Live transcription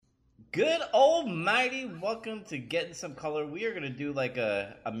Good almighty, welcome to Getting Some Color. We are gonna do like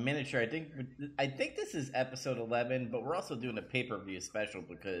a miniature. I think this is episode 11, but we're also doing a pay-per-view special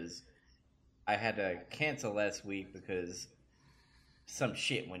because I had to cancel last week because some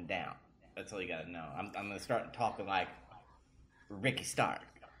shit went down. That's all you gotta know. I'm gonna start talking like Ricky Stark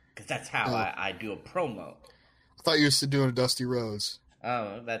because that's how I do a promo. I thought you were doing a Dusty Rhodes.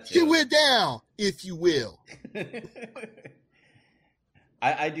 Oh, that's it. Went down, if you will.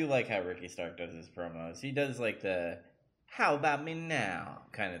 I do like how Ricky Stark does his promos. He does like the "How about me now"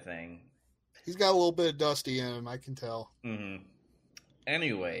 kind of thing. He's got a little bit of Dusty in him, I can tell. Mm-hmm.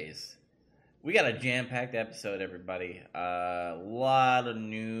 Anyways, we got a jam-packed episode, everybody. A lot of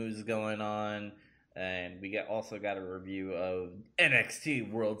news going on, and we also got a review of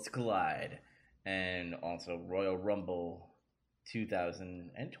NXT Worlds Collide, and also Royal Rumble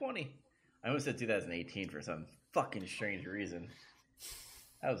 2020. I almost said 2018 for some fucking strange reason.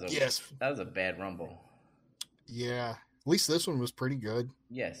 That was a bad Rumble. Yeah. At least this one was pretty good.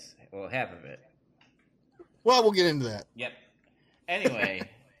 Yes. Well, half of it. Well, we'll get into that. Yep. Anyway,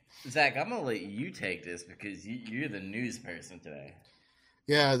 Zach, I'm going to let you take this because you're the news person today.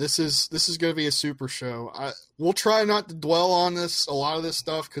 Yeah, this is going to be a super show. We'll try not to dwell on a lot of this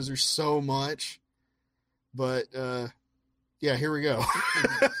stuff because there's so much. But, yeah, here we go.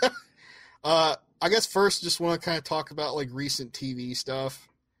 I guess first just want to kind of talk about like recent TV stuff.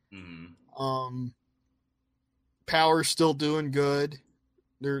 Mm-hmm. Power's still doing good.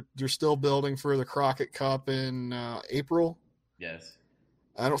 They're still building for the Crockett Cup in April. Yes.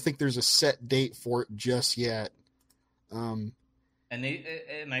 I don't think there's a set date for it just yet. And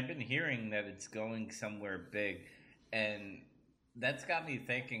I've been hearing that it's going somewhere big, and that's got me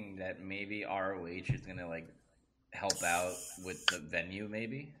thinking that maybe ROH is going to like help out with the venue,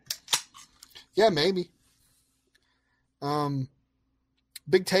 maybe. Yeah, maybe.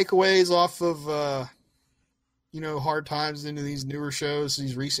 Big takeaways off of, hard times into these newer shows,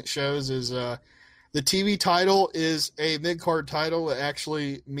 these recent shows is the TV title is a mid-card title that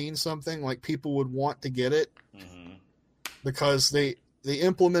actually means something, like people would want to get it because they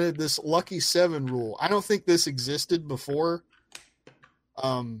implemented this Lucky 7 rule. I don't think this existed before,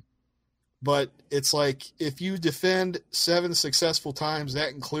 but it's like if you defend 7 successful times,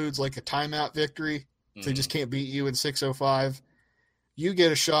 that includes like a timeout victory. If they just can't beat you in 6:05, you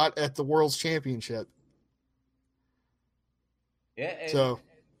get a shot at the World's Championship. Yeah, so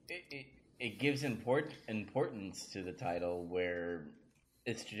it gives importance to the title where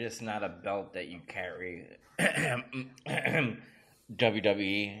it's just not a belt that you carry.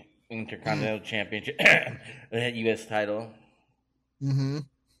 WWE Intercontinental Championship, that U.S. title. Mm-hmm.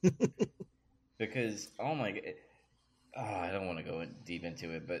 Because, oh my God, I don't want to go deep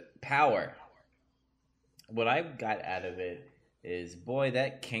into it, but Power. What I got out of it is, boy,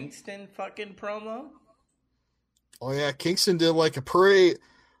 that Kingston fucking promo. Oh yeah, Kingston did like a pretty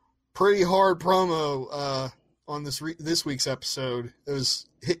hard promo on this week's episode.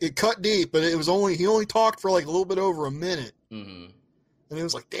 It cut deep, but he only talked for like a little bit over a minute, and it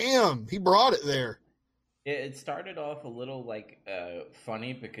was like, damn, he brought it there. It started off a little like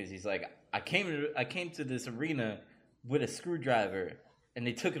funny because he's like, I came to this arena with a screwdriver, and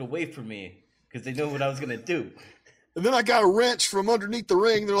they took it away from me because they know what I was gonna do. And then I got a wrench from underneath the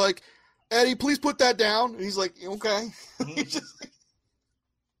ring. They're like, Eddie, please put that down. And he's like, okay.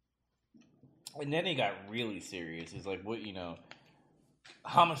 And then he got really serious. He's like, what,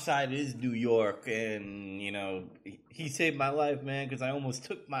 homicide is New York, and, he saved my life, man, because I almost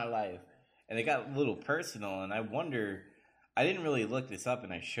took my life. And it got a little personal, and I wonder, I didn't really look this up,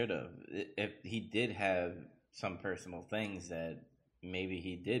 and I should have, if he did have some personal things that maybe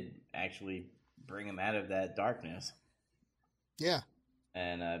he did actually bring him out of that darkness. Yeah.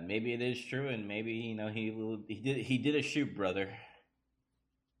 And maybe it is true, and maybe he did a shoot, brother.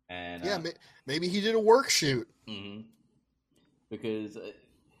 And yeah, maybe he did a work shoot. Mm-hmm. Because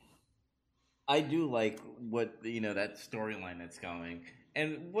I do like what that storyline that's going,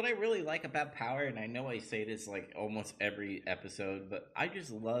 and what I really like about Power, and I know I say this like almost every episode, but I just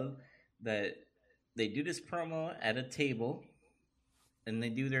love that they do this promo at a table, and they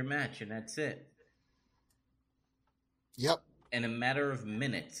do their match, and that's it. Yep. In a matter of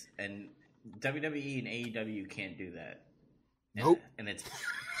minutes, and WWE and AEW can't do that. Nope. And it's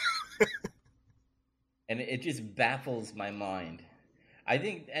and it just baffles my mind. I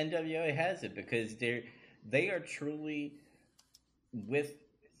think NWA has it because they are truly with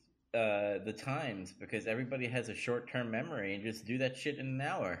the times, because everybody has a short-term memory and just do that shit in an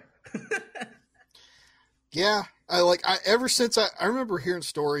hour. Yeah, ever since I remember hearing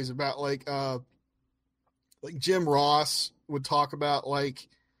stories about like Jim Ross would talk about like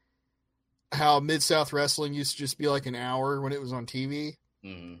how Mid-South Wrestling used to just be like an hour when it was on TV.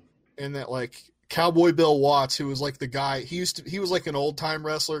 Mm-hmm. And that like Cowboy Bill Watts, who was like the guy, he was like an old time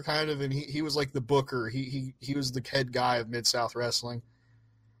wrestler kind of, and he was like the booker. He was the head guy of Mid-South Wrestling.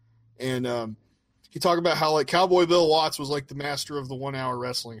 And he talked about how like Cowboy Bill Watts was like the master of the 1 hour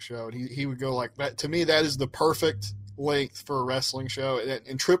wrestling show. And he would go like that. To me, that is the perfect length for a wrestling show.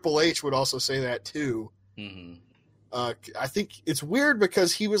 And Triple H would also say that too. Mm-hmm. I think it's weird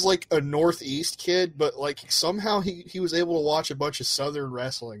because he was like a Northeast kid, but like somehow he was able to watch a bunch of Southern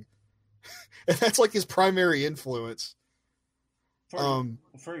wrestling. And that's like his primary influence.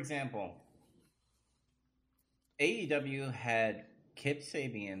 For example, AEW had Kip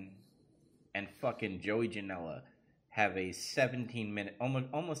Sabian and fucking Joey Janela have a 17-minute,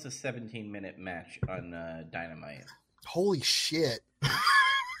 almost a 17-minute match on Dynamite. Holy shit.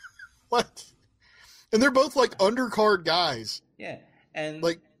 What? And they're both like undercard guys. Yeah. And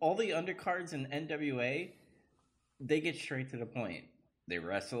like all the undercards in NWA, they get straight to the point. They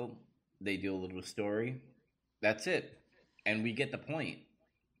wrestle, they do a little story. That's it. And we get the point.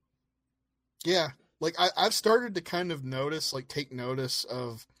 Yeah. Like I've started to kind of notice, like take notice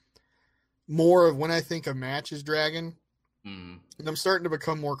of more of when I think a match is dragging. Mm. And I'm starting to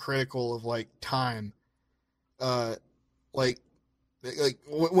become more critical of like time. Like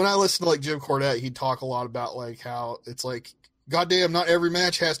when I listen to like Jim Cornette, he'd talk a lot about like how it's like, goddamn, not every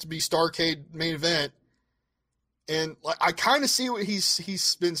match has to be Starrcade main event. And like, I kind of see what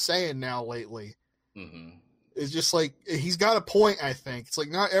he's been saying now lately. Mm-hmm. It's just like, he's got a point, I think. It's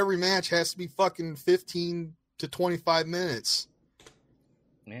like, not every match has to be fucking 15 to 25 minutes.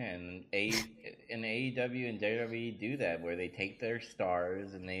 Yeah, and AEW and WWE do that, where they take their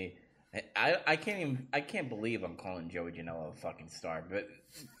stars and they... I can't believe I'm calling Joey Janela a fucking star, but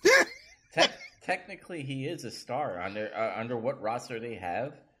technically he is a star under what roster they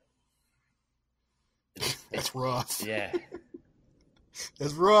have. That's rough. Yeah,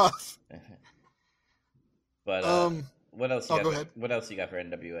 that's rough. But what else? Go ahead. What else you got for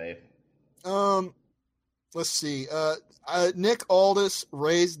NWA? Let's see. Nick Aldis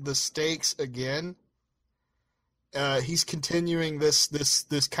raised the stakes again. He's continuing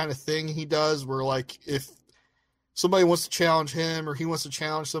this kind of thing he does where like if somebody wants to challenge him or he wants to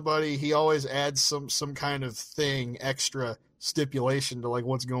challenge somebody, he always adds some kind of thing, extra stipulation to like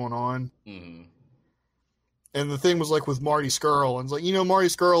what's going on. Mm-hmm. And the thing was like with Marty Scurll, and it's like, Marty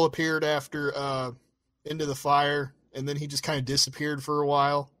Scurll appeared after Into the Fire, and then he just kind of disappeared for a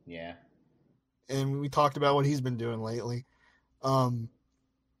while. Yeah. And we talked about what he's been doing lately. And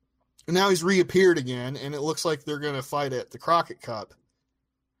now he's reappeared again, and it looks like they're going to fight at the Crockett Cup.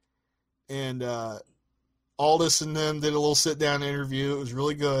 And Aldis and them did a little sit-down interview. It was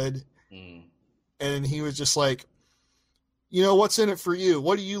really good. Mm. And he was just like, what's in it for you?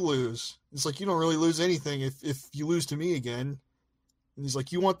 What do you lose? It's like, you don't really lose anything if you lose to me again. And he's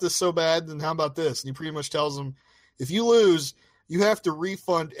like, you want this so bad? Then how about this? And he pretty much tells him, if you lose, you have to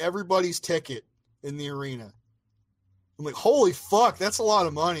refund everybody's ticket in the arena. I'm like, holy fuck, that's a lot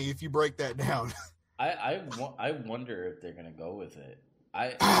of money if you break that down. I wonder if they're gonna go with it.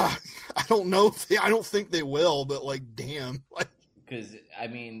 I don't know. I don't think they will, but like, damn. Because I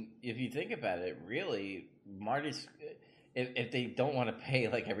mean, if you think about it, really, Marty's. If they don't want to pay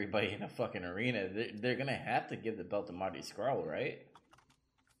like everybody in a fucking arena, they're gonna have to give the belt to Marty Scurll, right?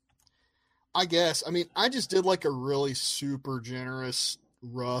 I guess. I mean, I just did like a really super generous,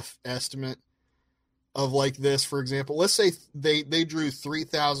 rough estimate of like this. For example, let's say they drew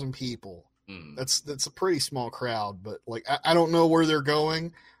 3,000 people. Mm. That's a pretty small crowd, but like I don't know where they're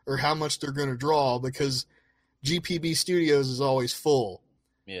going or how much they're going to draw because GPB Studios is always full.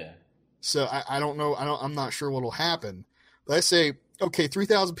 Yeah. So I don't know. I'm not sure what'll happen. But I say, okay,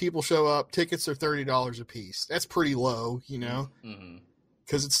 3,000 people show up. Tickets are $30 a piece. That's pretty low, Mm-hmm.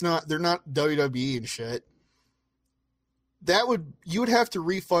 Because they're not WWE and shit. You would have to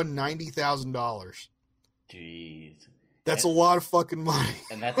refund $90,000. Jeez. That's a lot of fucking money.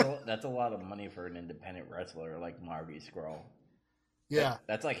 And that's a lot of money for an independent wrestler like Marty Scurll. Yeah.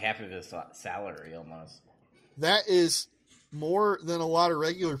 That's like half of his salary almost. That is more than a lot of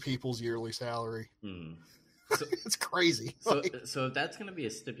regular people's yearly salary. Mm. So, it's crazy. So if that's going to be a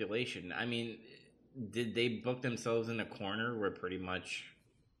stipulation, I mean, did they book themselves in a corner where pretty much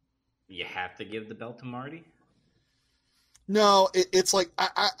you have to give the belt to Marty? No, it's like,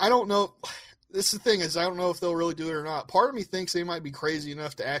 I don't know. This is the thing is, I don't know if they'll really do it or not. Part of me thinks they might be crazy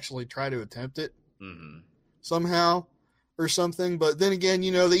enough to actually try to attempt it somehow or something. But then again,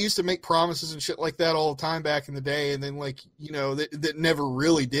 they used to make promises and shit like that all the time back in the day. And then that never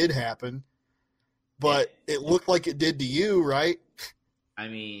really did happen. But it looked like it did to you, right? I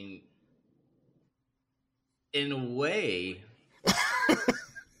mean, In a way,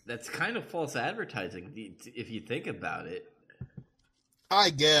 that's kind of false advertising if you think about it. I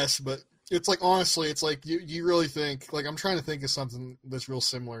guess, but it's like, honestly, it's like, you really think, like, I'm trying to think of something that's real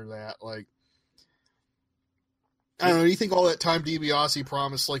similar to that. Like, I don't know, you think all that time DiBiase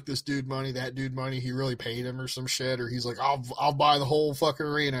promised, like, this dude money, that dude money, he really paid him or some shit, or he's like, I'll buy the whole fucking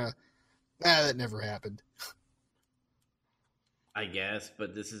arena. That never happened. I guess,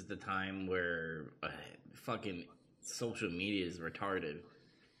 but this is the time where fucking social media is retarded.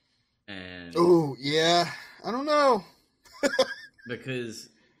 And oh, yeah. I don't know. because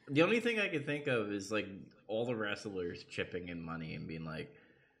the only thing I can think of is, like, all the wrestlers chipping in money and being like,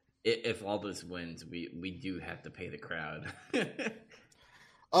 if Aldis wins, we do have to pay the crowd.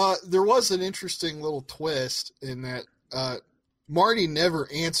 There was an interesting little twist in that Marty never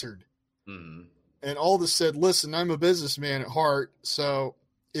answered. Mm-hmm. And Aldis said, listen, I'm a businessman at heart, so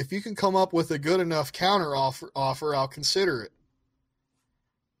if you can come up with a good enough counter offer, I'll consider it.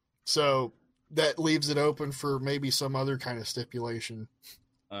 So that leaves it open for maybe some other kind of stipulation.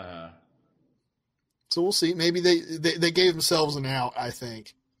 Uh-huh. So we'll see. Maybe they gave themselves an out, I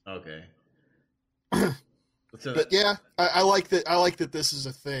think. Okay. But yeah, I like that. I like that this is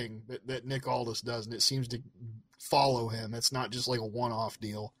a thing that Nick Aldis does, and it seems to follow him. It's not just like a one-off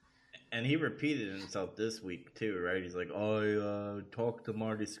deal. And he repeated himself this week too, right? He's like, I talked to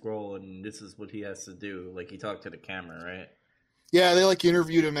Marty Scurll, and this is what he has to do. Like, he talked to the camera, right? Yeah, they like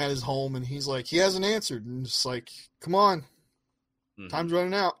interviewed him at his home, and he's like, he hasn't answered, and it's like, come on, time's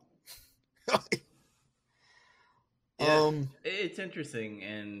running out. Yeah, it's interesting,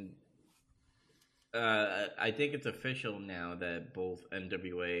 and I think it's official now that both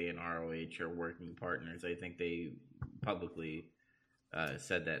NWA and ROH are working partners. I think they publicly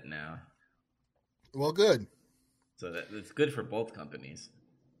said that now. Well, good. So it's good for both companies.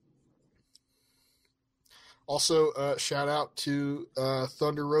 Also, shout out to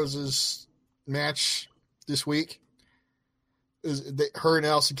Thunder Rosa's match this week. Her and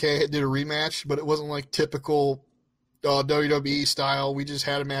Allysin Kay did a rematch, but it wasn't like typical WWE style. We just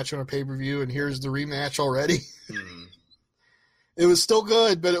had a match on a pay-per-view, and here's the rematch already. Mm-hmm. It was still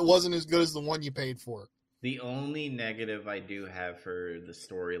good, but it wasn't as good as the one you paid for. The only negative I do have for the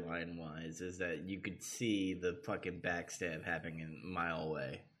storyline wise is that you could see the fucking backstab happening a mile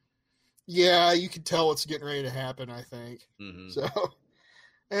away. Yeah, you can tell what's getting ready to happen, I think. Mm-hmm. So,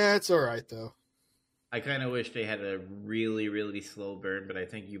 it's all right, though. I kind of wish they had a really, really slow burn, but I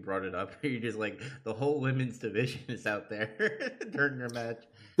think you brought it up. You're just like, the whole women's division is out there during their match.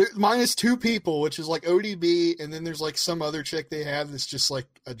 Minus 2 people, which is like ODB, and then there's like some other chick they have that's just like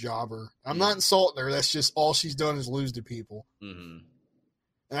a jobber. I'm not insulting her. That's just all she's done is lose to people. Mm-hmm.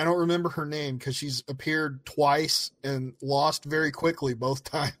 And I don't remember her name because she's appeared twice and lost very quickly both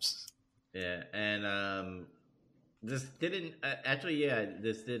times. Yeah, and this didn't actually. Yeah,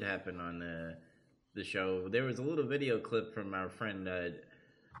 this did happen on the show. There was a little video clip from our friend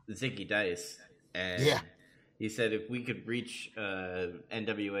Zicky Dice, and he said if we could reach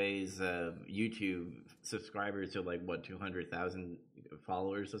NWA's YouTube subscribers to like 200,000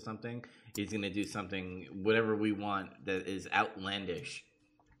 followers or something, he's gonna do something whatever we want that is outlandish.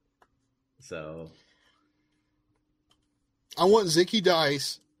 So I want Zicky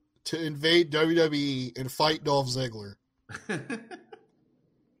Dice to invade WWE and fight Dolph Ziggler.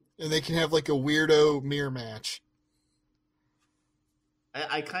 And they can have like a weirdo mirror match.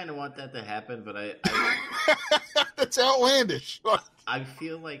 I kind of want that to happen, but I That's outlandish. I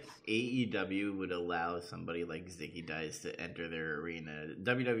feel like AEW would allow somebody like Zicky Dice to enter their arena.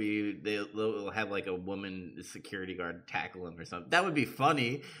 WWE, they'll have like a woman security guard tackle him or something. That would be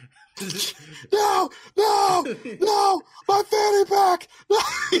funny. No, my fanny pack. No.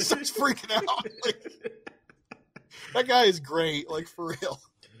 He starts freaking out. Like, that guy is great, like, for real.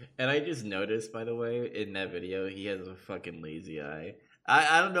 And I just noticed, by the way, in that video, he has a fucking lazy eye.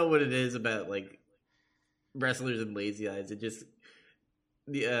 I don't know what it is about, like, wrestlers and lazy eyes. It just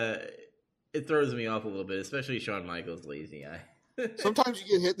it throws me off a little bit, especially Shawn Michaels' lazy eye. Sometimes you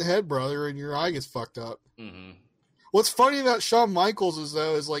get hit in the head, brother, and your eye gets fucked up. Mm-hmm. What's funny about Shawn Michaels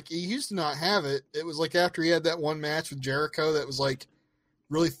is like he used to not have it. It was like after he had that one match with Jericho that was like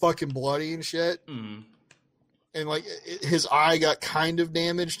really fucking bloody and shit. Mm-hmm. And like his eye got kind of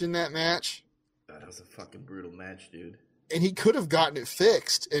damaged in that match. That was a fucking brutal match, dude. And he could have gotten it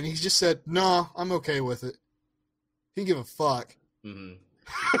fixed, and he just said, "No, I'm okay with it." He didn't give a fuck. Mm-hmm.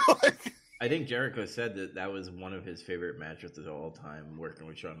 Like, I think Jericho said that was one of his favorite matches of all time, working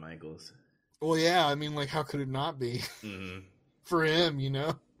with Shawn Michaels. Well, yeah, I mean, like, how could it not be? Mm-hmm. For him, you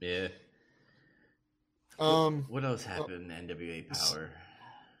know? Yeah. What else happened in NWA Power?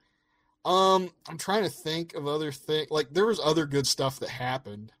 I'm trying to think of other things. Like, there was other good stuff that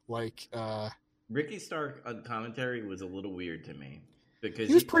happened. Like, Ricky Stark on commentary was a little weird to me because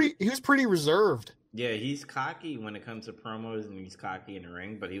he was pretty reserved. Yeah, he's cocky when it comes to promos and he's cocky in the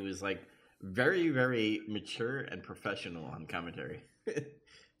ring, but he was like very, very mature and professional on commentary.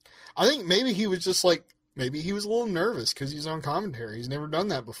 I think maybe he was just like, maybe he was a little nervous because he's on commentary. He's never done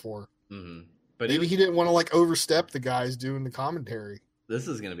that before. Mm-hmm. But maybe he didn't want to like overstep the guys doing the commentary. This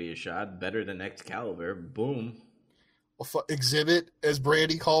is going to be a shot better than Excalibur. Boom. Exhibit, as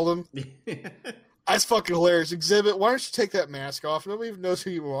Brandy called him. That's fucking hilarious. Exhibit, why don't you take that mask off? Nobody even knows who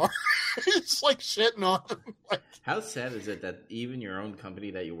you are. It's like shitting on him. Like, how sad is it that even your own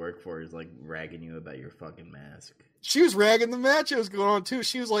company that you work for is like ragging you about your fucking mask? She was ragging the match that was going on too.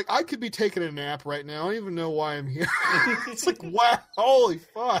 She was like, I could be taking a nap right now. I don't even know why I'm here. It's like, wow, holy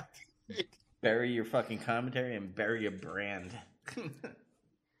fuck. Bury your fucking commentary and bury your brand.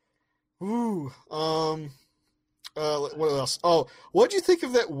 Ooh, what else? Oh, what'd you think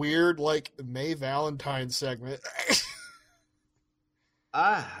of that weird, like, May Valentine segment?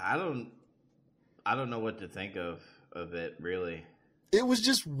 I don't know what to think of it, really. It was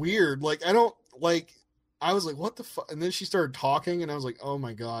just weird. Like, I was like, what the fuck? And then she started talking, and I was like, oh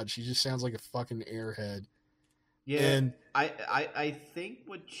my god, she just sounds like a fucking airhead. Yeah, and I think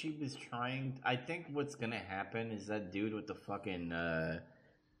what she was trying... I think what's gonna happen is that dude with the fucking...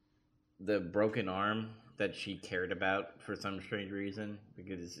 the broken arm that she cared about for some strange reason,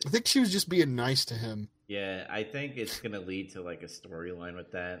 because I think she was just being nice to him. Yeah, I think it's gonna lead to like a storyline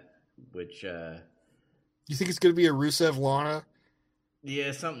with that, which you think it's gonna be a Rusev Lana?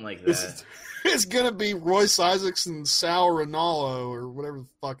 Yeah, something like that. It's gonna be Royce Isaacs and Sal Ronaldo or whatever the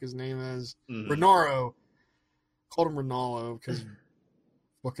fuck his name is. Mm-hmm. Renaro. Called him Ronaldo because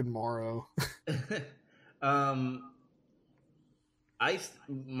fucking Morrow.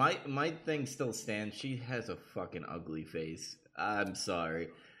 My thing still stands. She has a fucking ugly face. I'm sorry.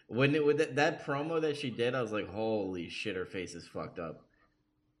 With that promo that she did, I was like, holy shit, her face is fucked up.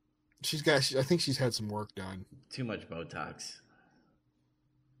 I think she's had some work done. Too much Botox.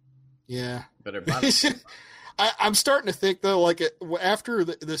 Yeah. But her body... I'm starting to think, though, like, after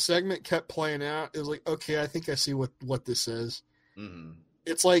the segment kept playing out, it was like, okay, I think I see what this is. Mm-hmm.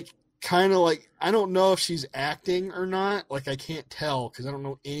 It's like, kind of like, I don't know if she's acting or not. Like, I can't tell because I don't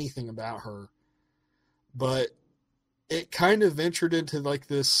know anything about her. But it kind of ventured into, like,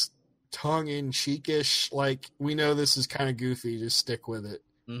 this tongue-in-cheekish, like, we know this is kind of goofy, just stick with it.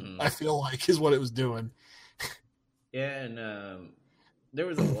 Mm-hmm. I feel like is what it was doing. Yeah, and there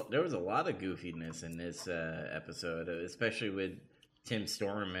was a lot of goofiness in this episode, especially with Tim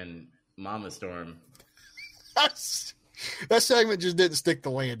Storm and Mama Storm. That segment just didn't stick the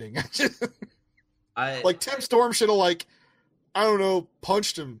landing. Like, Tim Storm should have, like, I don't know,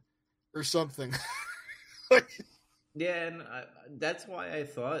 punched him or something. Yeah, and that's why I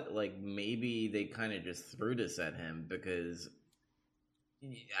thought, like, maybe they kind of just threw this at him because,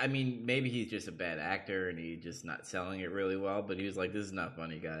 I mean, maybe he's just a bad actor and he's just not selling it really well, but he was like, this is not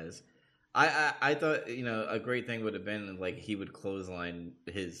funny, guys. I thought, you know, a great thing would have been, like, he would clothesline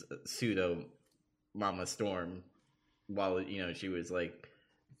his pseudo Mama Storm while, you know, she was, like,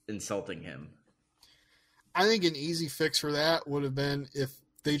 insulting him. I think an easy fix for that would have been if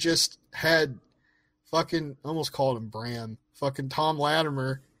they just had fucking, almost called him Bram, fucking Tom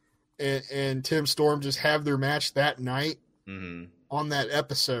Latimer and Tim Storm just have their match that night on that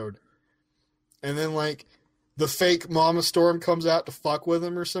episode. And then, like, the fake Mama Storm comes out to fuck with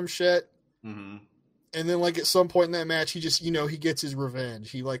him or some shit. Mm-hmm. And then, like, at some point in that match, he just, you know, he gets his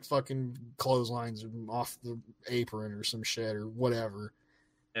revenge. He, like, fucking clotheslines him off the apron or some shit or whatever.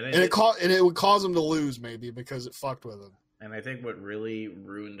 And it would cause him to lose, maybe, because it fucked with him. And I think what really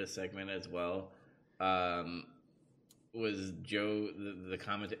ruined the segment as well was Joe, the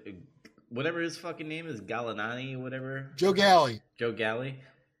commentator, whatever his fucking name is, Gallinani, whatever. Joe Galley. Joe Galley.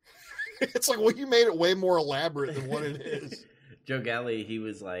 It's like, well, you made it way more elaborate than what it is. Joe Galley, he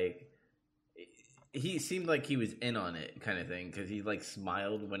was like, he seemed like he was in on it, kind of thing, because he like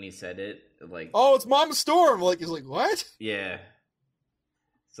smiled when he said it, like, "Oh, it's Mama Storm!" Like, he's like, "What?" Yeah.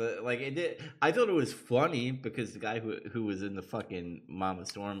 So like it did. I thought it was funny because the guy who was in the fucking Mama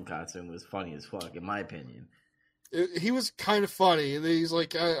Storm costume was funny as fuck, in my opinion. He was kind of funny, and then he's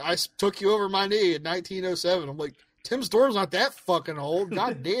like, "I took you over my knee in 1907." I'm like, Tim Storm's not that fucking old.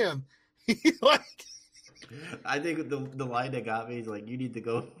 God damn. Like, I think the line that got me is like, "You need to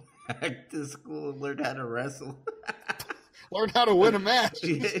go back to school and learn how to wrestle. Learn how to win a match."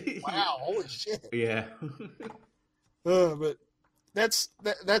 Wow, holy shit. Yeah. But that's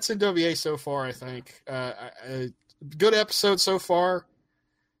NWA so far, I think. Good episode so far.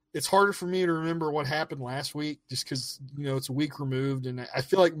 it's harder for me to remember what happened last week just because, it's a week removed, and I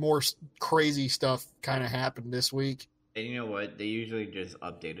feel like more crazy stuff kind of happened this week. And you know what? They usually just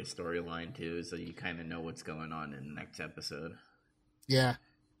update a storyline too, so you kind of know what's going on in the next episode. Yeah.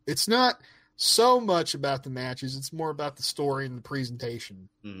 It's not so much about the matches. It's more about the story and the presentation.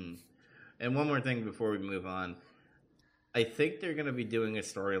 Mm-hmm. And one more thing before we move on. I think they're going to be doing a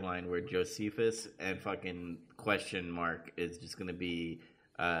storyline where Josephus and fucking question mark is just going to be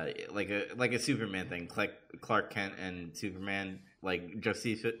like a Superman thing. Clark Kent and Superman, like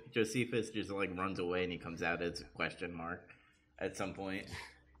Josephus just like runs away and he comes out as question mark at some point.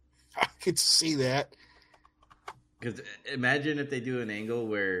 I could see that. Because imagine if they do an angle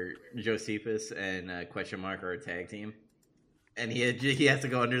where Josephus and question mark are a tag team, and he has to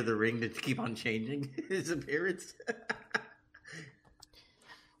go under the ring to keep on changing his appearance.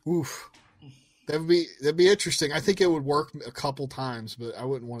 Oof. That'd be interesting. I think it would work a couple times, but I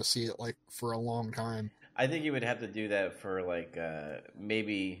wouldn't want to see it like for a long time. I think you would have to do that for like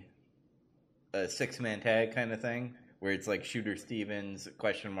maybe a 6-man tag kind of thing, where it's like Shooter Stevens,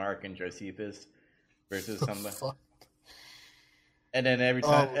 question mark, and Josephus versus somebody. And then every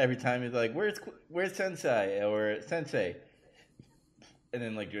time he's like, "Where's Sensei?" or Sensei, and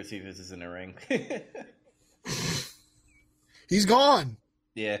then like Josephus is in the ring. He's gone.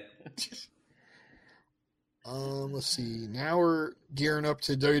 Yeah. Let's see. Now we're gearing up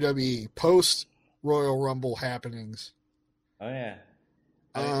to WWE post Royal Rumble happenings. Oh yeah.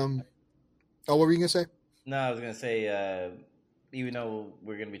 What were you gonna say? No, I was gonna say. Even though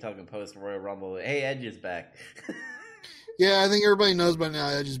we're gonna be talking post Royal Rumble, hey, Edge is back. Yeah, I think everybody knows by now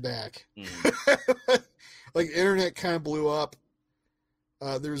Edge is back. Like, internet kind of blew up.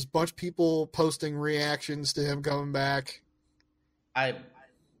 There's a bunch of people posting reactions to him coming back. I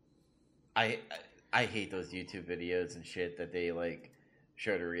hate those YouTube videos and shit that they like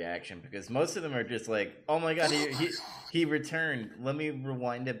show the reaction, because most of them are just like, "Oh my god, he returned. Let me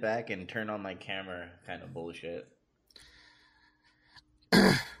rewind it back and turn on my camera," kind of bullshit.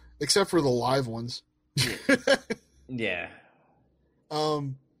 Except for the live ones. Yeah.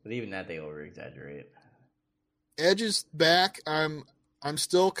 But even that they over exaggerate. Edge is back. I'm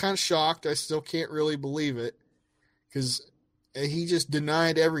still kind of shocked. I still can't really believe it, because he just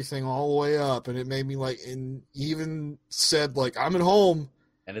denied everything all the way up, and it made me like. And he even said like, "I'm at home."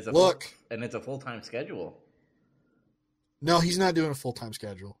 And it's a full-time schedule. No, he's not doing a full-time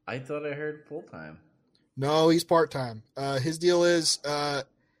schedule. I thought I heard full-time. No, he's part-time. His deal is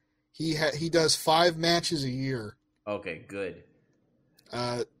he does 5 matches a year. Okay, good.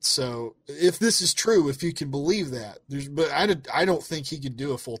 So if this is true, if you can believe that, but I don't think he could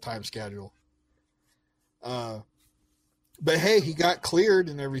do a full-time schedule. But hey, he got cleared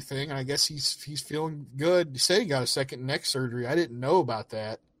and everything. I guess he's feeling good. He said he got a second neck surgery. I didn't know about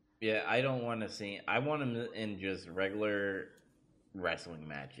that. Yeah, I don't want to see. I want him in just regular wrestling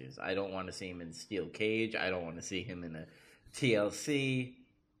matches. I don't want to see him in steel cage. I don't want to see him in a TLC.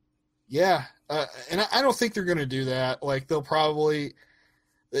 Yeah, and I don't think they're going to do that. Like, they'll probably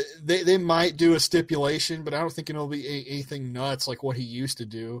they might do a stipulation, but I don't think it'll be anything nuts like what he used to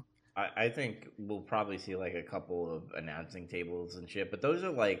do. I think we'll probably see like a couple of announcing tables and shit, but those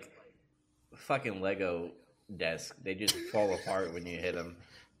are like fucking Lego desks. They just fall apart when you hit them.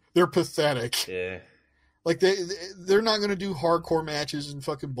 They're pathetic. Yeah. Like, they're not going to do hardcore matches and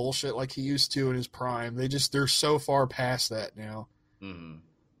fucking bullshit like he used to in his prime. They're so far past that now.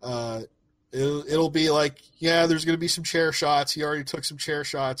 Mm-hmm. It'll be like, yeah, there's going to be some chair shots. He already took some chair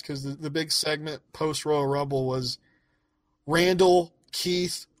shots, because the big segment post Royal Rumble was Randall,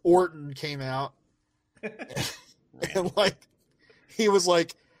 Keith, Orton came out. And like, he was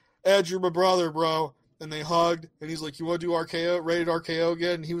like, "Edge, you're my brother, bro." And they hugged, and he's like, "You want to do RKO, rated RKO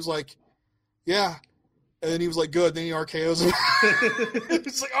again?" And he was like, "Yeah." And then he was like, "Good." Then he RKOs him.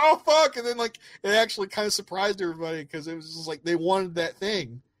 It's like, oh fuck! And then like, it actually kind of surprised everybody, because it was just like they wanted that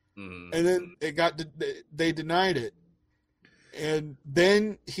thing, and then they denied it, and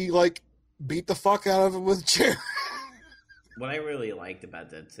then he like beat the fuck out of him with a chair. What I really liked about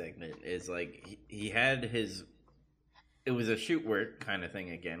that segment is like he had his. It was a shoot work kind of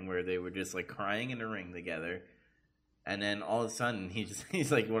thing again, where they were just like crying in the ring together, and then all of a sudden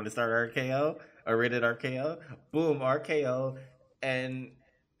he's like, "You want to start RKO? Or rated RKO?" Boom, RKO, and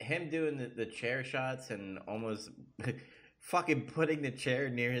him doing the chair shots and almost fucking putting the chair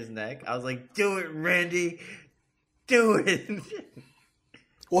near his neck. I was like, "Do it, Randy, do it."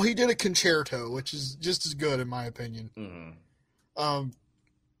 Well, he did a concerto, which is just as good in my opinion. Mm-hmm.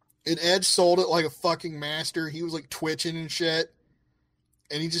 And Edge sold it like a fucking master. He was like twitching and shit,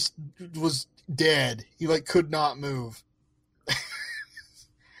 and he just was dead. He like could not move.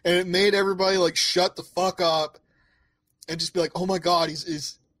 and it made everybody like shut the fuck up and just be like, "Oh my god,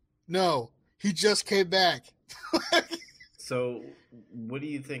 no, he just came back." So, what do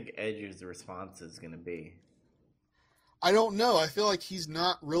you think Edge's response is going to be? I don't know. I feel like he's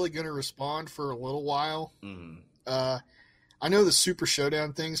not really going to respond for a little while. Mm-hmm. I know the Super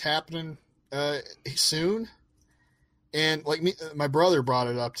Showdown thing's happening soon, and like my brother brought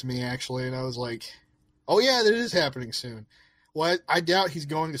it up to me actually, and I was like, "Oh yeah, that is happening soon." Well, I doubt he's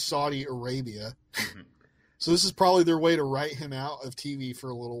going to Saudi Arabia, Mm-hmm. so this is probably their way to write him out of TV for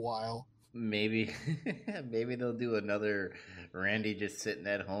a little while. Maybe they'll do another Randy just sitting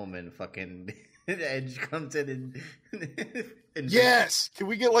at home and fucking Edge comes in and Yes, can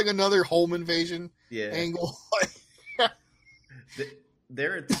we get like another home invasion angle?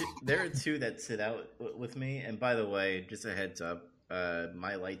 There are two that sit out with me. And by the way, just a heads up,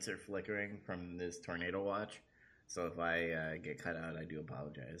 my lights are flickering from this tornado watch. So if I get cut out, I do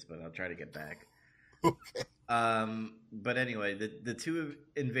apologize, but I'll try to get back. Okay. But anyway, the two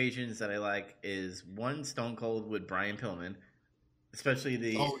invasions that I like is one Stone Cold with Brian Pillman, especially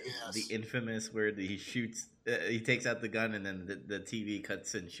the infamous where he shoots, he takes out the gun and then the TV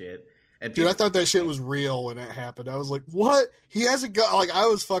cuts and shit. And dude, I thought that shit was real when it happened. I was like, "What? He has a gun!" Like I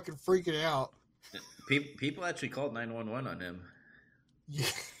was fucking freaking out. People actually called 911 on him. Yeah.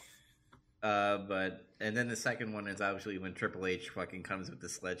 And then the second one is obviously when Triple H fucking comes with the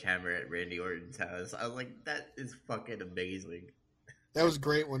sledgehammer at Randy Orton's house. I was like, that is fucking amazing. That was a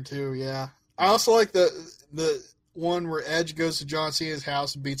great one too. Yeah, I also like the one where Edge goes to John Cena's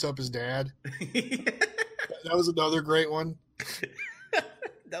house and beats up his dad. That was another great one.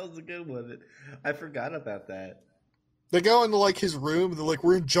 That was a good one. I forgot about that. They go into like his room. They're like,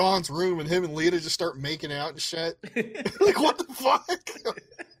 "We're in John's room," and him and Lita just start making out and shit. Like, what the fuck?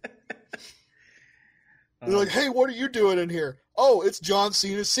 They're like, "Hey, what are you doing in here?" "Oh, it's John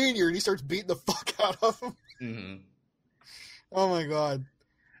Cena Sr." And he starts beating the fuck out of him. Mm-hmm. Oh my god.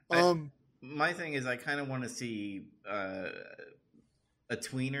 My thing is, I kind of want to see a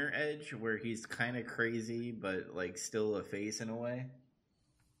tweener Edge where he's kind of crazy, but like still a face in a way.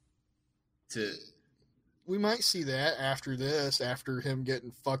 We might see that after this, after him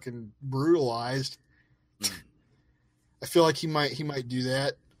getting fucking brutalized. I feel like he might do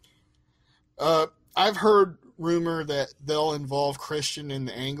that. I've heard rumor that they'll involve Christian in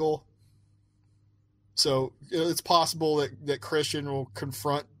the angle. So it's possible that Christian will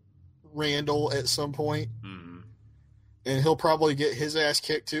confront Randall at some point. Mm-hmm. And he'll probably get his ass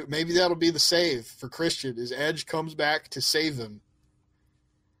kicked too. Maybe that'll be the save for Christian, is Edge comes back to save him.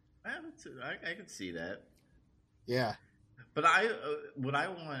 I could see that. Yeah. But what I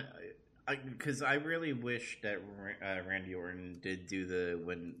want, because I really wish that Randy Orton did do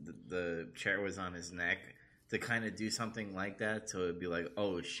when the chair was on his neck, to kind of do something like that, so it'd be like,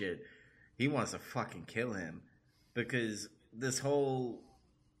 oh shit, he wants to fucking kill him. Because this whole,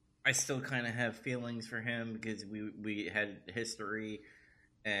 I still kind of have feelings for him because we had history,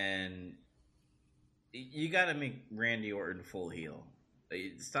 and you got to make Randy Orton full heel.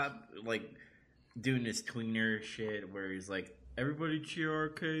 Stop like doing this tweener shit where he's like, everybody cheer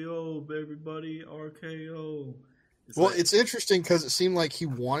RKO, everybody RKO. It's interesting because it seemed like he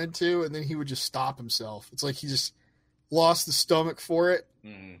wanted to, and then he would just stop himself. It's like he just lost the stomach for it.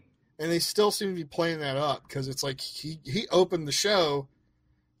 Mm-hmm. And they still seem to be playing that up because it's like he opened the show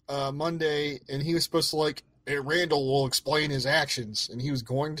Monday, and he was supposed to like, Randall will explain his actions, and he was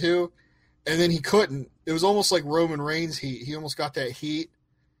going to, and then he couldn't. It was almost like Roman Reigns heat. He almost got that heat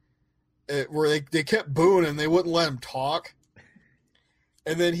where they kept booing him. They wouldn't let him talk.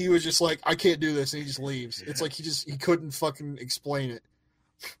 And then he was just like, I can't do this, and he just leaves. It's like he couldn't fucking explain it.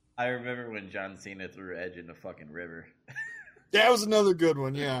 I remember when John Cena threw Edge in the fucking river. That was another good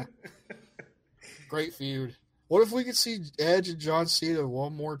one, yeah. Great feud. What if we could see Edge and John Cena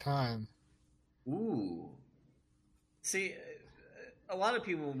one more time? Ooh. See, a lot of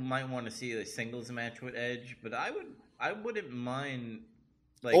people might want to see a singles match with Edge, but I wouldn't mind.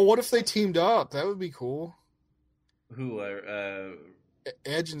 Like, what if they teamed up? That would be cool. Who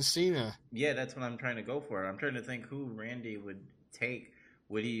Edge and Cena. Yeah, that's what I'm trying to go for. I'm trying to think who Randy would take.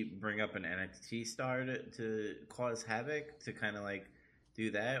 Would he bring up an NXT star to cause havoc, to kind of like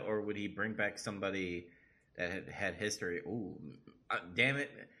do that? Or would he bring back somebody that had history? Ooh, damn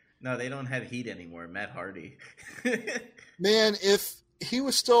it. No, they don't have heat anymore. Matt Hardy. Man, if he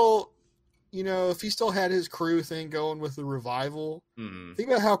was still, if he still had his crew thing going with the Revival, think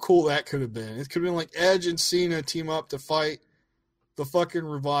about how cool that could have been. It could have been like Edge and Cena team up to fight the fucking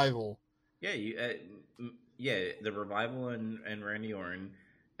Revival. Yeah, the Revival and Randy Orton,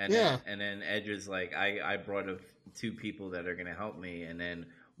 and then Edge is like, I brought two people that are gonna help me, and then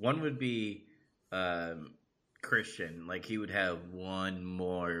One would be Christian. Like he would have one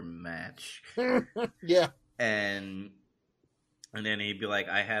more match. Yeah. And then he'd be like,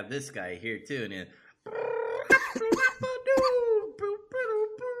 I have this guy here too. And then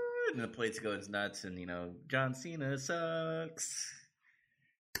and the place goes nuts, and John Cena sucks.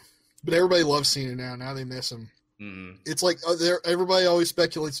 But everybody loves Cena now. Now they miss him. Mm-hmm. It's like everybody always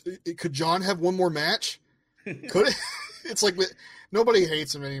speculates, could John have one more match? Could it? It's like nobody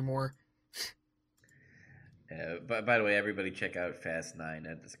hates him anymore. But by the way, everybody check out Fast 9.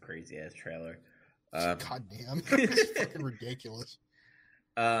 That's a crazy ass trailer. God damn. It's fucking ridiculous.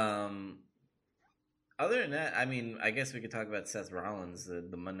 Other than that, I mean, I guess we could talk about Seth Rollins,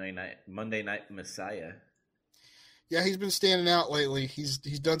 the Monday Night Messiah. Yeah, he's been standing out lately. He's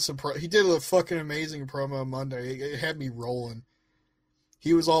done some he did a fucking amazing promo Monday. It had me rolling.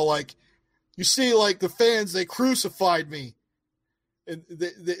 He was all like, you see, like, the fans, they crucified me. And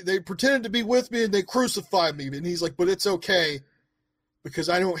they pretended to be with me and they crucified me. And he's like, but it's okay because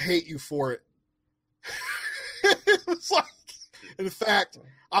I don't hate you for it. It was like, in fact,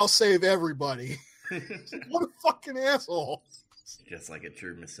 I'll save everybody. What a fucking asshole. Just like a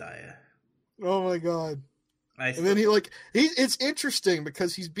true Messiah. Oh my God. And then it's interesting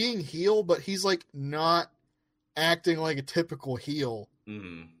because he's being heel, but he's like not acting like a typical heel.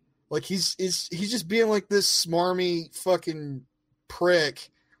 Mm-hmm. Like he's just being like this smarmy fucking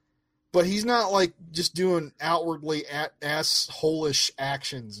prick, but he's not like just doing outwardly asshole-ish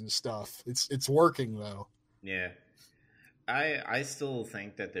actions and stuff. It's working though. Yeah. I still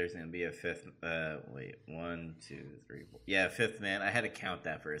think that there's going to be a fifth, 1, 2, 3, 4. Yeah, fifth man. I had to count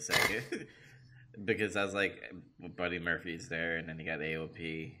that for a second. Because I was like, Buddy Murphy's there, and then you got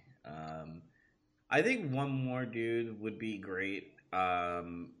AOP. I think one more dude would be great. I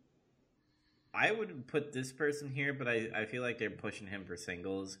would put this person here, but I feel like they're pushing him for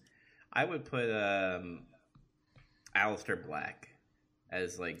singles. I would put Aleister Black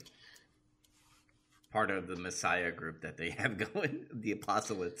as like part of the Messiah group that they have going, the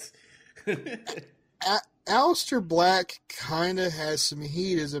Apostolates. Aleister Black kind of has some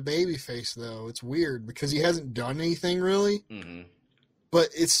heat as a babyface, though. It's weird because he hasn't done anything really. Mm-hmm. But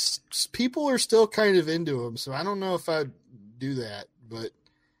people are still kind of into him, so I don't know if I'd do that. But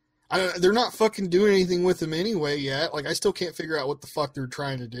they're not fucking doing anything with him anyway yet. Like, I still can't figure out what the fuck they're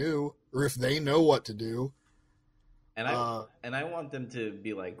trying to do, or if they know what to do. And I want them to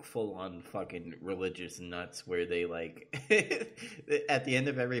be like full on fucking religious nuts, where they like at the end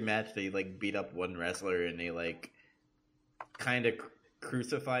of every match they like beat up one wrestler and they like kind of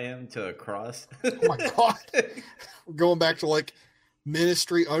crucify him to a cross. Oh my God, we're going back to like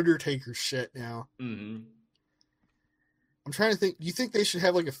Ministry Undertaker shit now. Mm-hmm. I'm trying to think. Do you think they should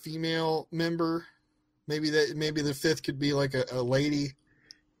have like a female member? Maybe the fifth could be like a lady.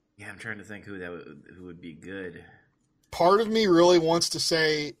 Yeah, I'm trying to think who would be good. Part of me really wants to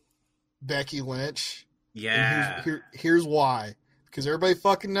say Becky Lynch. Yeah. Here's why. Because everybody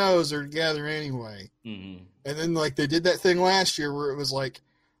fucking knows they're together anyway. Mm-hmm. And then like they did that thing last year where it was like,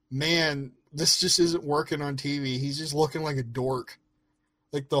 man, this just isn't working on TV. He's just looking like a dork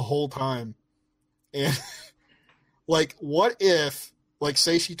like the whole time. And like, what if, like,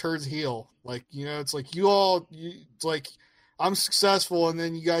 say she turns heel? Like, it's like it's like I'm successful and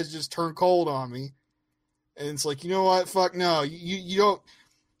then you guys just turn cold on me. And it's like, you know what? Fuck no. You don't.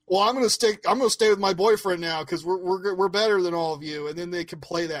 Well, I'm gonna stay with my boyfriend now because we're better than all of you. And then they can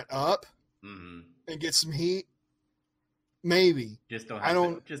play that up mm-hmm. and get some heat. Maybe. Just don't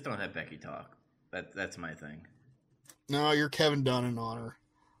have Becky talk. That's my thing. No, you're Kevin Dunn on her.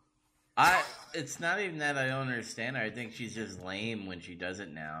 It's not even that I don't understand her. I think she's just lame when she does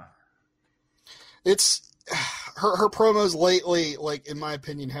it now. It's her promos lately, like in my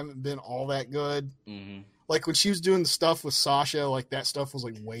opinion, haven't been all that good. Mm-hmm. Like when she was doing the stuff with Sasha, like that stuff was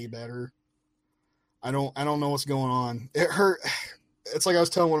like way better. I don't know what's going on. It's like I was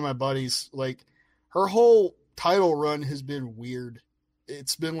telling one of my buddies, like her whole title run has been weird.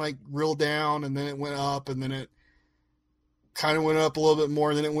 It's been like real down and then it went up and then it kind of went up a little bit more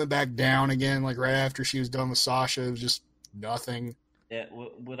and then it went back down again. Like right after she was done with Sasha, it was just nothing. Yeah,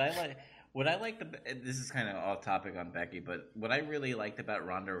 this is kind of off topic on Becky, but what I really liked about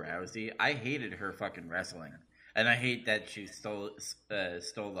Ronda Rousey, I hated her fucking wrestling, and I hate that she stole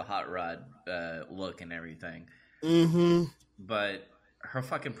the hot rod look and everything. Mm-hmm. But her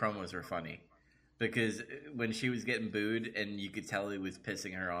fucking promos were funny because when she was getting booed and you could tell it was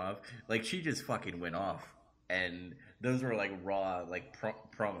pissing her off, like she just fucking went off, and those were like raw like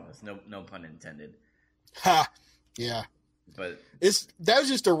promos, no pun intended. Ha, yeah. But that was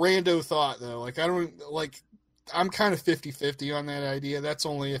just a rando thought though. Like I don't like I'm kind of 50-50 on that idea. That's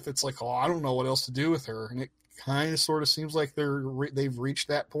only if it's like, oh, I don't know what else to do with her, and it kind of sort of seems like they've reached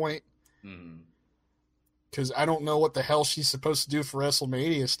that point. Because I don't know what the hell she's supposed to do for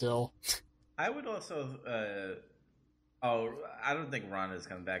WrestleMania still. I would also. I don't think Ronda's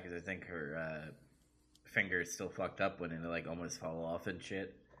coming back because I think her finger is still fucked up when it like almost fell off and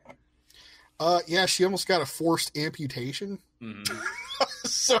shit. Yeah, she almost got a forced amputation.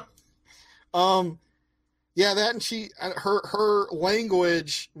 So, yeah, that, and her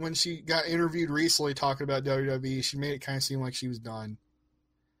language when she got interviewed recently talking about WWE, she made it kind of seem like she was done.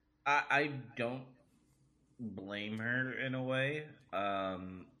 I don't blame her in a way,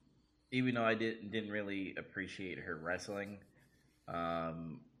 even though I didn't really appreciate her wrestling.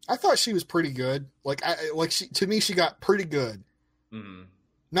 I thought she was pretty good. To me, she got pretty good.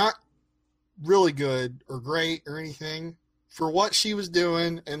 Not really good or great or anything for what she was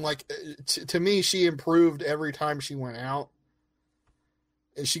doing, and to me, she improved every time she went out.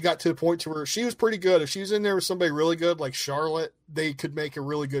 And she got to the point to where she was pretty good. If she was in there with somebody really good like Charlotte, they could make a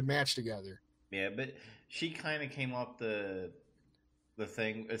really good match together. Yeah, but she kind of came off the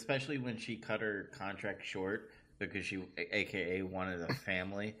thing, especially when she cut her contract short because she, aka, wanted a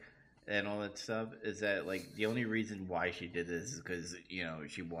family and all that stuff. Is that like the only reason why she did this is because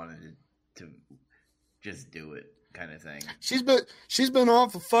she wanted to just do it, kind of thing. She's been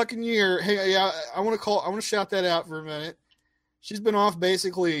off a fucking year. Hey, yeah, I want to shout that out for a minute. She's been off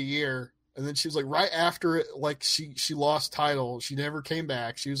basically a year, and then she was like right after it, like she lost title. She never came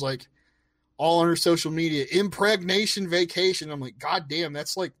back. She was like all on her social media, impregnation vacation. I'm like, God damn,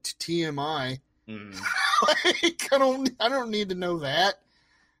 that's like TMI. Like, I don't need to know that.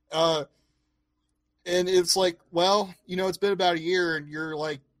 And it's like, well, it's been about a year, and you're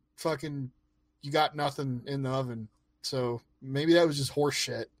like fucking, you got nothing in the oven. So maybe that was just horse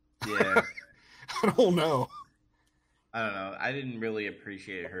shit. Yeah. I don't know. I don't know. I didn't really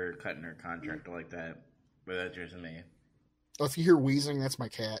appreciate her cutting her contract like that, but that's just me. Oh, if you hear wheezing, that's my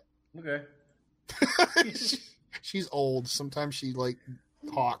cat. Okay. She's old. Sometimes she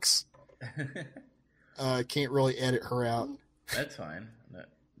talks. Can't really edit her out. That's fine,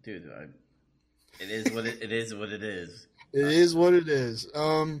 dude. It is what it is. What it is. It is what it is.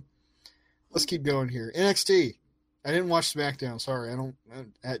 Let's keep going here. NXT. I didn't watch SmackDown. Sorry,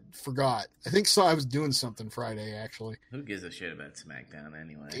 I forgot. I think I was doing something Friday, actually. Who gives a shit about SmackDown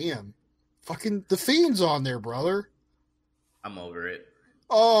anyway? Damn. Fucking The Fiend's on there, brother. I'm over it.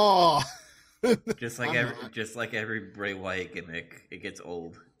 Oh. just like every Bray Wyatt gimmick, it gets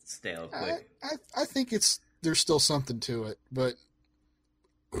old, stale quick. I think there's still something to it, but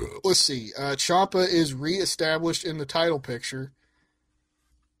let's see. Ciampa is reestablished in the title picture,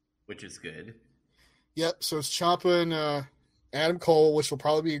 which is good. Yep, so it's Ciampa and Adam Cole, which will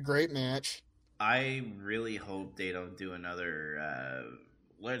probably be a great match. I really hope they don't do another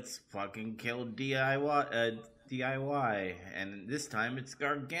let's fucking kill DIY, and this time it's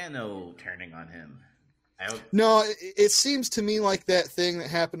Gargano turning on him. No, it seems to me like that thing that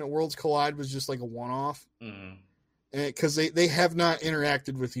happened at Worlds Collide was just like a one-off. Because they have not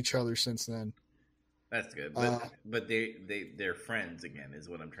interacted with each other since then. That's good, but they're friends again, is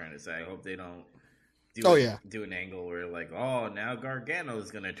what I'm trying to say. I hope they don't do an angle where like, oh, now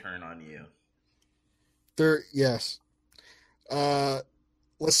Gargano's gonna turn on you. Yes.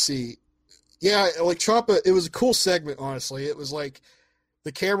 Let's see. Yeah, like Ciampa, it was a cool segment, honestly. It was like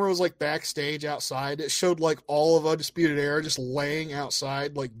the camera was like backstage outside. It showed like all of Undisputed Era just laying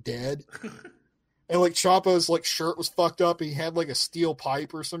outside like dead. And like Ciampa's like shirt was fucked up. He had like a steel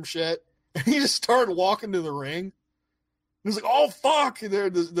pipe or some shit. And he just started walking to the ring. He was like, oh, fuck! And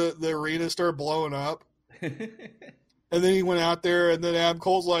the arena started blowing up. And then he went out there, and then Adam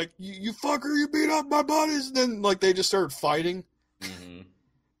Cole's like, you fucker, you beat up my buddies! And then, like, they just started fighting.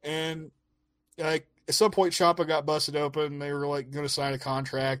 And, like, at some point, Ciampa got busted open. They were, like, going to sign a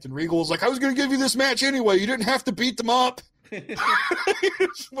contract. And Regal was like, I was going to give you this match anyway. You didn't have to beat them up.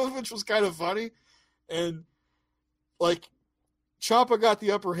 Which was kind of funny. And, like, Ciampa got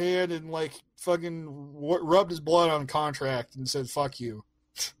the upper hand and, like, fucking rubbed his blood on the contract and said, fuck you.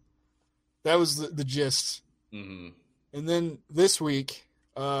 That was the gist. And then this week,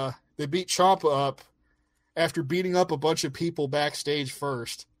 they beat Ciampa up after beating up a bunch of people backstage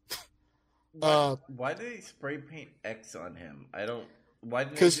first. Why did they spray paint X on him? Why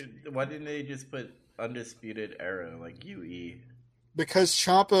didn't they just put Undisputed Era, like UE? Because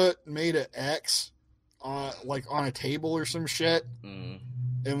Ciampa made an X on a table or some shit,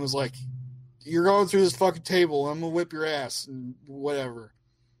 and was like, you're going through this fucking table, I'm gonna whip your ass, and whatever.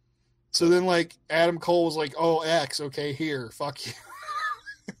 So then, like, Adam Cole was like, oh, X, okay, here, fuck you.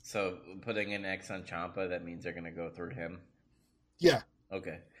 So putting in X on Ciampa, that means they're gonna go through him. Yeah.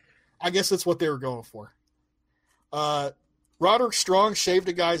 Okay. I guess that's what they were going for. Roderick Strong shaved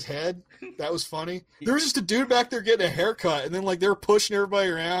a guy's head. That was funny. There was just a dude back there getting a haircut, and then like they were pushing everybody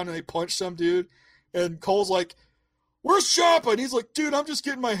around, and they punched some dude. And Cole's like, "Where's Ciampa?" And he's like, "Dude, I'm just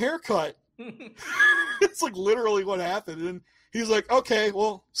getting my haircut." It's like literally what happened. And he's like, "Okay,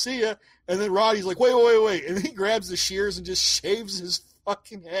 well, see ya." And then Roddy's like, wait. And he grabs the shears and just shaves his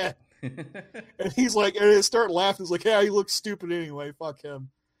fucking head. And he's like, and they start laughing. He's like, "Yeah, he looks stupid anyway. Fuck him."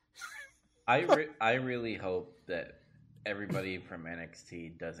 I really hope that everybody from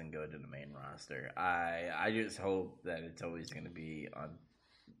NXT doesn't go to the main roster. I just hope that it's always going to be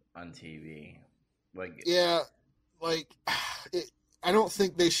on TV. Like, yeah, like I don't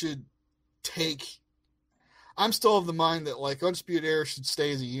think they should take. I'm still of the mind that like Undisputed Era should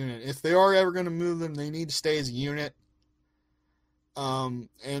stay as a unit. If they are ever going to move them, they need to stay as a unit.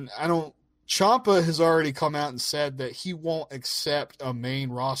 And I don't. Ciampa has already come out and said that he won't accept a main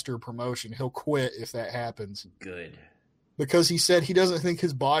roster promotion. He'll quit if that happens. Good. Because he said he doesn't think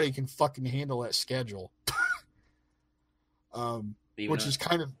his body can fucking handle that schedule. Which is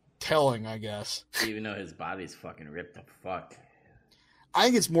kind of telling, I guess. Even though his body's fucking ripped the fuck. I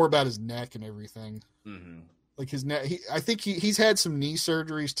think it's more about his neck and everything. Mm-hmm. Like his neck. I think he's had some knee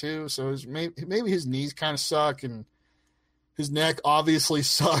surgeries too, so maybe his knees kind of suck and his neck obviously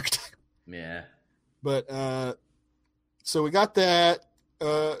sucked. Yeah. But, so we got that.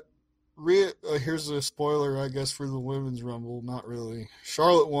 Here's a spoiler, I guess, for the Women's Rumble. Not really.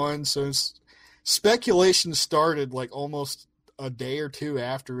 Charlotte won, so speculation started like almost a day or two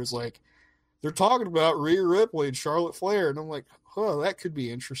after. It's like, they're talking about Rhea Ripley and Charlotte Flair. And I'm like, oh, that could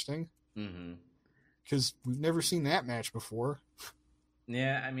be interesting. Mm-hmm. Because we've never seen that match before.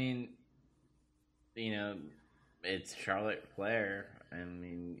 Yeah, I mean, it's Charlotte Flair. I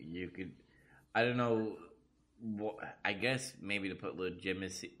mean, you could, I don't know, I guess maybe to put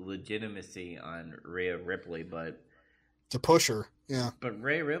legitimacy on Rhea Ripley, but to push her, yeah. But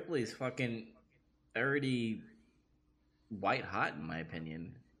Rhea Ripley's fucking already white hot, in my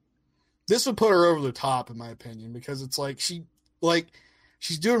opinion. This would put her over the top, in my opinion, because it's like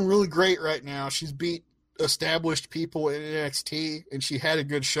she's doing really great right now. She's beat established people in NXT, and she had a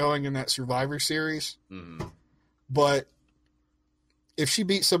good showing in that Survivor Series. Mm-hmm. But if she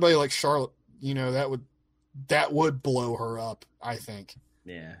beat somebody like Charlotte, that would blow her up, I think.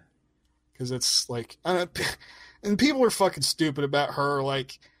 Yeah. Because it's like, and people are fucking stupid about her.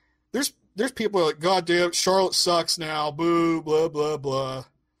 Like, there's people who are like, God damn, Charlotte sucks now, boo, blah, blah, blah.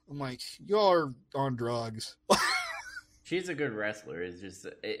 I'm like, y'all are on drugs. She's a good wrestler. It's just,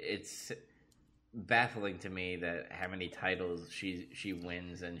 it's baffling to me that how many titles she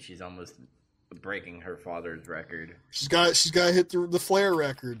wins, and she's almost breaking her father's record. She's got to hit the Flair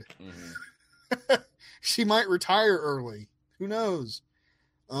record. Mm-hmm. She might retire early. Who knows?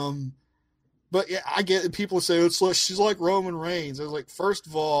 But yeah, I get it. People say she's like Roman Reigns. I was like, first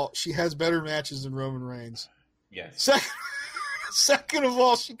of all, she has better matches than Roman Reigns. Yes. Second of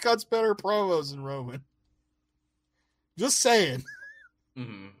all, she cuts better promos than Roman. Just saying.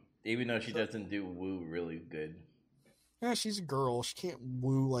 Mm-hmm. Even though she doesn't do woo really good. Yeah, she's a girl. She can't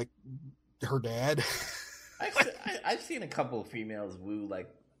woo like her dad. I've seen a couple of females woo like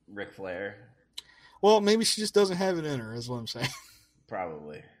Ric Flair. Well, maybe she just doesn't have it in her, is what I'm saying.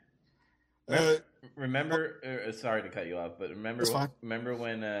 Probably. Sorry to cut you off, but remember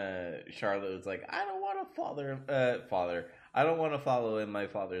when Charlotte was like, I don't want to I don't want to follow in my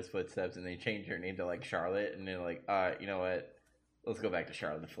father's footsteps, and they changed her name to like Charlotte, and they're like, you know what? Let's go back to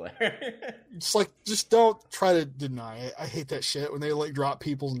Charlotte Flair. It's like, just don't try to deny it. I hate that shit when they like drop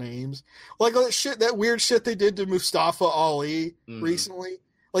people's names. Like that weird shit they did to Mustafa Ali recently.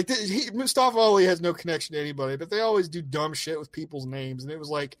 Like Mustafa Ali has no connection to anybody, but they always do dumb shit with people's names. And it was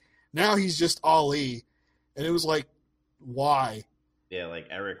like, now he's just Ali. And it was like, why? Yeah, like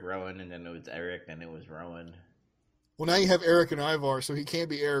Eric Rowan, and then it was Eric, then it was Rowan. Well, now you have Eric and Ivar, so he can't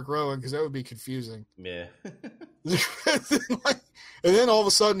be Eric Rowan because that would be confusing. Yeah. And then all of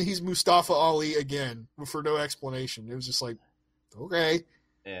a sudden he's Mustafa Ali again for no explanation. It was just like, okay.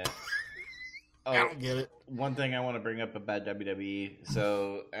 Yeah. I don't get it. One thing I want to bring up about WWE.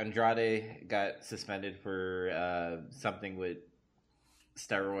 So Andrade got suspended for something with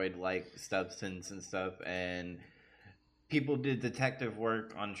steroid-like substance and stuff, and people did detective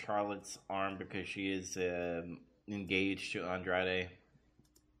work on Charlotte's arm because she is engaged to Andrade.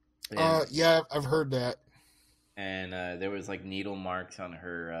 Yeah, I've heard that. And there was like needle marks on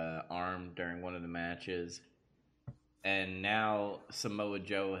her arm during one of the matches. And now Samoa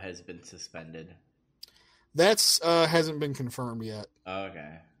Joe has been suspended. That's hasn't been confirmed yet. Oh,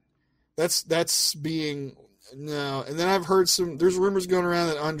 okay. That's being no. And then I've heard there's rumors going around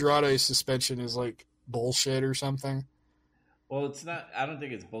that Andrade's suspension is like bullshit or something. Well, it's not. I don't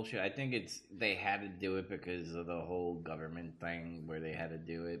think it's bullshit. I think they had to do it because of the whole government thing where they had to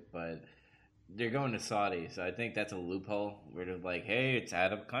do it. But they're going to Saudi, so I think that's a loophole where they're like, "Hey, it's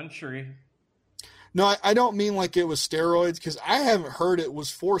out of country." No, I don't mean like it was steroids because I haven't heard it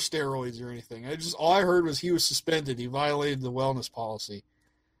was for steroids or anything. All I heard was he was suspended. He violated the wellness policy.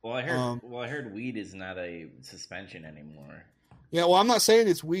 Well, I heard weed is not a suspension anymore. Yeah, well, I'm not saying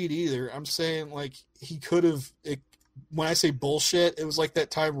it's weed either. I'm saying like he could have. When I say bullshit, it was like that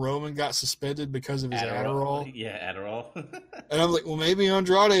time Roman got suspended because of his Adderall. Yeah, Adderall. And I'm like, well, maybe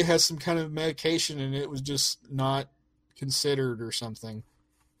Andrade has some kind of medication and it was just not considered or something.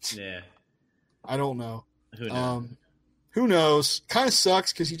 Yeah. I don't know. Who knows? Who knows? Kind of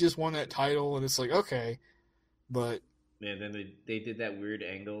sucks because he just won that title, and it's like, okay. But yeah, then they did that weird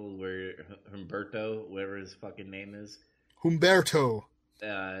angle where Humberto, whatever his fucking name is, Humberto,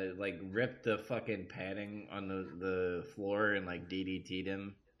 like ripped the fucking padding on the floor and like DDT'd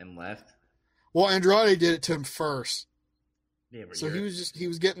him and left. Well, Andrade did it to him first. Yeah, so he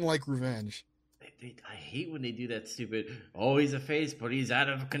was getting like revenge. I hate when they do that stupid. Oh, he's a face, but he's out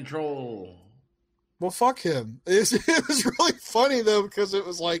of control. Well, fuck him. It was really funny though because it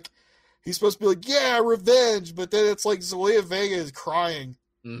was like he's supposed to be like, yeah, revenge, but then it's like Zelina Vega is crying,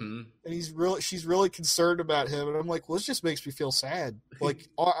 and she's really concerned about him, and I'm like, well, this just makes me feel sad. Like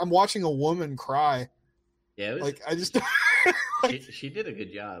I'm watching a woman cry. Yeah, like I just. she did a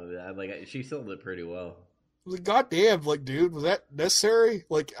good job. Like she sold it pretty well. I was like, God damn, like, dude, was that necessary?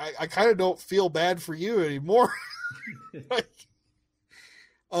 Like, I kind of don't feel bad for you anymore. Like,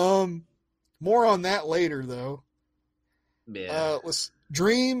 more on that later, though. Yeah.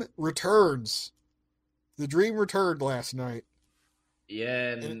 Dream returns. The Dream returned last night.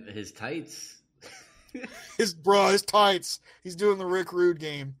 Yeah, and his tights. his tights. He's doing the Rick Rude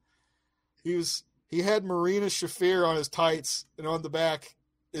game. He had Marina Shafir on his tights, and on the back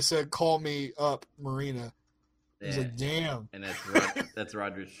it said, "Call me up, Marina." He's like, damn. And that's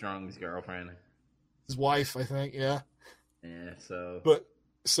Roderick Strong's girlfriend. His wife, I think, yeah. Yeah, so.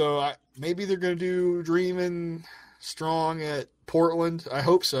 Maybe they're going to do Dreamin' Strong at Portland. I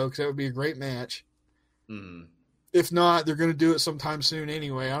hope so, because that would be a great match. Mm-hmm. If not, they're going to do it sometime soon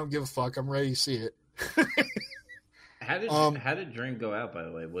anyway. I don't give a fuck. I'm ready to see it. How did Dream go out, by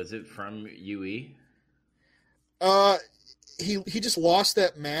the way? Was it from UE? He just lost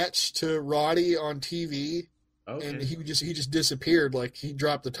that match to Roddy on TV. Okay. And he just disappeared. Like, he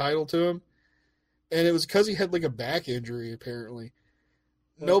dropped the title to him. And it was because he had, like, a back injury, apparently.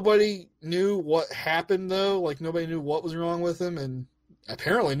 Well, nobody knew what happened, though. Like, nobody knew what was wrong with him. And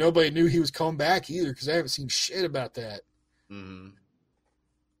apparently nobody knew he was coming back either, because I haven't seen shit about that. Mm-hmm.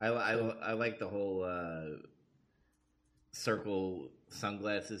 I like the whole circle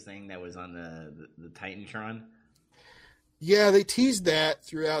sunglasses thing that was on the Titantron. Yeah, they teased that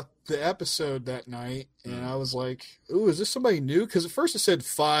throughout the episode that night, and I was like, ooh, is this somebody new? Because at first it said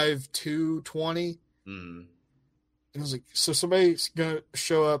 5/2/20. And I was like, so somebody's going to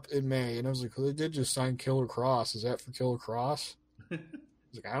show up in May. And I was like, well, they did just sign Killer Kross. Is that for Killer Kross? I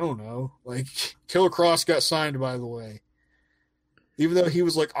was like, I don't know. Like, Killer Kross got signed, by the way. Even though he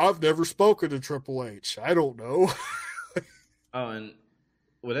was like, I've never spoken to Triple H. I don't know. Oh, and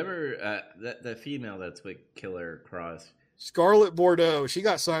whatever, that female that's with Killer Kross. Scarlett Bordeaux. She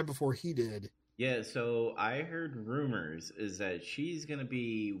got signed before he did. Yeah, so I heard rumors is that she's going to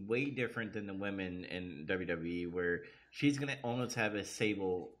be way different than the women in WWE, where she's going to almost have a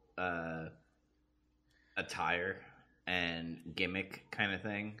Sable attire and gimmick kind of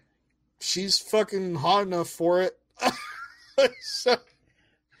thing. She's fucking hot enough for it. So.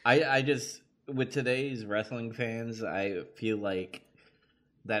 I just, with today's wrestling fans, I feel like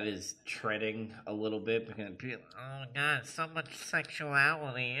that is treading a little bit because people, oh god, so much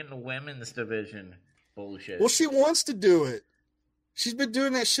sexuality in the women's division. Bullshit. Well, she wants to do it. She's been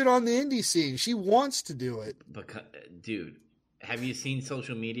doing that shit on the indie scene. She wants to do it. Because, dude, have you seen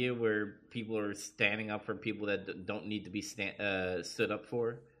social media where people are standing up for people that don't need to be stood up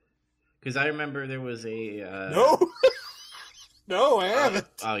for? Because I remember there was a no. No, I haven't.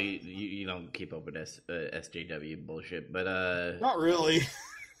 You don't keep up with SJW bullshit, but not really.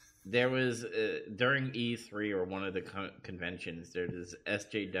 There was during E3 or one of the conventions, there's this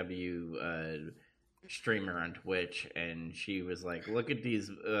SJW streamer on Twitch, and she was like, "Look at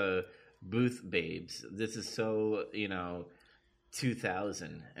these booth babes. This is so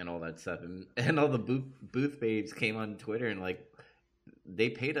 2000 and all that stuff." And all the booth babes came on Twitter and like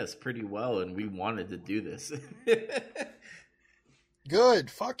they paid us pretty well, and we wanted to do this. Good.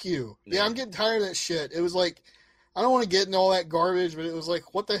 Fuck you. Yeah, I'm getting tired of that shit. It was like, I don't want to get into all that garbage, but it was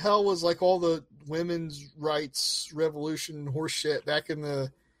like, what the hell was like all the women's rights revolution horse shit back in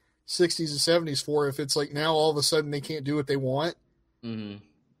the 60s and 70s for if it's like now all of a sudden they can't do what they want? Mm-hmm.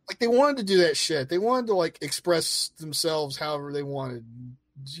 Like they wanted to do that shit. They wanted to like express themselves however they wanted.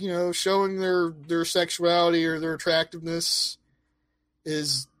 You know, showing their sexuality or their attractiveness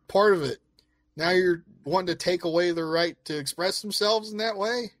is part of it. Now you're wanting to take away their right to express themselves in that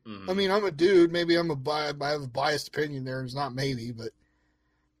way? Mm-hmm. I mean, I'm a dude. Maybe I have a biased opinion there. It's not maybe, but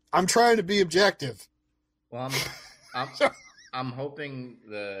I'm trying to be objective. Well, I'm hoping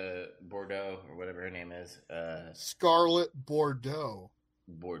the Bordeaux or whatever her name is, Scarlett Bordeaux.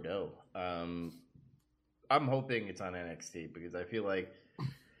 I'm hoping it's on NXT because I feel like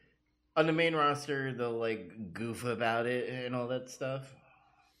on the main roster they'll like goof about it and all that stuff.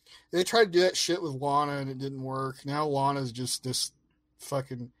 They tried to do that shit with Lana and it didn't work. Now Lana's just this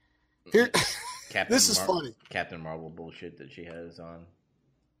fucking here. This is funny. Captain Marvel bullshit that she has on.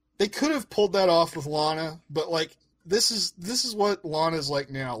 They could have pulled that off with Lana, but like this is what Lana's like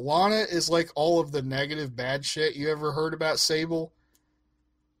now. Lana is like all of the negative bad shit you ever heard about Sable.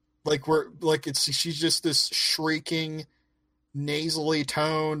 Like she's just this shrieking, nasally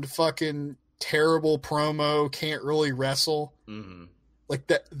toned, fucking terrible promo, can't really wrestle. Mm-hmm. Like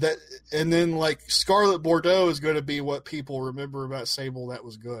that, and then like Scarlett Bordeaux is going to be what people remember about Sable that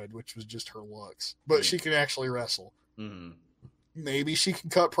was good, which was just her looks. But she can actually wrestle. Mm-hmm. Maybe she can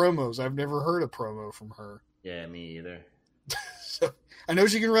cut promos. I've never heard a promo from her. Yeah, me either. So, I know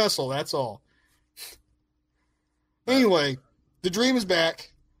she can wrestle, that's all. Anyway, the Dream is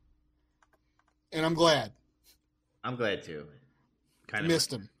back, and I'm glad. I'm glad too.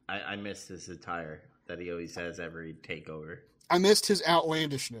 Missed him. I missed his attire that he always has every takeover. I missed his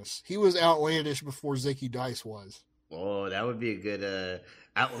outlandishness. He was outlandish before Zicky Dice was. Oh, that would be a good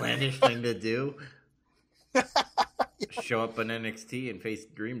outlandish thing to do. Yeah. Show up on NXT and face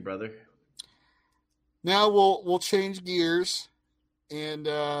Dream, brother. Now we'll change gears and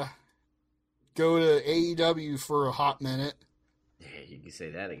go to AEW for a hot minute. Yeah, you can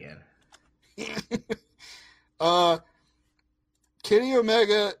say that again. Kenny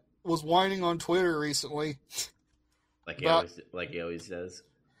Omega was whining on Twitter recently. Like he always does.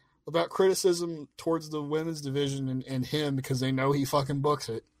 About criticism towards the women's division and him because they know he fucking books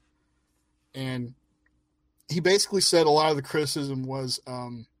it. And he basically said a lot of the criticism was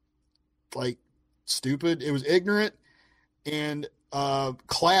like stupid. It was ignorant and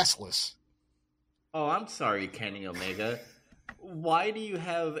classless. Oh, I'm sorry, Kenny Omega. Why do you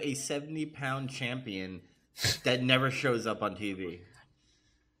have a 70-pound champion that never shows up on TV?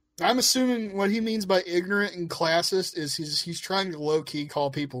 I'm assuming what he means by ignorant and classist is he's trying to low-key call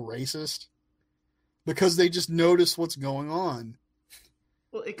people racist because they just notice what's going on.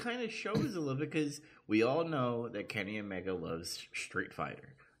 Well, it kind of shows a little because we all know that Kenny Omega loves Street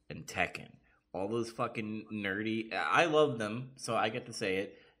Fighter and Tekken. All those fucking nerdy... I love them, so I get to say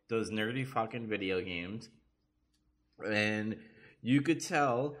it. Those nerdy fucking video games. And you could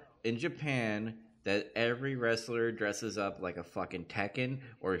tell in Japan that every wrestler dresses up like a fucking Tekken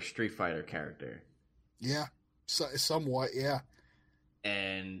or a Street Fighter character. Yeah, somewhat, yeah.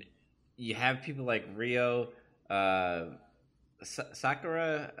 And you have people like Rio,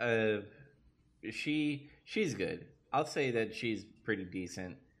 Sakura. She's good. I'll say that she's pretty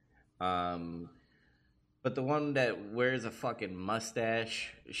decent. But the one that wears a fucking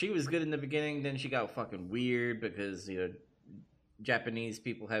mustache, she was good in the beginning. Then she got fucking weird because Japanese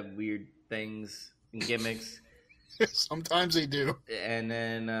people have weird things and gimmicks. Sometimes they do. And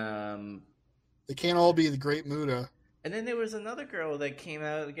then they can't all be the Great Muta. And then there was another girl that came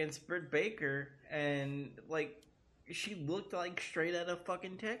out against Britt Baker, and like she looked like straight out of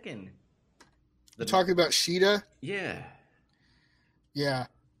fucking Tekken. You're talking about Shida? Yeah. Yeah.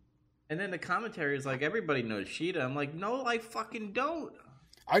 And then the commentary is like, everybody knows Shida. I'm like, no, I fucking don't.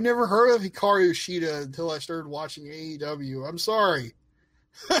 I never heard of Hikaru Shida until I started watching AEW. I'm sorry.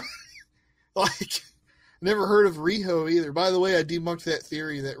 Like, never heard of Riho either. By the way, I debunked that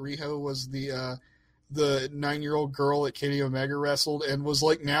theory that Riho was the 9-year-old girl that Kenny Omega wrestled and was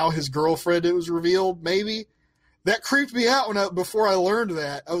like now his girlfriend. It was revealed, maybe. That creeped me out before I learned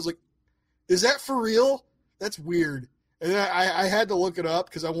that. I was like, is that for real? That's weird. And then I had to look it up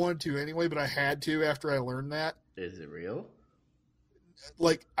because I wanted to anyway, but I had to after I learned that. Is it real?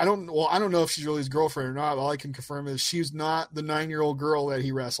 Like, I don't know if she's really his girlfriend or not. All I can confirm is she's not the 9-year-old girl that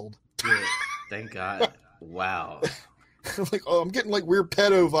he wrestled. Good. Thank God. Wow. I'm like, oh, I'm getting like weird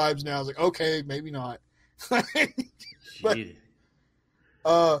pedo vibes now. I was like, okay, maybe not. But,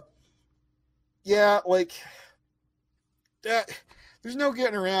 yeah, like that. There's no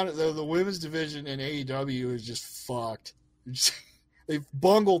getting around it, though. The women's division in AEW is just fucked. They've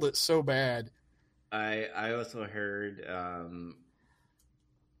bungled it so bad. I also heard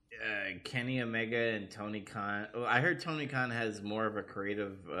Kenny Omega and Tony Khan. Oh, I heard Tony Khan has more of a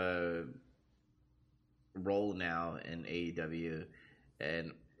creative role now in AEW,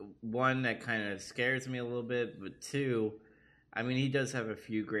 and one that kind of scares me a little bit, but two, I mean, he does have a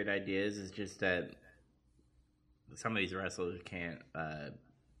few great ideas. It's just that some of these wrestlers can't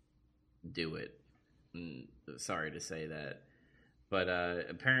do it. Sorry to say that, but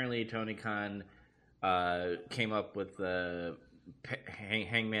apparently Tony Khan came up with the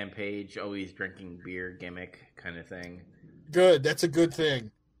Hangman Page always drinking beer gimmick kind of thing. Good, that's a good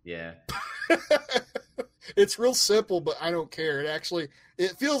thing. Yeah. It's real simple, but I don't care.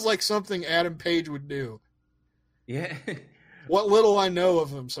 It feels like something Adam Page would do. Yeah. What little I know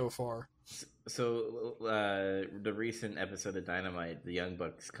of him so far. So the recent episode of Dynamite, the Young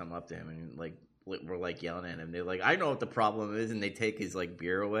Bucks come up to him and we're like yelling at him. They're like, "I know what the problem is," and they take his like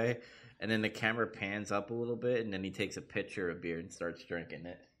beer away, and then the camera pans up a little bit, and then he takes a pitcher of beer and starts drinking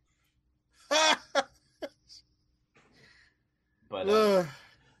it.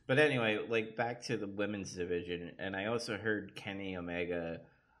 But anyway, like back to the women's division, and I also heard Kenny Omega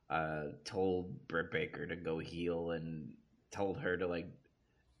told Britt Baker to go heel and told her to like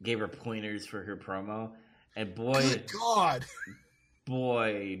gave her pointers for her promo, and Good God,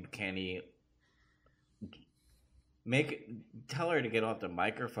 boy, Kenny, tell her to get off the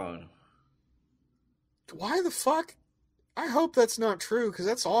microphone. Why the fuck? I hope that's not true, because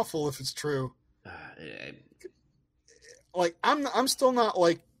that's awful if it's true. Like I'm still not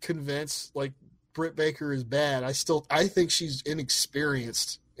like convinced like Britt Baker is bad. I think she's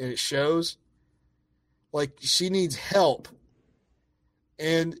inexperienced, and it shows. Like she needs help.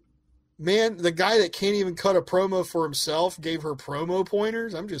 And man, the guy that can't even cut a promo for himself gave her promo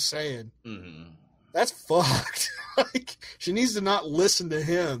pointers. I'm just saying. Mm-hmm. That's fucked. Like she needs to not listen to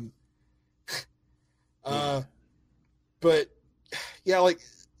him. But yeah, like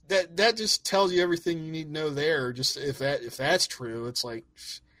that just tells you everything you need to know there. Just if that's true, it's like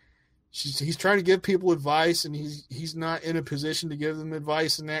he's trying to give people advice, and he's not in a position to give them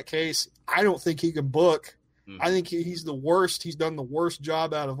advice in that case. I don't think he can book. I think he's the worst. He's done the worst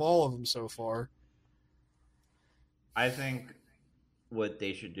job out of all of them so far. I think what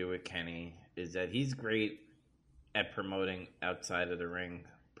they should do with Kenny is that he's great at promoting outside of the ring,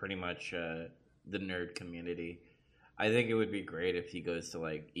 pretty much the nerd community. I think it would be great if he goes to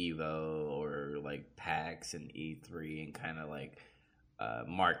like Evo or like PAX and E3 and kind of like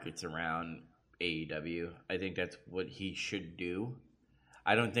markets around AEW. I think that's what he should do.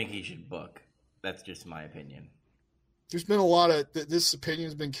 I don't think he should book. That's just my opinion. There's been a lot of this opinion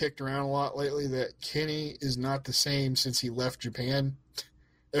has been kicked around a lot lately that Kenny is not the same since he left Japan.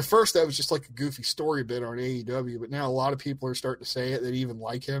 At first, that was just like a goofy story bit on AEW, but now a lot of people are starting to say it that even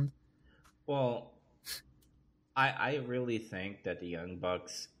like him. Well, I really think that the Young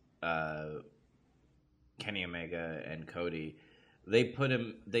Bucks, Kenny Omega and Cody, they put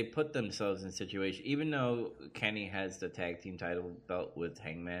themselves in a situation. Even though Kenny has the tag team title belt with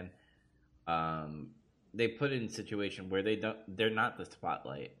Hangman, they put it in a situation where they're not the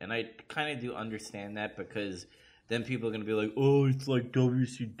spotlight, and I kind of do understand that, because then people are gonna be like, "Oh, it's like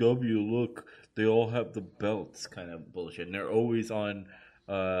WCW. Look, they all have the belts," kind of bullshit, and they're always on,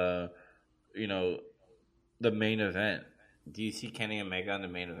 the main event. Do you see Kenny Omega on the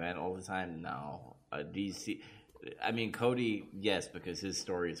main event all the time? No. Do you see? I mean, Cody, yes, because his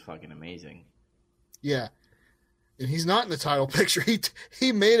story is fucking amazing. Yeah. And he's not in the title picture.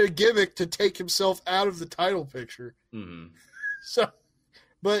 He made a gimmick to take himself out of the title picture. Mm-hmm. So,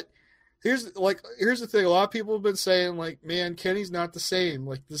 but here's the thing. A lot of people have been saying, like, man, Kenny's not the same.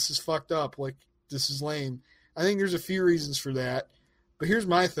 Like, this is fucked up. Like, this is lame. I think there's a few reasons for that. But here's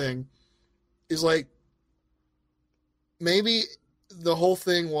my thing. Is like, maybe the whole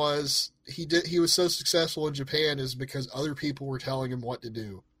thing was he was so successful in Japan is because other people were telling him what to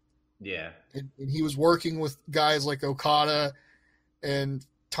do. Yeah. And he was working with guys like Okada and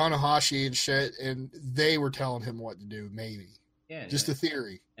Tanahashi and shit, and they were telling him what to do, maybe. Yeah. Just a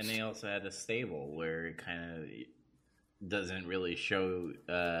theory. And they also had a stable where it kind of doesn't really show...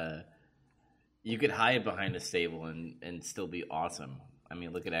 you could hide behind a stable and still be awesome. I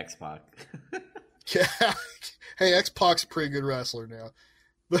mean, look at X-Pac. Yeah. Hey, X-Pac's a pretty good wrestler now.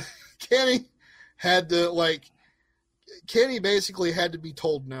 But Kenny basically had to be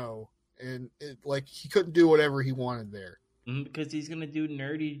told no. And he couldn't do whatever he wanted there. Because he's going to do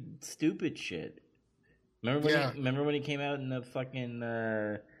nerdy, stupid shit. Remember when he came out in the fucking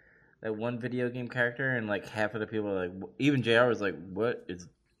that one video game character, and like half of the people are like, even JR was like, "What is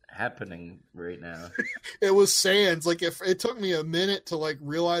happening right now?" It was Sans. Like, if it took me a minute to like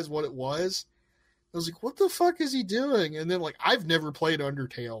realize what it was, I was like, "What the fuck is he doing?" And then like, I've never played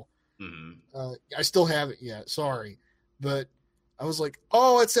Undertale. Mm-hmm. I still haven't yet. Sorry, but I was like,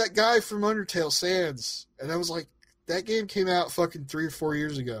 "Oh, it's that guy from Undertale, Sans." And I was like, "That game came out fucking 3 or 4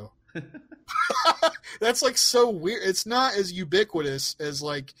 years ago." That's like so weird. It's not as ubiquitous as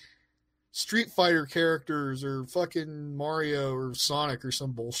like Street Fighter characters or fucking Mario or Sonic or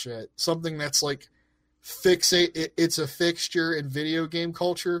some bullshit. Something that's like it's a fixture in video game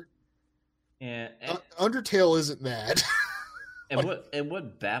culture. Yeah, Undertale isn't that. and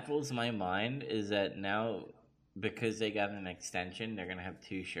what baffles my mind is that now, because they got an extension, they're gonna have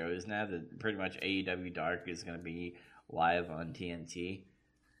 2 shows now. That pretty much AEW Dark is gonna be live on TNT,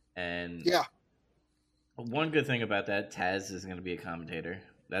 and yeah. One good thing about that, Taz is gonna be a commentator.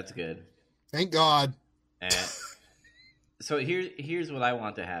 That's good. Thank God. And so here's what I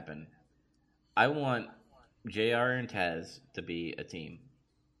want to happen. I want JR and Taz to be a team,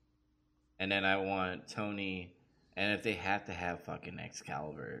 and then I want Tony. And if they have to have fucking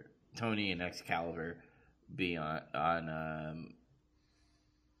Excalibur, Tony and Excalibur be on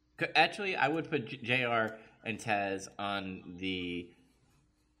actually, I would put JR and Taz on the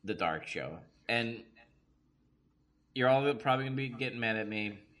Dark show. And you're all probably going to be getting mad at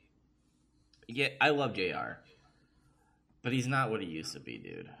me. Yeah, I love JR. But he's not what he used to be,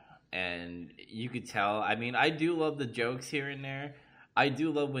 dude. And you could tell. I mean, I do love the jokes here and there. I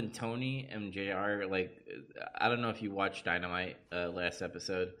do love when Tony and JR, like, I don't know if you watched Dynamite last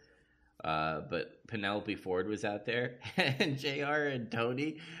episode, but Penelope Ford was out there, and JR and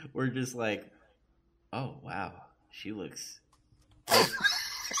Tony were just like, "Oh wow, she looks."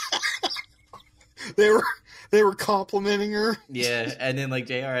 They were complimenting her. Yeah, and then like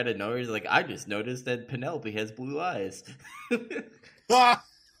JR out of nowhere is like, "I just noticed that Penelope has blue eyes." Well,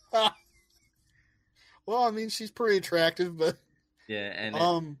 I mean, she's pretty attractive, but. Yeah,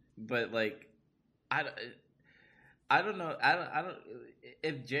 and but like, I don't know. I don't.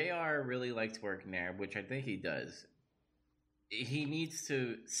 If JR really likes working there, which I think he does, he needs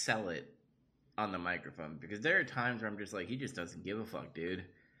to sell it on the microphone, because there are times where I'm just like, he just doesn't give a fuck, dude.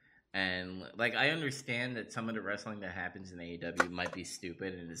 And like, I understand that some of the wrestling that happens in AEW might be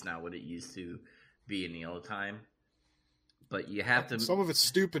stupid and it's not what it used to be in the old time. But you have to. Some of it's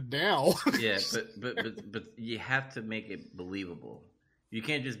stupid now. Yeah, but you have to make it believable. You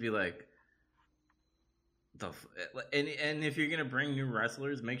can't just be like, and if you're gonna bring new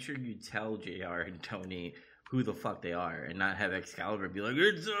wrestlers, make sure you tell JR and Tony who the fuck they are, and not have Excalibur be like,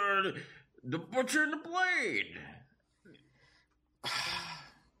 "It's the Butcher and the Blade,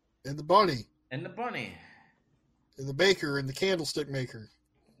 and the bunny, and the bunny, and the baker, and the candlestick maker."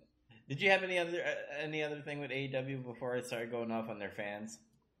 Did you have any other thing with AEW before I started going off on their fans?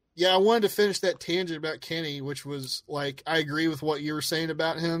 Yeah, I wanted to finish that tangent about Kenny, which was like, I agree with what you were saying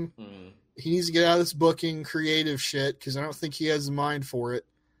about him. Mm. He needs to get out of this booking creative shit, because I don't think he has the mind for it.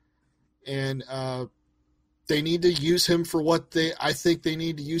 And they need to use him for what I think they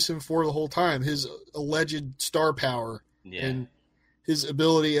need to use him for the whole time. His alleged star power and his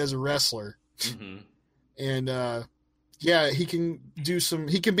ability as a wrestler. Mm-hmm. And yeah, he can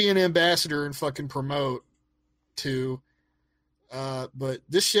be an ambassador and fucking promote too. But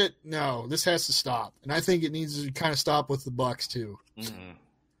this shit, no, this has to stop. And I think it needs to kind of stop with the Bucks too.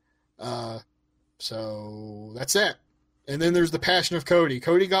 Mm-hmm. So that's it. And then there's the Passion of Cody.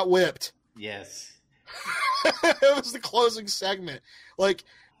 Cody got whipped. Yes. It was the closing segment. Like,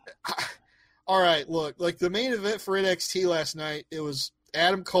 all right, look, like the main event for NXT last night, it was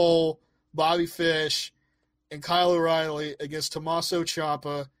Adam Cole, Bobby Fish, and Kyle O'Reilly against Tommaso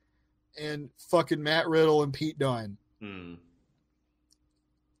Ciampa and fucking Matt Riddle and Pete Dunne. Mm.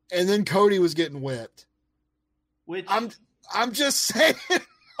 And then Cody was getting whipped. Which I'm just saying.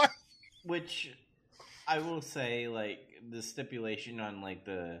 Which I will say, like, the stipulation on like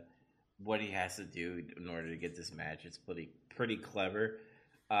what he has to do in order to get this match, it's pretty clever.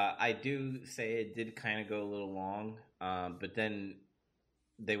 I do say it did kind of go a little long, but then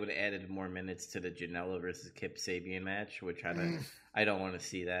they would have added more minutes to the Janela versus Kip Sabian match, which I don't want to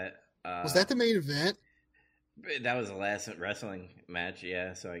see that. Was that the main event? That was the last wrestling match,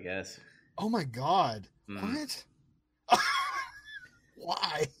 yeah. So I guess. Oh my God! What?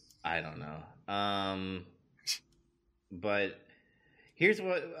 Why? I don't know. But here's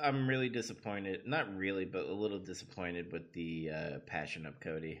what I'm really disappointed. Not really, but a little disappointed with the Passion of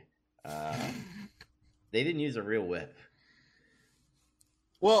Cody. They didn't use a real whip.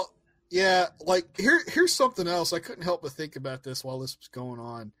 Well, yeah, like here's something else. I couldn't help but think about this while this was going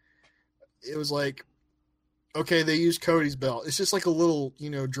on. it was like, okay, they used Cody's belt. It's just like a little,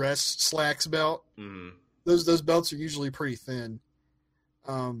 dress slacks belt. Mm-hmm. Those belts are usually pretty thin.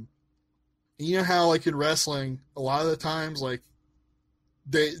 You know how like in wrestling, a lot of the times like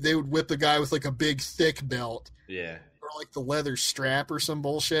they would whip the guy with like a big thick belt. Yeah. Or like the leather strap or some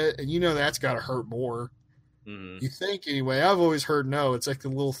bullshit, and that's got to hurt more. Mm-hmm. You think anyway. I've always heard no. It's like the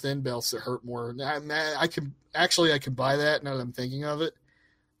little thin belts that hurt more. I can buy that now that I'm thinking of it,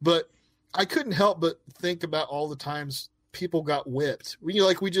 but I couldn't help but think about all the times people got whipped. We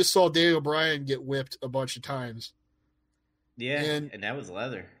just saw Daniel Bryan get whipped a bunch of times. Yeah, and that was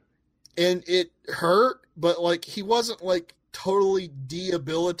leather. And it hurt, but like he wasn't like totally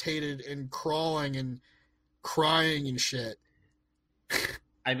debilitated and crawling and crying and shit.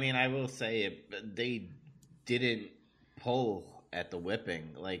 I mean, I will say they didn't pull at the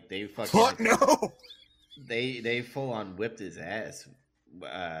whipping. Like they fucking fuck no. They full on whipped his ass.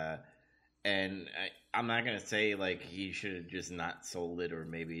 And I'm not gonna say like he should have just not sold it or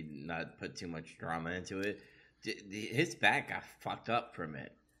maybe not put too much drama into it. His back got fucked up from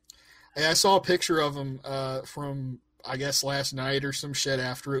it. And I saw a picture of him from I guess last night or some shit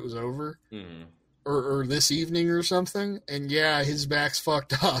after it was over, mm-hmm. or this evening or something. And yeah, his back's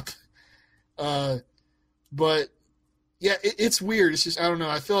fucked up. But yeah, it's weird. It's just I don't know.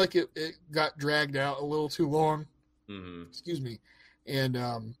 I feel like it got dragged out a little too long. Mm-hmm. Excuse me, and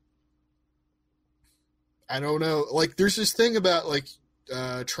I don't know. Like, there's this thing about like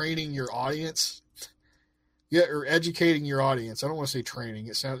training your audience, or educating your audience. I don't want to say training.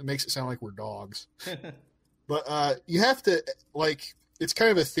 It makes it sound like we're dogs. But you have to like. It's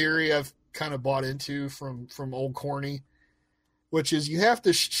kind of a theory I've kind of bought into from old Corny, which is you have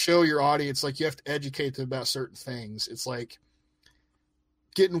to show your audience, like you have to educate them about certain things. It's like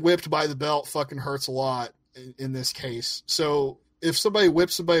getting whipped by the belt fucking hurts a lot in this case. So if somebody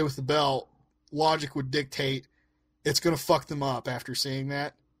whips somebody with the belt, logic would dictate it's going to fuck them up after seeing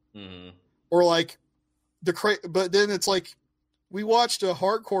that. Mm-hmm. Or like but then it's like we watched a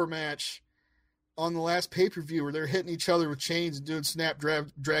hardcore match on the last pay-per-view where they're hitting each other with chains and doing snapdragon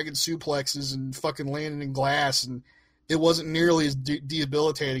suplexes and fucking landing in glass, and it wasn't nearly as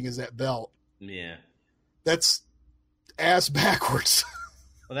debilitating as that belt. Yeah. That's ass backwards.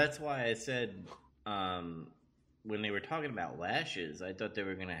 Well, that's why I said when they were talking about lashes, I thought they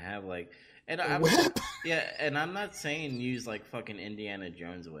were going to have like... Whip? Yeah, and I'm not saying use like fucking Indiana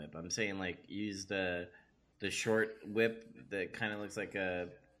Jones whip. I'm saying like use the short whip that kind of looks like a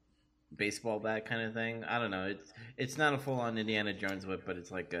baseball bat kind of thing. I don't know. It's not a full-on Indiana Jones whip, but it's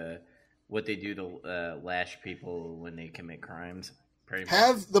like what they do to lash people when they commit crimes. Pretty much.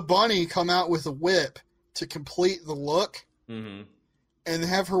 Have the bunny come out with a whip to complete the look, mm-hmm. and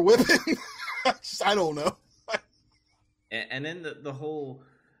have her whipping. I don't know. And then the whole...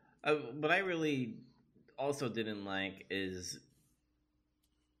 what I really also didn't like is...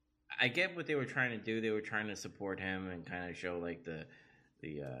 I get what they were trying to do. They were trying to support him and kind of show like the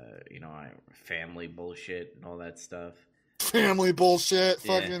family bullshit and all that stuff. Family bullshit,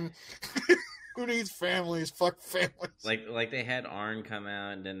 Yeah. fucking. Who needs families? Fuck families. Like they had Arn come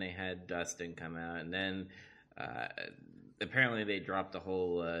out, and then they had Dustin come out, and then apparently they dropped the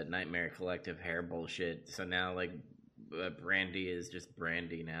whole Nightmare Collective hair bullshit. So now like Brandy is just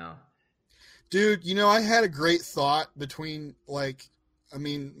Brandy now. Dude, I had a great thought between like, I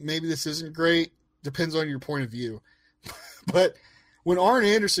mean, maybe this isn't great. Depends on your point of view. But when Arn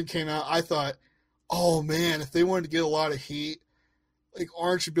Anderson came out, I thought, oh man, if they wanted to get a lot of heat, like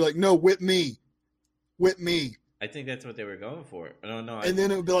Arn should be like, no, whip me. Whip me. I think that's what they were going for. No. And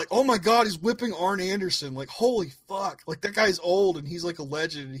then it would be like, oh my God, he's whipping Arn Anderson. Like, holy fuck. Like, that guy's old and he's like a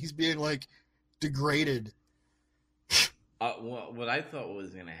legend and he's being like degraded. What I thought was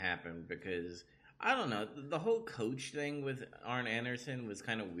going to happen, because I don't know, the whole coach thing with Arn Anderson was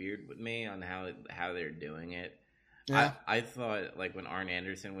kind of weird with me on how they're doing it. Yeah. I thought like when Arn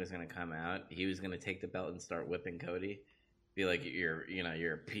Anderson was going to come out, he was going to take the belt and start whipping Cody. Be like, you're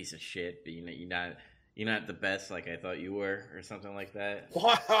a piece of shit, but you're not the best like I thought you were, or something like that.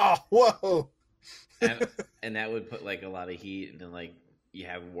 Wow, whoa. And that would put like a lot of heat, and then like you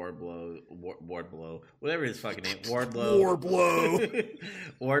have Wardlow, whatever his fucking name,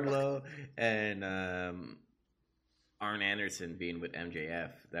 Wardlow, and Arn Anderson being with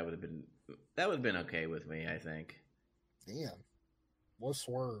MJF. That would have been okay with me, I think. Damn, what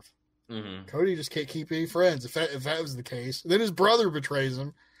Swerve. Mm-hmm. Cody just can't keep any friends. If that was the case, then his brother betrays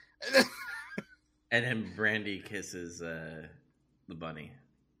him, and then Brandy kisses the bunny.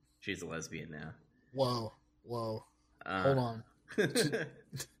 She's a lesbian now. Whoa. Hold on.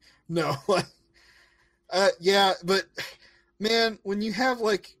 No, yeah, but man, when you have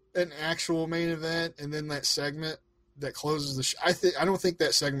like an actual main event and then that segment that closes the show. I don't think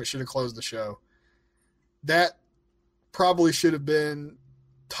that segment should have closed the show. That probably should have been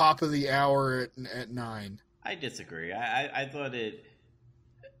top of the hour at 9. I disagree. I thought it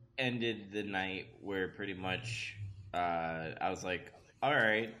ended the night where pretty much I was like, all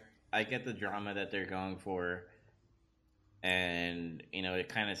right, I get the drama that they're going for. And, it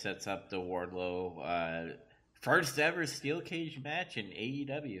kind of sets up the Wardlow first ever steel cage match in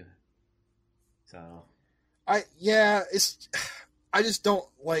AEW. So, I just don't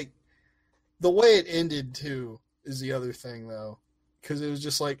like the way it ended too. Is the other thing though, because it was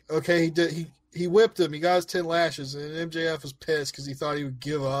just like, okay, he whipped him, he got his 10 lashes, and MJF was pissed because he thought he would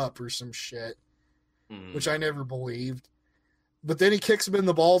give up or some shit, which I never believed. But then he kicks him in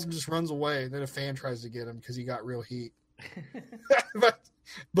the balls and just runs away, and then a fan tries to get him because he got real heat.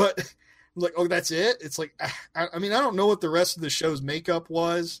 but like, oh, that's it. It's like, I mean, I don't know what the rest of the show's makeup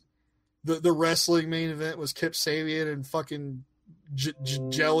was. The wrestling main event was Kip Sabian and fucking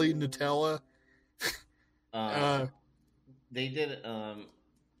jelly Nutella. They did.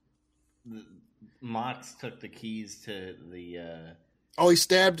 Mox took the keys to the. Oh, he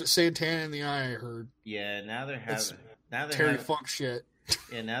stabbed Santana in the eye. I heard. Yeah, now they're having Terry Funk shit.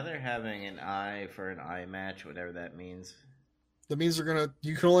 Yeah, now they're having an eye for an eye match, whatever that means. That means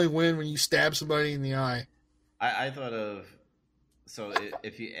you can only win when you stab somebody in the eye. I thought of, so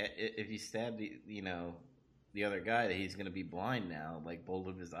if you stab the other guy, he's gonna be blind now. Like both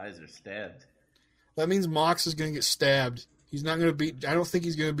of his eyes are stabbed. That means Mox is gonna get stabbed. He's not gonna beat. I don't think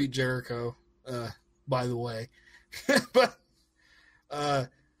he's gonna beat Jericho. By the way, but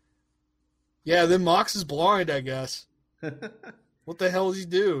yeah, then Mox is blind, I guess. What the hell does he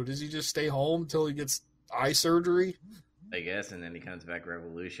do? Does he just stay home until he gets eye surgery? I guess, and then he comes back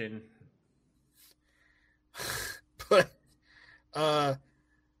Revolution. But, I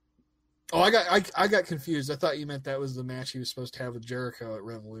got confused. I thought you meant that was the match he was supposed to have with Jericho at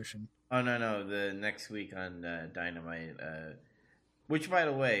Revolution. Oh no, the next week on Dynamite. Which, by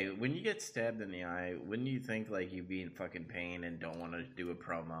the way, when you get stabbed in the eye, wouldn't you think like you'd be in fucking pain and don't want to do a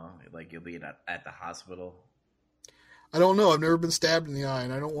promo? Like you'll be at the hospital. I don't know. I've never been stabbed in the eye,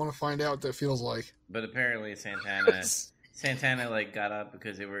 and I don't want to find out what that feels like. But apparently Santana like got up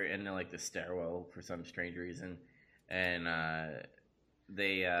because they were in like the stairwell for some strange reason, and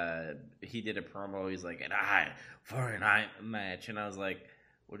he did a promo. He's like, an eye for an eye match, and I was like,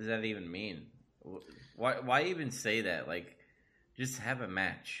 what does that even mean? Why even say that? Like, just have a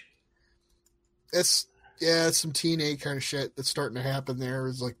match. It's some TNA kind of shit that's starting to happen there.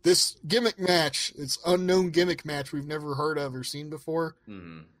 It's like this gimmick match. It's unknown gimmick match we've never heard of or seen before.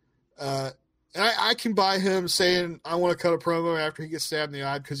 Mm-hmm. And I can buy him saying, I want to cut a promo after he gets stabbed in the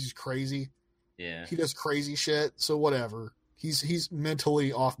eye because he's crazy. Yeah. He does crazy shit, so whatever. He's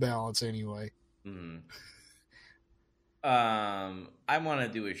mentally off balance anyway. Mm-hmm. I want to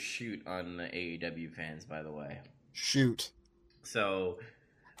do a shoot on the AEW fans, by the way. Shoot. So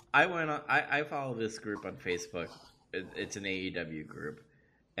I follow this group on Facebook. It's an AEW group.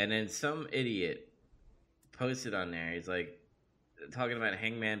 And then some idiot posted on there. He's like talking about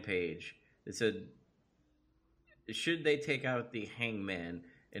Hangman Page. It said, should they take out the Hangman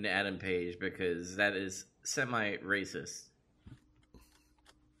in Adam Page because that is semi-racist?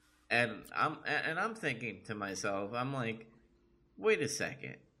 And I'm thinking to myself, I'm like, wait a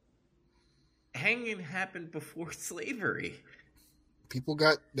second. Hanging happened before slavery.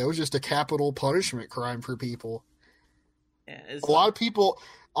 That was just a capital punishment crime for people. Yeah, a lot of people,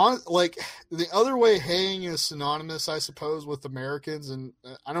 like, the other way hanging is synonymous, I suppose, with Americans, and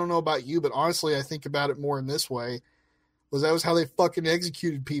I don't know about you, but honestly, I think about it more in this way, that was how they fucking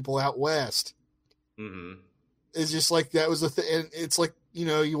executed people out west. Mm-hmm. It's just like, that was the thing, and it's like,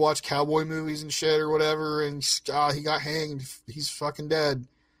 you watch cowboy movies and shit or whatever, and he got hanged, he's fucking dead.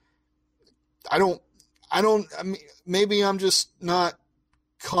 I mean, maybe I'm just not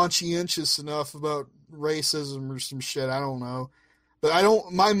conscientious enough about racism or some shit. I don't know.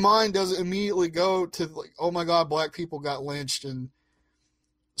 But my mind doesn't immediately go to like, oh my God, black people got lynched in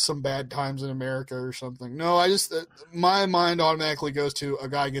some bad times in America or something. No, my mind automatically goes to a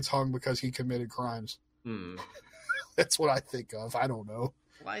guy gets hung because he committed crimes. Hmm. That's what I think of. I don't know.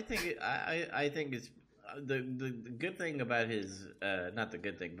 Well, I think it's the good thing about his not the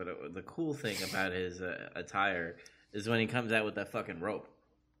good thing, but the cool thing about his attire is when he comes out with that fucking rope,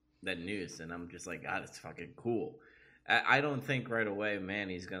 that noose, and I'm just like, God, it's fucking cool. I don't think right away, man,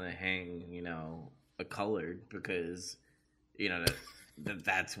 he's gonna hang, a colored because,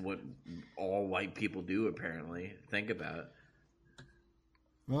 that's what all white people do apparently. Think about.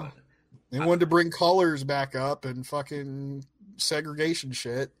 Well, they wanted to bring colors back up and fucking segregation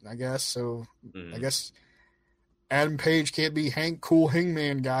shit, I guess. So Mhm. I guess Adam Page can't be Hank Cool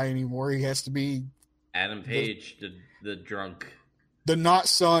Hangman guy anymore. He has to be Adam Page, the drunk. the not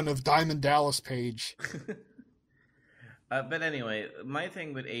son of Diamond Dallas Page. But anyway, my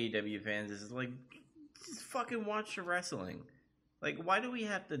thing with AEW fans is like, just fucking watch the wrestling. Like, why do we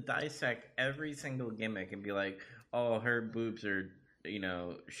have to dissect every single gimmick and be like, oh, her boobs are,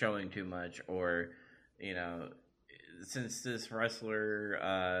 showing too much, or, since this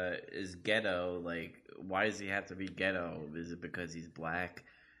wrestler is ghetto, like, why does he have to be ghetto? Is it because he's black?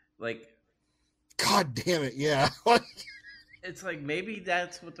 Like, God damn it, yeah. it's like maybe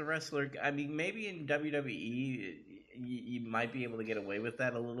that's what the wrestler. I mean, maybe in WWE you might be able to get away with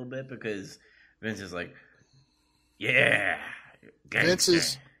that a little bit because Vince is like, yeah, Vince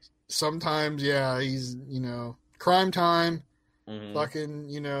is sometimes, yeah, he's crime time,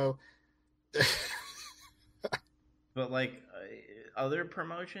 fucking, But like other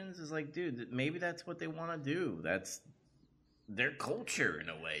promotions is like, dude, maybe that's what they want to do. That's their culture in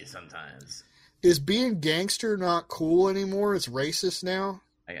a way. Sometimes is being gangster not cool anymore? It's racist now.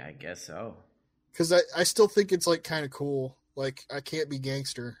 I guess so. Because I still think it's like kind of cool. Like I can't be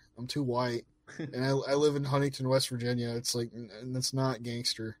gangster. I'm too white, and I live in Huntington, West Virginia. It's like and that's not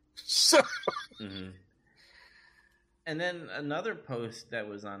gangster. So. Mm-hmm. And then another post that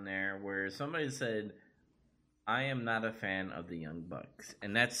was on there where somebody said, I am not a fan of the Young Bucks.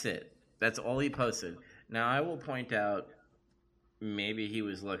 And that's it. That's all he posted. Now, I will point out, maybe he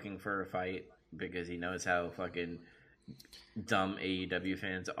was looking for a fight because he knows how fucking dumb AEW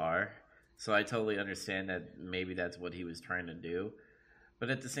fans are. So I totally understand that maybe that's what he was trying to do. But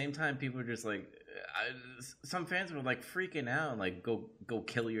at the same time, people are just like, some fans were like freaking out, like, go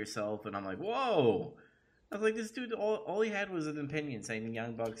kill yourself. And I'm like, whoa. I was like, this dude, all he had was an opinion saying the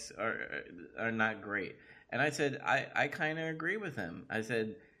Young Bucks are not great. And I said, I kind of agree with him. I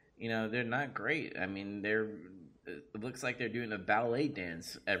said, they're not great. I mean, it looks like they're doing a ballet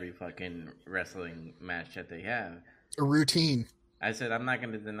dance every fucking wrestling match that they have. A routine. I said, I'm not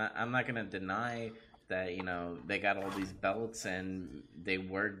going to deny that, they got all these belts and they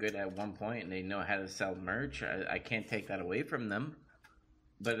were good at one point and they know how to sell merch. I can't take that away from them.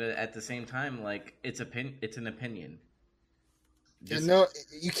 But at the same time, like, it's an opinion. And no,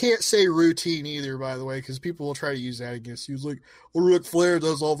 you can't say routine either, by the way, because people will try to use that against you. It's like, well, Ric Flair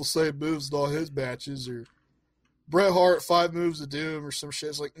does all the same moves in all his matches, or Bret Hart 5 moves of doom, or some shit.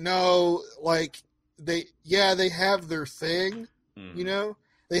 It's like, no, like, they have their thing,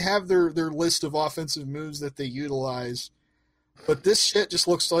 They have their list of offensive moves that they utilize. But this shit just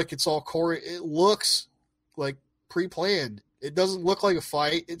looks like it's all it looks like pre-planned. It doesn't look like a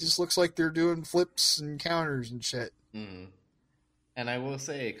fight. It just looks like they're doing flips and counters and shit. Mm-hmm. And I will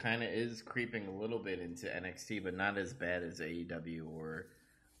say it kind of is creeping a little bit into NXT, but not as bad as AEW or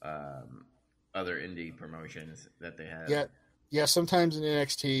other indie promotions that they have. Yeah. Sometimes in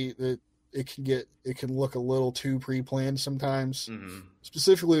NXT it can look a little too pre-planned sometimes,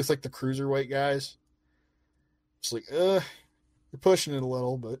 specifically with like the cruiserweight guys. It's like, you're pushing it a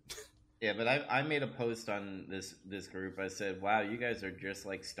little, but. Yeah, but I made a post on this group. I said, wow, you guys are just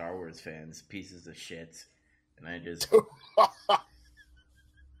like Star Wars fans, pieces of shit. And I just...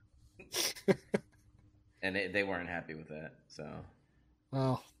 and they weren't happy with that, so...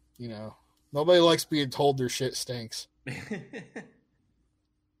 Well, nobody likes being told their shit stinks.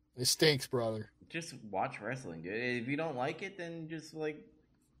 It stinks, brother. Just watch wrestling, dude. If you don't like it, then just, like,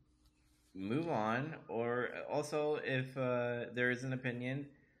 move on. Or also, if there is an opinion...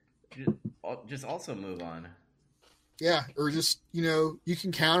 just also move on. Yeah, or just, you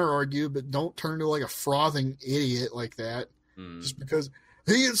can counter-argue, but don't turn to like a frothing idiot like that. Just because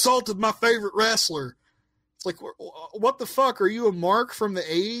he insulted my favorite wrestler. It's like, what the fuck? Are you a mark from the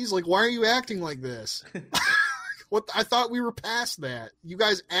 80s? Like, why are you acting like this? I thought we were past that. You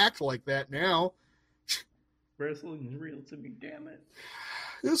guys act like that now. Wrestling is real to me, damn it.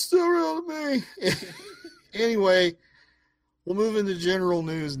 It's still real to me. Anyway... We'll move into general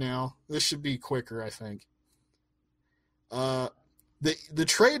news now. This should be quicker, I think. The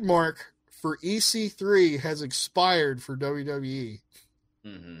trademark for EC3 has expired for WWE.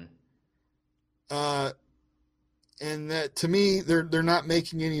 Mm-hmm. And that, to me, they're not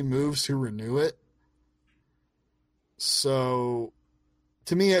making any moves to renew it. So,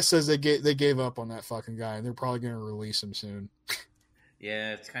 to me, it says they gave up on that fucking guy, and they're probably going to release him soon.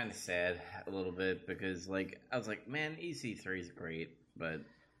 Yeah, it's kind of sad a little bit because, like, I was like, man, EC3 is great, but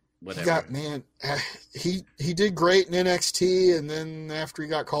whatever. He did great in NXT, and then after he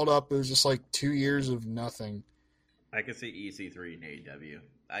got called up, it was just like 2 years of nothing. I could see EC3 in AEW.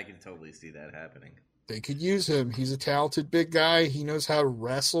 I can totally see that happening. they could use him. He's a talented big guy. He knows how to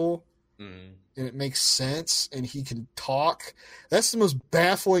wrestle, and it makes sense, and he can talk. That's the most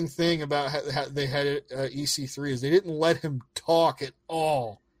baffling thing about how they had EC3 is they didn't let him talk at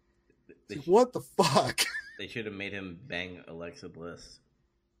all. What the fuck? They should have made him bang Alexa Bliss.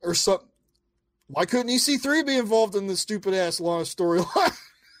 Or something. Why couldn't EC3 be involved in this stupid-ass Lana storyline?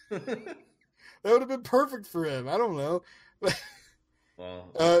 That would have been perfect for him. I don't know. Well,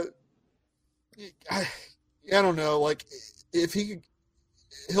 I don't know. Like, if he could,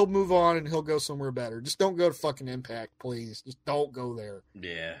 he'll move on and he'll go somewhere better. Just don't go to fucking Impact, please. Just don't go there.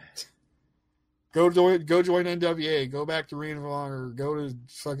 Yeah. Go join NWA. Go back to Ring of Honor. Go to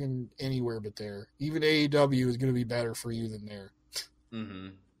fucking anywhere but there. Even AEW is going to be better for you than there.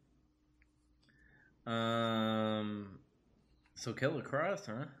 So Killer Cross,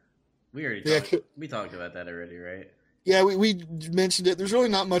 huh? We talked about that already, right? Yeah, we mentioned it. There's really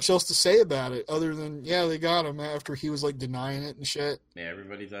not much else to say about it other than, yeah, they got him after he was, like, denying it and shit. Yeah,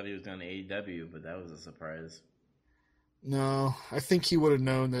 everybody thought he was going to AEW, but that was a surprise. No, I think he would have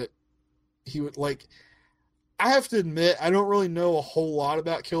known that he would, like... I have to admit, I don't really know a whole lot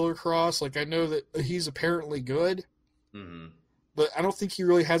about Killer Cross. Like, I know that he's apparently good, but I don't think he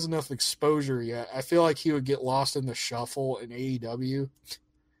really has enough exposure yet. I feel like he would get lost in the shuffle in AEW.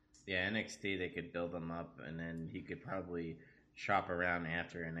 Yeah, NXT, they could build him up, and then he could probably shop around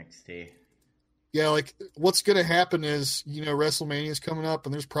after NXT. Yeah, like, what's going to happen is, WrestleMania's coming up,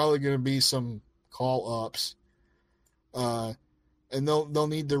 and there's probably going to be some call-ups. And they'll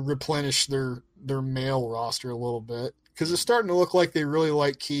need to replenish their male roster a little bit. Because it's starting to look like they really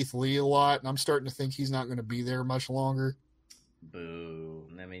like Keith Lee a lot, and I'm starting to think he's not going to be there much longer. Boo.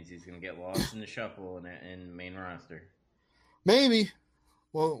 That means he's going to get lost in the shuffle in main roster. Maybe.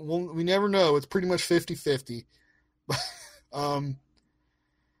 Well, we never know. It's pretty much 50-50.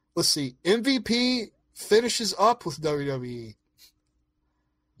 Let's see. MVP finishes up with WWE.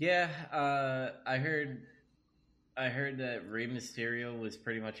 Yeah, I heard that Rey Mysterio was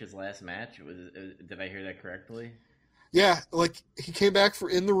pretty much his last match. Did I hear that correctly? Yeah, like, he came back for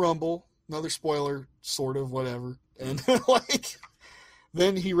In the Rumble. Another spoiler, sort of, whatever. And,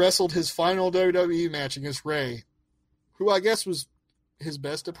 then he wrestled his final WWE match against Rey, who I guess was his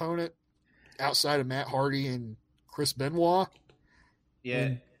best opponent outside of Matt Hardy and Chris Benoit. Yeah.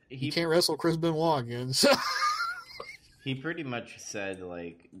 And he can't wrestle Chris Benoit again, so... He pretty much said,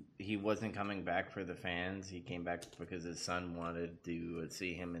 like, he wasn't coming back for the fans. He came back because his son wanted to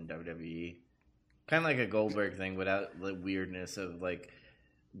see him in WWE. Kind of like a Goldberg thing without the weirdness of, like,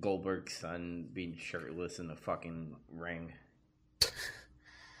 Goldberg's son being shirtless in the fucking ring.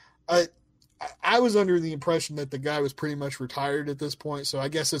 I was under the impression that the guy was pretty much retired at this point, so I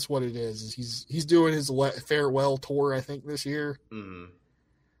guess that's what it is he's doing his farewell tour, I think, this year. Mm-hmm.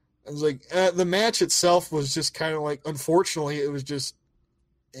 I was like, the match itself was just kind of like, unfortunately, it was just,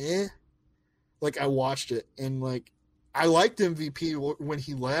 Like, I watched it, and, like, I liked MVP when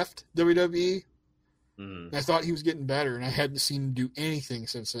he left WWE. And I thought he was getting better, and I hadn't seen him do anything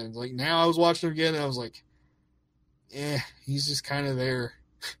since then. Like, now I was watching him again, and I was like, he's just kind of there.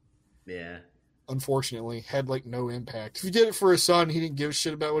 Yeah. Unfortunately, had, like, no impact. If he did it for his son, he didn't give a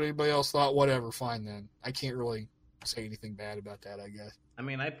shit about what anybody else thought, whatever, fine then. I can't really say anything bad about that, I guess. I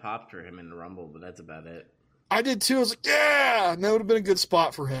mean, I popped for him in the Rumble, but that's about it. I did too. I was like, yeah! And that would have been a good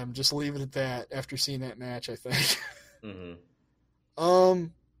spot for him. Just leave it at that after seeing that match, I think. Did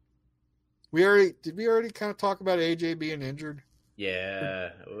we already kind of talk about AJ being injured? Yeah.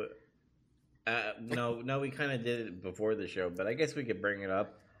 No, we kind of did it before the show, but I guess we could bring it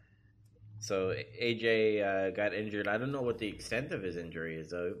up. So AJ got injured. I don't know what the extent of his injury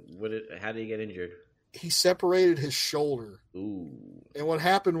is, though. How did he get injured? He separated his shoulder. Ooh. And what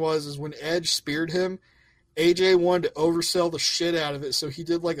happened was when Edge speared him, AJ wanted to oversell the shit out of it, so he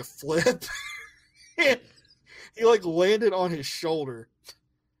did like a flip. He like landed on his shoulder.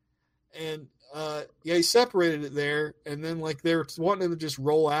 And he separated it there, and then like they were wanting him to just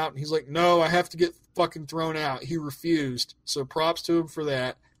roll out, and he's like, no, I have to get fucking thrown out. He refused. So props to him for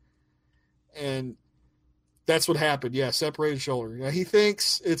that. And that's what happened. Yeah, separated shoulder. Now, he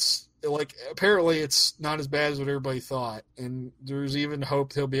thinks it's like, apparently it's not as bad as what everybody thought, and there's even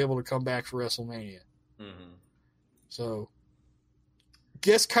hope he'll be able to come back for WrestleMania. So,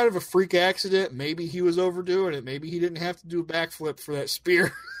 guess kind of a freak accident. Maybe he was overdoing it. Maybe he didn't have to do a backflip for that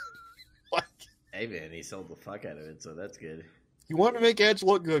spear. Hey man, he sold the fuck out of it, so that's good. He wanted to make Edge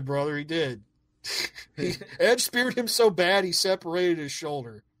look good, brother. He did. Edge speared him so bad he separated his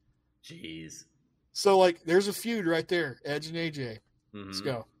shoulder. Jeez. So, like, there's a feud right there. Edge and AJ. Let's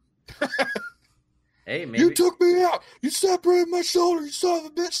go. Hey, maybe... You took me out. You separated my shoulder. You son of a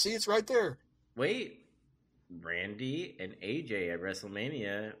bitch. See, it's right there. Wait, Randy and AJ at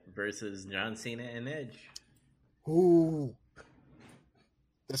WrestleMania versus John Cena and Edge. Ooh.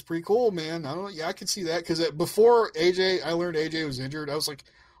 That's pretty cool, man. I don't know. Yeah, I could see that because before I learned AJ was injured. I was like,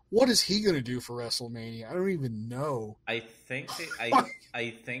 what is he going to do for WrestleMania? I don't even know. I think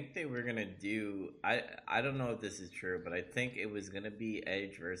I think they were gonna do. I don't know if this is true, but I think it was gonna be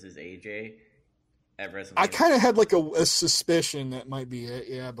Edge versus AJ at WrestleMania. I kind of had like a suspicion that might be it.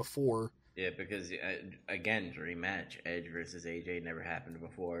 Yeah, before. Yeah, because again, dream match, Edge versus AJ never happened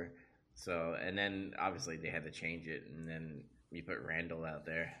before. So, and then obviously they had to change it, and then you put Randall out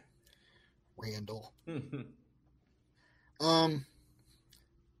there. Randall.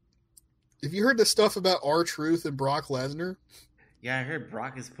 Have you heard the stuff about R-Truth and Brock Lesnar? Yeah, I heard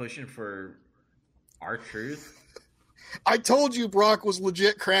Brock is pushing for R-Truth. I told you Brock was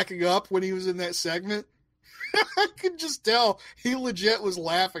legit cracking up when he was in that segment. I could just tell he legit was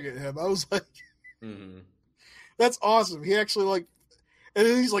laughing at him. I was like, That's awesome. He actually and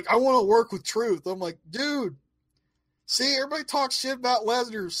then he's like, I want to work with Truth. I'm like, dude, see, everybody talks shit about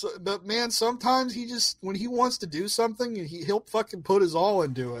Lesnar, but man, sometimes when he wants to do something, he'll fucking put his all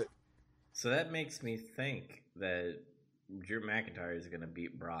into it. So that makes me think that Drew McIntyre is going to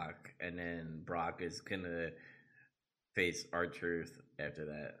beat Brock, and then Brock is going to face R-Truth after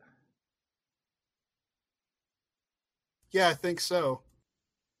that. Yeah, I think so.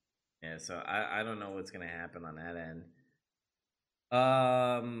 Yeah, so I don't know what's going to happen on that end.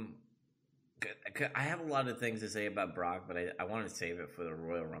 I have a lot of things to say about Brock, but I want to save it for the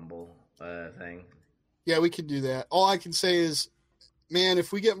Royal Rumble thing. Yeah, we can do that. All I can say is, man,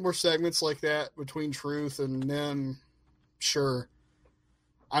 if we get more segments like that between Truth and them, sure.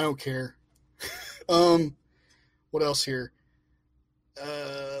 I don't care. What else here?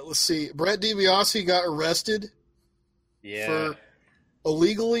 Let's see. Brett DiBiase got arrested for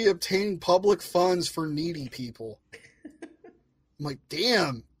illegally obtaining public funds for needy people. I'm like,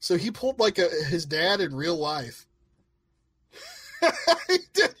 damn. So he pulled his dad in real life. He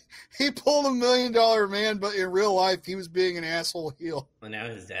did. He pulled $1 million man, but in real life, he was being an asshole heel. Well, now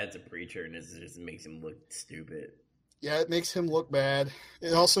his dad's a preacher, and this just makes him look stupid. Yeah, it makes him look bad.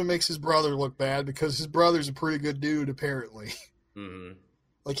 It also makes his brother look bad because his brother's a pretty good dude, apparently. Mm-hmm.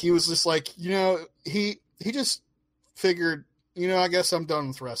 Like, he was just like, he just figured, I guess I'm done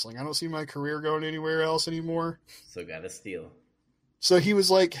with wrestling. I don't see my career going anywhere else anymore. So gotta steal. So he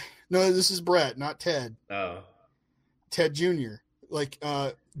was like, no, this is Brett, not Ted. Oh. Ted Jr.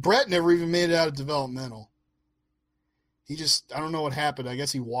 Brett never even made it out of developmental. He just, I don't know what happened. I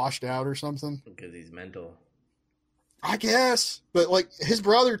guess he washed out or something. Because he's mental. I guess. But, his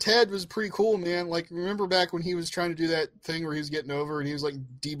brother Ted was pretty cool, man. Remember back when he was trying to do that thing where he was getting over and he was like,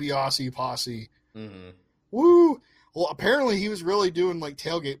 DiBiase posse. Mm-hmm. Woo! Well, apparently he was really doing,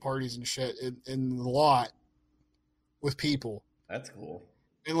 tailgate parties and shit in the lot with people. That's cool.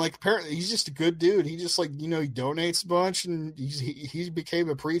 And apparently he's just a good dude. He just he donates a bunch, and he became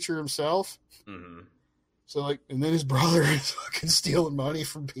a preacher himself. Mm-hmm. So and then his brother is fucking stealing money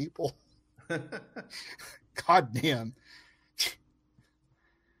from people. God damn.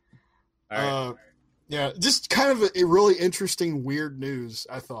 All right. Yeah, just kind of a really interesting, weird news,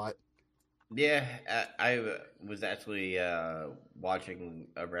 I thought. Yeah, I was actually watching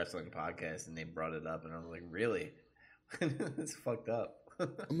a wrestling podcast, and they brought it up, and I was like, really? It's fucked up.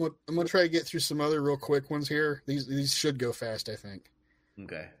 I'm gonna try to get through some other real quick ones here. These should go fast, I think.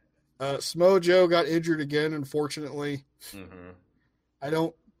 Okay. Samoa Joe got injured again, unfortunately. Mm-hmm.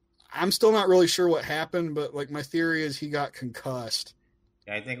 I'm still not really sure what happened, but my theory is he got concussed.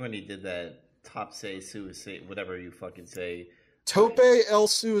 Yeah, I think when he did that top say suicide, whatever you fucking say. Tope el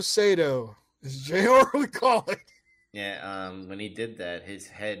suicado, as JR would call it. Yeah, when he did that, his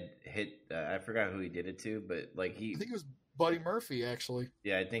head hit. I forgot who he did it to, but I think it was Buddy Murphy, actually.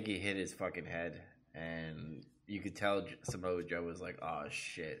 Yeah, I think he hit his fucking head, and you could tell Samoa Joe was like, "Oh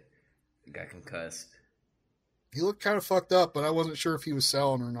shit," he got concussed. He looked kind of fucked up, but I wasn't sure if he was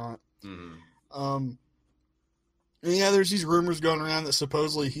selling or not. Mm-hmm. And yeah, there's these rumors going around that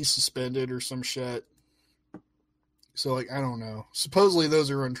supposedly he's suspended or some shit. So I don't know. Supposedly those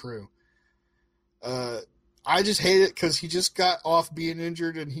are untrue. I just hate it because he just got off being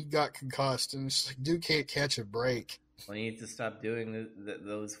injured and he got concussed, and it's dude can't catch a break. Well, he needs to stop doing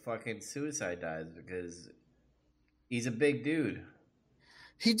those fucking suicide dives because he's a big dude.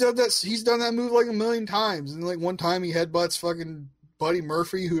 He's done that move a million times, and one time he headbutts fucking Buddy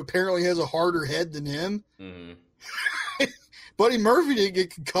Murphy, who apparently has a harder head than him. Mm-hmm. Buddy Murphy didn't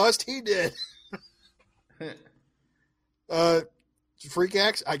get concussed; he did. Freak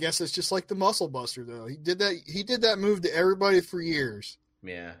acts. I guess it's just like the Muscle Buster, though. He did that move to everybody for years.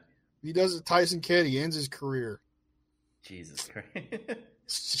 Yeah. If he does it, Tyson Kidd, he ends his career. Jesus Christ.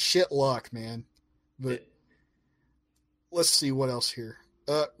 Shit luck, man. But let's see what else here.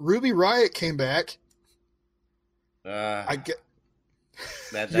 Ruby Riott came back. I get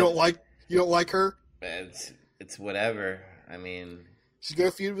you don't like her? It's whatever. I mean, she's gonna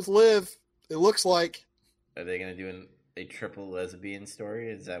feud with Liv. It looks like. Are they gonna do a triple lesbian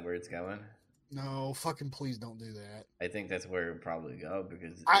story? Is that where it's going? No, fucking please don't do that. I think that's where it would probably go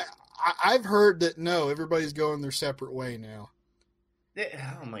because I've heard that no, everybody's going their separate way now.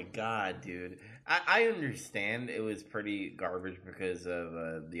 Oh my god, dude! I understand it was pretty garbage because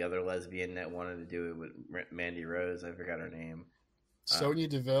of the other lesbian that wanted to do it with Mandy Rose. I forgot her name. Sonya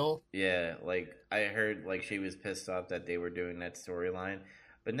Deville. Yeah, like I heard, like she was pissed off that they were doing that storyline.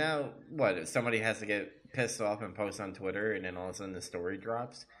 But now, what? If somebody has to get pissed off and post on Twitter, and then all of a sudden the story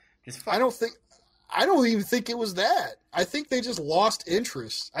drops. I don't even think it was that. I think they just lost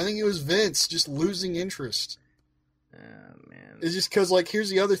interest. I think it was Vince just losing interest. Oh, man. It's just because, like,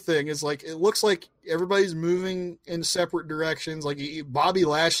 here's the other thing. Is like, it looks like everybody's moving in separate directions. Like, Bobby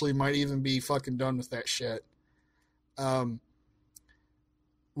Lashley might even be fucking done with that shit.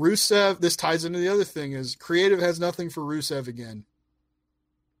 Rusev, this ties into the other thing, is creative has nothing for Rusev again.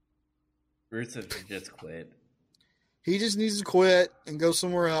 Rusev should just quit. He just needs to quit and go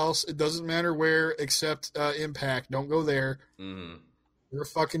somewhere else. It doesn't matter where except Impact. Don't go there. Mm-hmm. You're a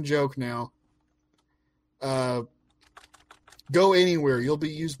fucking joke now. Go anywhere. You'll be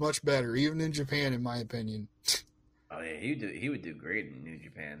used much better, even in Japan, in my opinion. Oh yeah, he would do great in New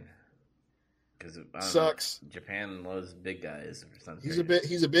Japan. Because sucks. Japan loves big guys or something. He's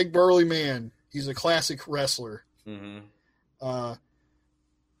a big burly man. He's a classic wrestler. Mm-hmm. But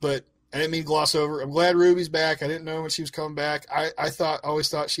I didn't mean to gloss over. I'm glad Ruby's back. I didn't know when she was coming back. I always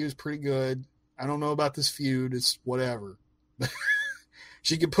thought she was pretty good. I don't know about this feud. It's whatever.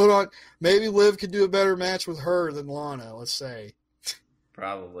 She could put on. Maybe Liv could do a better match with her than Lana. Let's say.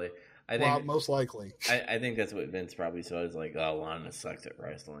 Probably. Most likely. I think that's what Vince probably saw. Is like, oh, Lana sucks at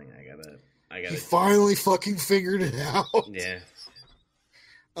wrestling. I gotta. He finally fucking figured it out. Yeah.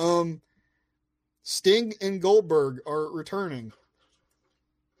 Sting and Goldberg are returning.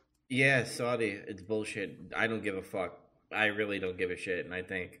 Yeah, Saudi. It's bullshit. I don't give a fuck. I really don't give a shit. And I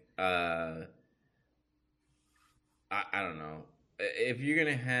think, I don't know. If you're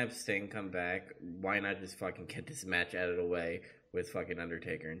going to have Sting come back, why not just fucking get this match out of the way with fucking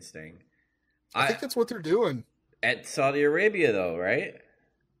Undertaker and Sting? I think that's what they're doing. At Saudi Arabia, though, right?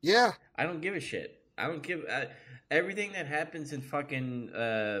 Yeah. I don't give a shit. I don't give... everything that happens in fucking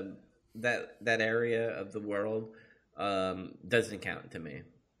that area of the world doesn't count to me.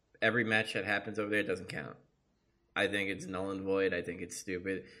 Every match that happens over there doesn't count. I think it's null and void. I think it's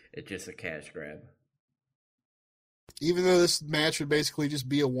stupid. It's just a cash grab. Even though this match would basically just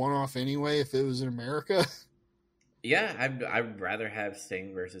be a one-off anyway if it was in America? Yeah, I'd rather have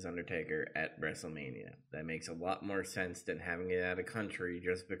Sting versus Undertaker at WrestleMania. That makes a lot more sense than having it out of country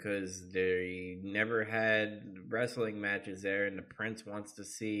just because they never had wrestling matches there and the Prince wants to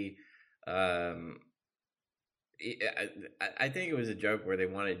see... I think it was a joke where they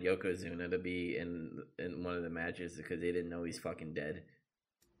wanted Yokozuna to be in one of the matches because they didn't know he's fucking dead.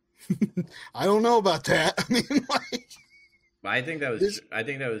 I don't know about that. I mean, like, I think that was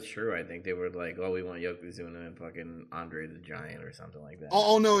true. I think they were like, "Oh, we want Yokozuna and fucking Andre the Giant or something like that."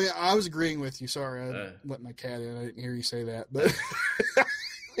 Oh no, yeah, I was agreeing with you. Sorry, I let my cat in. I didn't hear you say that, but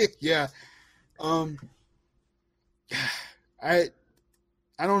yeah, I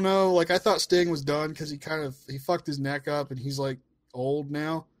don't know. Like, I thought Sting was done because he fucked his neck up and he's like old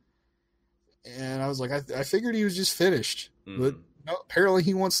now, and I was like, I figured he was just finished, but. No, apparently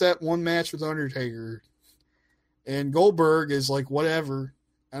he wants that one match with Undertaker. And Goldberg is like, whatever.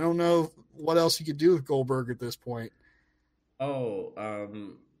 I don't know what else you could do with Goldberg at this point. Oh,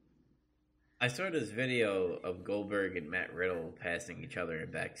 I saw this video of Goldberg and Matt Riddle passing each other in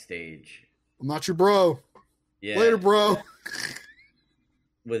backstage. I'm not your bro. Yeah. Later, bro.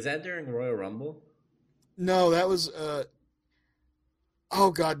 Was that during Royal Rumble? No, that was, oh,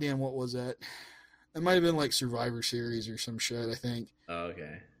 goddamn, what was that? It might have been like Survivor Series or some shit, I think. Oh,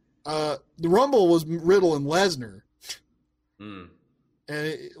 okay. The Rumble was Riddle and Lesnar. Mm.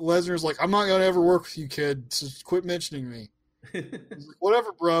 And Lesnar's like, I'm not going to ever work with you, kid. So quit mentioning me. He's like,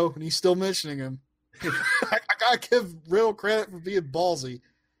 whatever, bro. And he's still mentioning him. I got to give Riddle credit for being ballsy.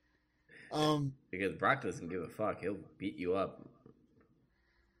 Because Brock doesn't give a fuck. He'll beat you up.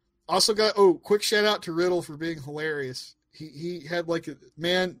 Also got, quick shout out to Riddle for being hilarious. He had like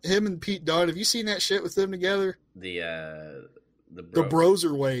him and Pete Dunne. Have you seen that shit with them together? The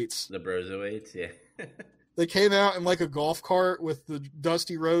Broserweights. The Broserweights, yeah. They came out in like a golf cart with the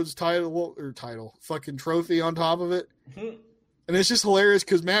Dusty Rhodes fucking trophy on top of it. And it's just hilarious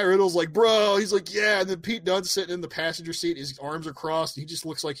because Matt Riddle's like, bro, he's like, yeah. And then Pete Dunne's sitting in the passenger seat. His arms are crossed. He just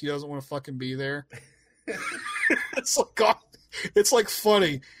looks like he doesn't want to fucking be there. It's like, God, it's like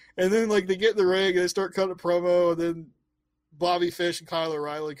funny. And then like they get in the ring and they start cutting a promo. And then Bobby Fish and Kyle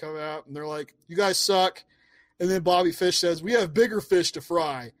O'Reilly come out and they're like, you guys suck. And then Bobby Fish says, we have bigger fish to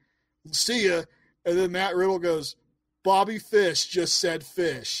fry. See ya. And then Matt Riddle goes, Bobby Fish just said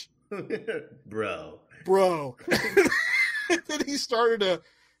fish. Bro. And then he started a,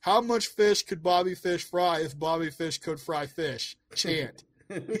 how much fish could Bobby Fish fry if Bobby Fish could fry fish? Chant.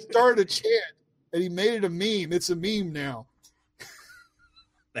 He started a chant, and he made it a meme. It's a meme now.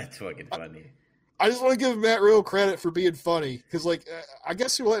 That's fucking funny. I just want to give Matt Riddle credit for being funny, because, like, I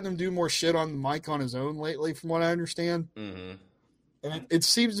guess you're letting him do more shit on the mic on his own lately, from what I understand. Mm-hmm. And it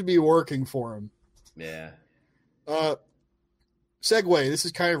seems to be working for him. Yeah. Segue, this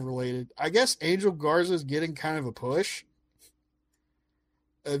is kind of related. I guess Angel Garza is getting kind of a push.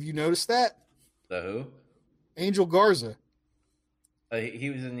 Have you noticed that? The who? Angel Garza. He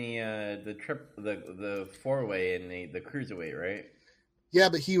was in the 4-way in the cruiserweight, right? Yeah,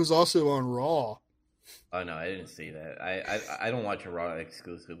 but he was also on Raw. Oh no, I didn't see that. I don't watch Raw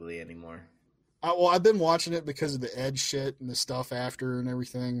exclusively anymore. I've been watching it because of the Edge shit and the stuff after and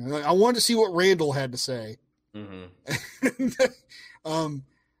everything. I wanted to see what Randall had to say. Mm-hmm.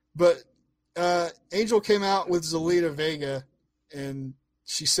 But Angel came out with Zelina Vega, and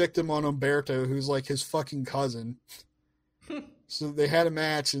she sicked him on Humberto, who's like his fucking cousin. So they had a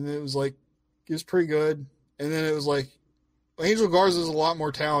match, and it was pretty good. And then it was like, Angel Garza is a lot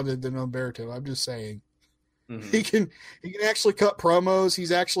more talented than Humberto. I'm just saying. Mm-hmm. He can actually cut promos.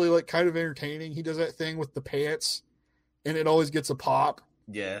 He's actually like kind of entertaining. He does that thing with the pants, and it always gets a pop.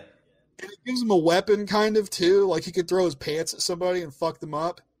 Yeah. And it gives him a weapon kind of too. Like he could throw his pants at somebody and fuck them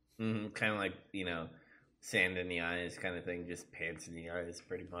up. Mm-hmm. Kind of like, sand in the eyes kind of thing. Just pants in the eyes,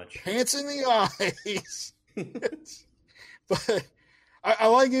 pretty much. Pants in the eyes. But I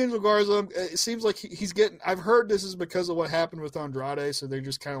like Angel Garza. It seems like he's getting. I've heard this is because of what happened with Andrade, so they're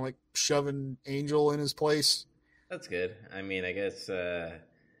just kind of like shoving Angel in his place. That's good. I mean, I guess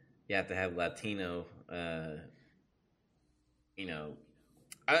you have to have Latino.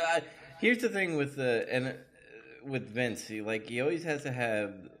 Here's the thing with with Vince. He always has to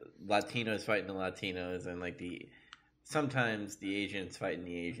have Latinos fighting the Latinos, and sometimes the Asians fighting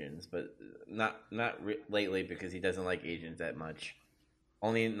the Asians, but not lately because he doesn't like Asians that much.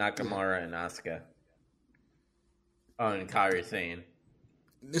 Only Nakamura and Asuka. Oh, and Kairi Sane.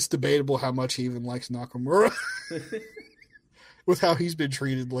 It's debatable how much he even likes Nakamura with how he's been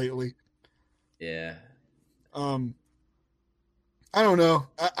treated lately. Yeah. I don't know.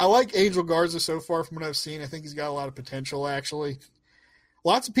 I like Angel Garza so far from what I've seen. I think he's got a lot of potential, actually.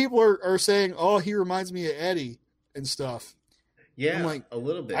 Lots of people are saying, oh, he reminds me of Eddie and stuff. Yeah, I'm like, a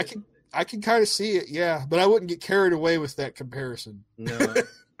little bit. I can kind of see it, yeah, but I wouldn't get carried away with that comparison. No,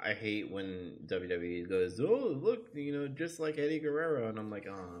 I hate when WWE goes, oh, look, just like Eddie Guerrero, and I'm like,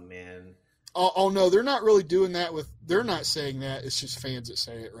 oh, man. Oh no, they're not really doing that they're not saying that. It's just fans that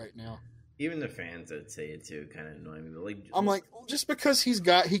say it right now. Even the fans that say it too kind of annoy me. But I'm like, just because he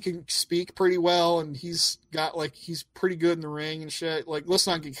can speak pretty well and he's pretty good in the ring and shit. Like, let's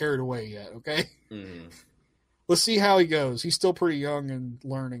not get carried away yet, okay? Mm-hmm. Let's see how he goes. He's still pretty young and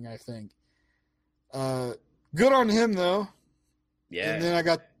learning, I think. Good on him though. Yeah. And then I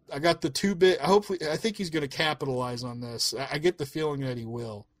got the 2-bit. I think he's going to capitalize on this. I get the feeling that he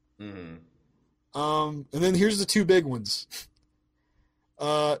will. Mm-hmm. And then here's the 2 big ones.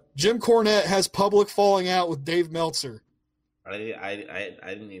 Jim Cornette has public falling out with Dave Meltzer. I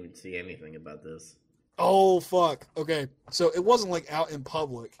didn't even see anything about this. Oh, fuck. Okay. So it wasn't out in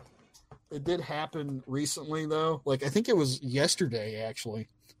public. It did happen recently, though. I think it was yesterday, actually.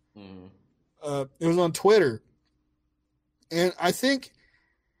 Mm-hmm. It was on Twitter. And I think,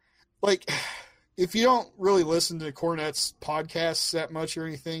 if you don't really listen to Cornette's podcasts that much or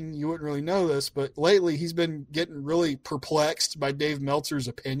anything, you wouldn't really know this, but lately he's been getting really perplexed by Dave Meltzer's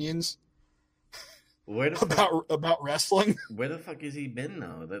opinions about wrestling. Where the fuck has he been,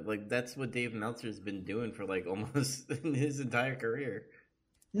 though? That's what Dave Meltzer's been doing for, almost his entire career.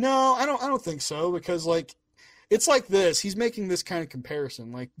 No, I don't think so, because, it's like this. He's making this kind of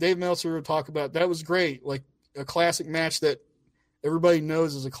comparison. Dave Meltzer would talk about, that was great, a classic match that everybody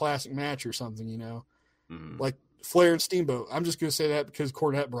knows is a classic match or something, Mm-hmm. Like Flair and Steamboat. I'm just going to say that because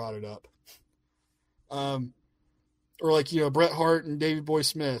Cornette brought it up. Or Bret Hart and Davey Boy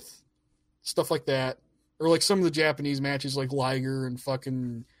Smith, stuff like that. Or some of the Japanese matches like Liger and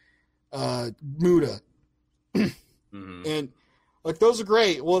fucking Muda. Mm-hmm. And like those are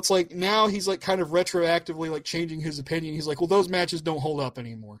great. Well, it's like now he's like kind of retroactively like changing his opinion. He's like, well, those matches don't hold up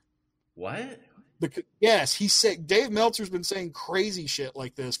anymore. What? Because, yes, he said Dave Meltzer's been saying crazy shit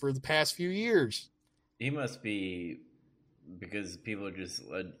like this for the past few years. He must be because people just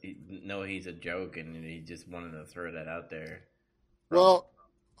know he's a joke and he just wanted to throw that out there. Well,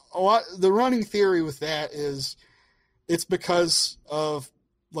 the running theory with that is it's because of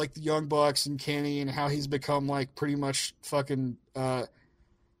like the Young Bucks and Kenny and how he's become like pretty much fucking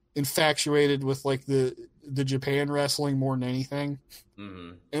infatuated with like the Japan wrestling more than anything.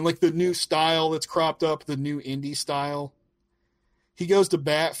 Mm-hmm. And like the new style that's cropped up, the new indie style. He goes to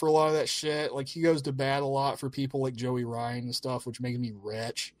bat for a lot of that shit. Like he goes to bat a lot for people like Joey Ryan and stuff, which makes me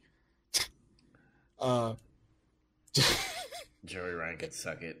wretch. Joey Ryan can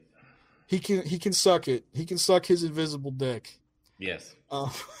suck it. He can suck it. He can suck his invisible dick. Yes.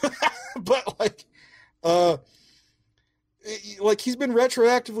 But like he's been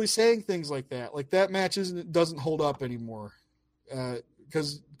retroactively saying things like that. Like that match doesn't hold up anymore.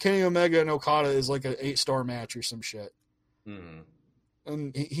 Because Kenny Omega and Okada is like an 8-star match or some shit. Mm-hmm.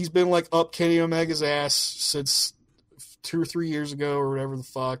 And he's been like up Kenny Omega's ass since 2 or 3 years ago or whatever the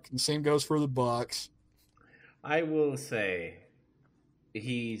fuck. And same goes for the Bucks. I will say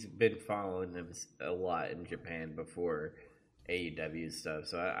he's been following them a lot in Japan before AEW stuff.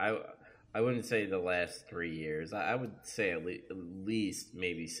 So I wouldn't say the last 3 years. I would say at least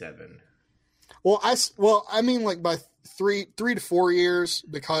maybe 7. Well, I mean like by 3 to 4 years,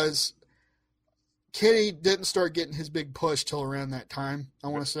 because Kenny didn't start getting his big push till around that time, I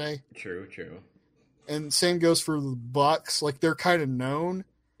want to say. True. And same goes for the Bucks. Like they're kind of known,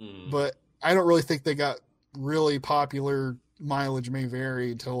 but I don't really think they got really popular. Mileage may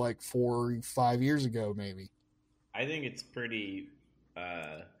vary until like 4 or 5 years ago, maybe. I think it's pretty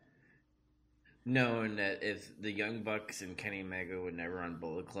known that if the Young Bucks and Kenny Omega were never on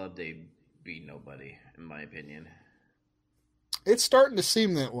Bullet Club, they'd be nobody, in my opinion. It's starting to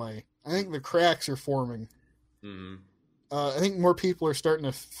seem that way. I think the cracks are forming. Mm-hmm. I think more people are starting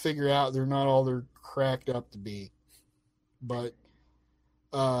to figure out they're not all they're cracked up to be. But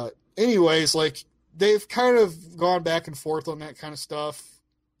anyways, like they've kind of gone back and forth on that kind of stuff.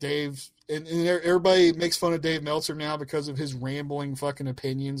 Dave and everybody makes fun of Dave Meltzer now because of his rambling fucking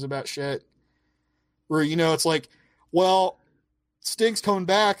opinions about shit. Where, you know, it's like, well, Sting's coming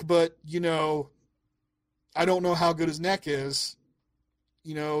back, but, you know, I don't know how good his neck is.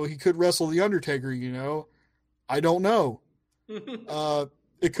 You know, he could wrestle The Undertaker, you know. I don't know.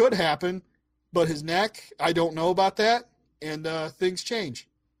 It could happen, but his neck, I don't know about that, and things change.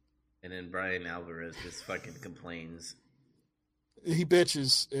 And then Brian Alvarez just fucking complains. He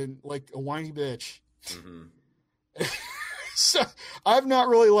bitches, and like a whiny bitch. Mm-hmm. So I've not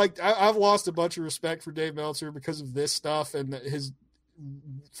really liked. I've lost a bunch of respect for Dave Meltzer because of this stuff and his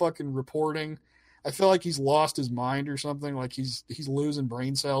fucking reporting. I feel like he's lost his mind or something. Like he's losing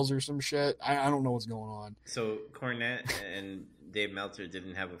brain cells or some shit. I don't know what's going on. So Cornette and Dave Meltzer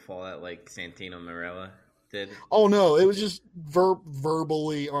didn't have a fallout like Santino Marella did? Oh no, it was just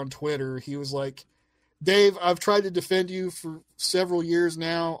verbally on Twitter. He was like, Dave, I've tried to defend you for several years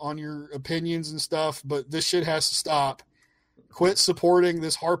now on your opinions and stuff, but this shit has to stop. Quit supporting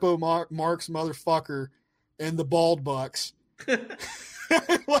this Harpo Marx motherfucker and the Bald Bucks.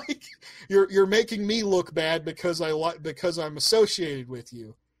 Like you're making me look bad because I'm associated with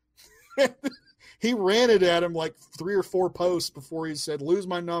you. He ranted at him like 3 or 4 posts before he said, "Lose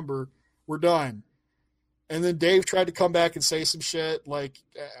my number, we're done." And then Dave tried to come back and say some shit. Like,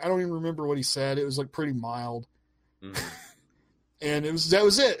 I don't even remember what he said. It was like pretty mild. Mm-hmm. And that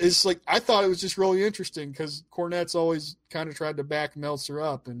was it. It's like, I thought it was just really interesting because Cornette's always kind of tried to back Meltzer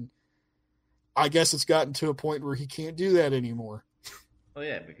up. And I guess it's gotten to a point where he can't do that anymore. Oh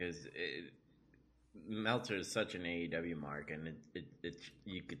yeah, because Meltzer is such an AEW mark, and it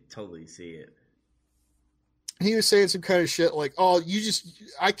you could totally see it. He was saying some kind of shit like, "Oh,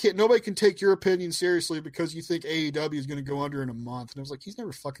 nobody can take your opinion seriously because you think AEW is going to go under in a month." And I was like, he's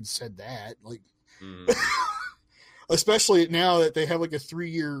never fucking said that. Like, especially now that they have like a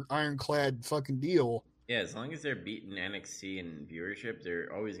 3-year ironclad fucking deal. Yeah, as long as they're beating NXT in viewership,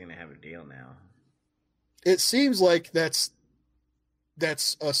 they're always going to have a deal now. It seems like that's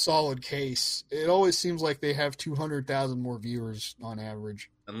a solid case. It always seems like they have 200,000 more viewers on average.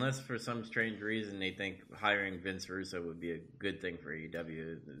 Unless for some strange reason they think hiring Vince Russo would be a good thing for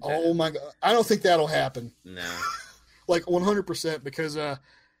AEW. Oh my God. I don't think that'll happen. No. Like 100%, because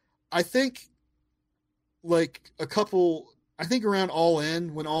I think like I think around All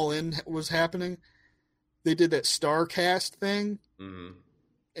In, when All In was happening, they did that StarCast thing. Mm-hmm.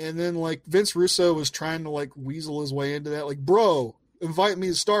 And then like Vince Russo was trying to like weasel his way into that, like, bro, invite me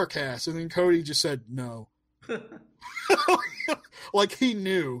to Starcast. And then Cody just said no. Like he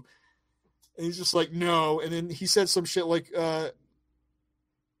knew. And he's just like, no. And then he said some shit like,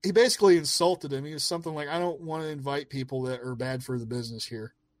 he basically insulted him. He was something like, I don't want to invite people that are bad for the business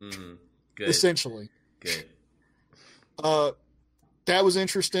here. Mm-hmm. Good. Essentially. Good. That was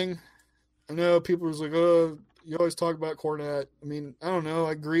interesting. I know people was like, oh, you always talk about Cornette. I mean, I don't know.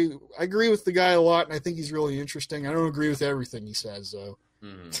 I agree with the guy a lot, and I think he's really interesting. I don't agree with everything he says, though.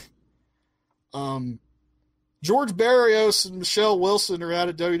 Mm-hmm. George Barrios and Michelle Wilson are out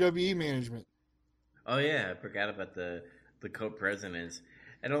of WWE management. Oh, yeah. I forgot about the co-presidents.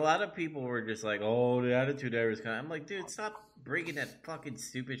 And a lot of people were just like, oh, the Attitude Era is coming. I'm like, dude, stop bringing that fucking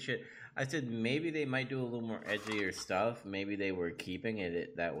stupid shit. I said maybe they might do a little more edgier stuff. Maybe they were keeping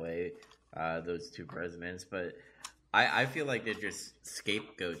it that way, those two presidents. But I feel like they're just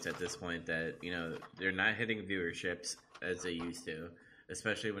scapegoats at this point that, you know, they're not hitting viewerships as they used to,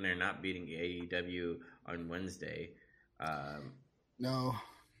 especially when they're not beating AEW on Wednesday. No.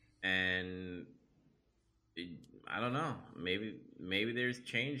 And I don't know. Maybe there's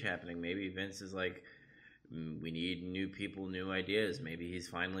change happening. Maybe Vince is like, we need new people, new ideas. Maybe he's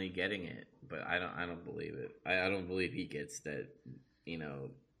finally getting it, but I don't believe it. I don't believe he gets that. You know,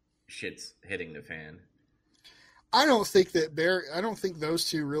 shit's hitting the fan. I don't think those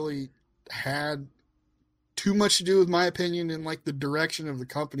two really had too much to do with my opinion in like the direction of the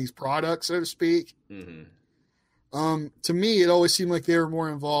company's product, so to speak. Mm-hmm. To me, it always seemed like they were more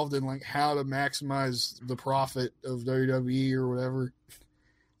involved in like how to maximize the profit of WWE or whatever.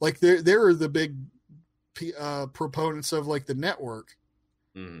 Like they were the big proponents of like the network,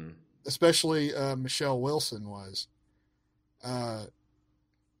 especially Michelle Wilson was. I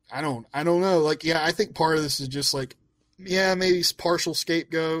don't know. Like, yeah, I think part of this is just like, yeah, maybe partial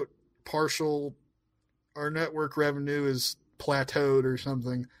scapegoat, partial our network revenue is plateaued or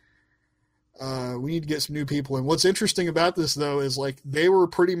something. We need to get some new people in. What's interesting about this though is like they were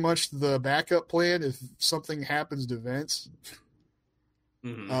pretty much the backup plan if something happens to Vince.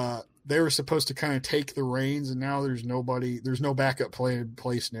 Mm-hmm. They were supposed to kind of take the reins, and now there's no backup plan in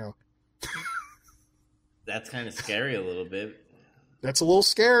place now. That's kind of scary a little bit. That's a little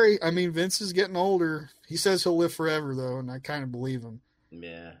scary. I mean, Vince is getting older. He says he'll live forever, though, and I kind of believe him.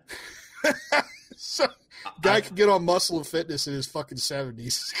 Yeah. So, guy could get on Muscle and Fitness in his fucking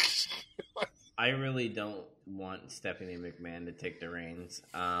 70s. I really don't want Stephanie McMahon to take the reins.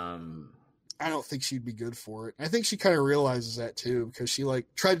 I don't think she'd be good for it. I think she kind of realizes that too, because she like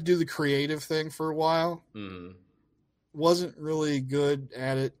tried to do the creative thing for a while. Mm-hmm. Wasn't really good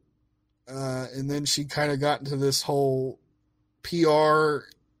at it. And then she kind of got into this whole PR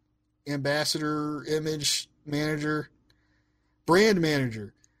ambassador, image manager, brand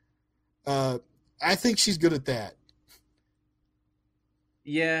manager. I think she's good at that.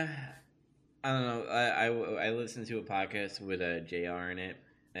 Yeah. I don't know. I listened to a podcast with JR in it,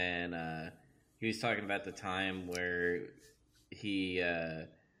 and he was talking about the time where he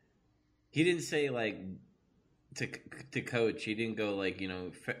didn't say like to coach. He didn't go like, you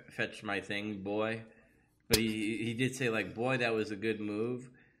know, fetch my thing, boy. But he did say like, boy, that was a good move.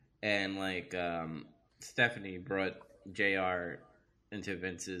 And like Stephanie brought JR into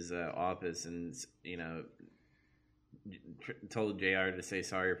Vince's office and, you know, told JR to say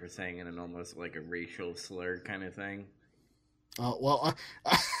sorry for saying it in almost like a racial slur kind of thing.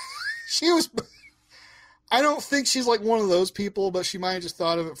 She was. I don't think she's like one of those people, but she might have just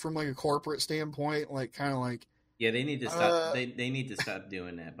thought of it from like a corporate standpoint, like kind of like. Yeah, they need to stop. They need to stop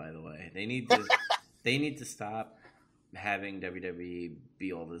doing that. By the way, they need to stop having WWE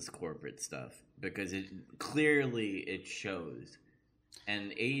be all this corporate stuff because it clearly shows,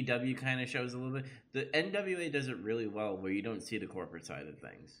 and AEW kind of shows a little bit. The NWA does it really well, where you don't see the corporate side of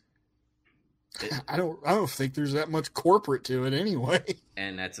things. I don't think there's that much corporate to it anyway.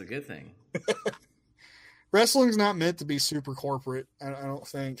 And that's a good thing. Wrestling's not meant to be super corporate. I don't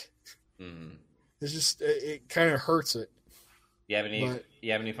think. Mm-hmm. It's just it kind of hurts it. You have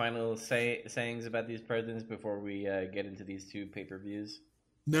any final sayings about these presidents before we get into these two pay-per-views?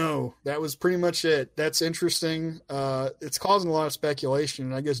 No, that was pretty much it. That's interesting. It's causing a lot of speculation,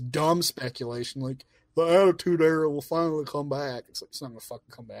 and I guess dumb speculation, like the Attitude Era will finally come back. It's like, it's not gonna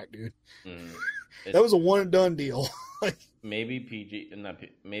fucking come back, dude. Mm-hmm. That was a one and done deal. Maybe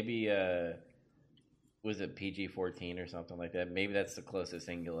was it PG-14 or something like that? Maybe that's the closest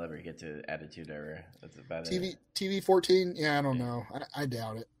thing you'll ever get to Attitude Era. That's about it. TV-14? Yeah, I don't know. I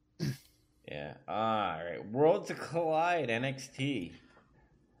doubt it. Yeah. All right. Worlds Collide NXT.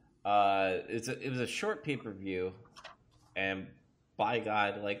 It was a short pay-per-view, by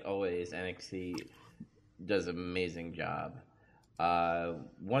God, like always, NXT does an amazing job.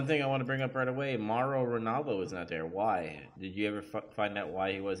 One thing I want to bring up right away, Mauro Ronaldo was not there. Why? Did you ever find out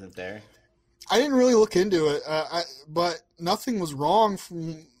why he wasn't there? I didn't really look into it, but nothing was wrong.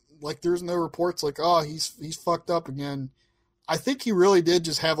 There's no reports like, oh, he's fucked up again. I think he really did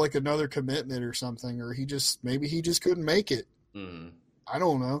just have like another commitment or something, or maybe he just couldn't make it. Mm-hmm. I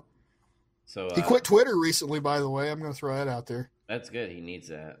don't know. So he quit Twitter recently, by the way. I'm going to throw that out there. That's good. He needs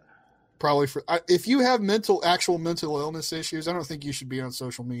that. Probably if you have actual mental illness issues, I don't think you should be on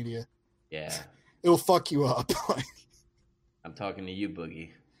social media. Yeah, it'll fuck you up. I'm talking to you,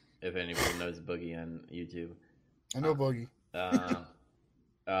 Boogie. If anybody knows Boogie on YouTube, I know Boogie.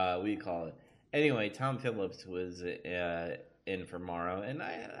 What do you call it? Anyway, Tom Phillips was in for Morrow, and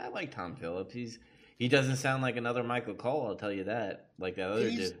I like Tom Phillips. He doesn't sound like another Michael Cole. I'll tell you that. Like that other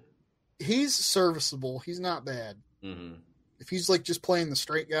dude. He's serviceable. He's not bad. Mm-hmm. If he's like just playing the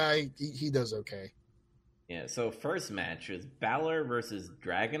straight guy, he does okay. Yeah. So first match was Balor versus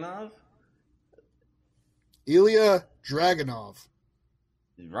Dragunov. Ilya Dragunov.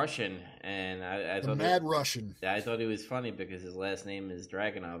 Russian, and I thought mad Russian. I thought it was funny because his last name is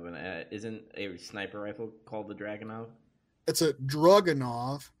Dragunov, and isn't a sniper rifle called the Dragunov? It's a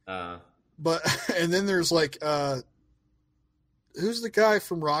Dragunov. But and then there's like who's the guy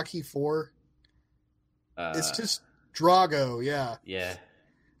from Rocky IV? It's just Drago, yeah. Yeah.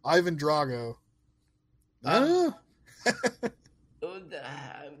 Ivan Drago. I don't know.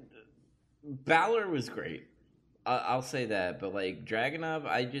 Balor was great. I'll say that, but like Dragunov,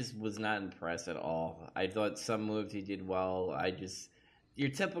 I just was not impressed at all. I thought some moves he did well. Your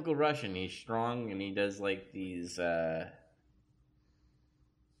typical Russian. He's strong and he does like these. I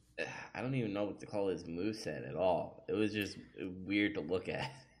don't even know what to call his moveset at all. It was just weird to look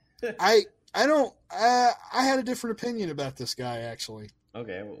at. I had a different opinion about this guy actually.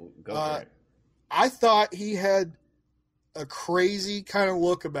 Okay, well, go for it. I thought he had a crazy kind of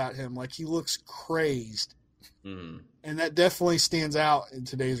look about him, like he looks crazed. Mm-hmm. And that definitely stands out in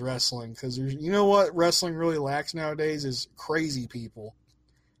today's wrestling because you know what wrestling really lacks nowadays is crazy people.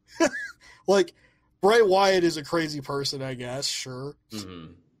 Like Bray Wyatt is a crazy person, I guess, sure.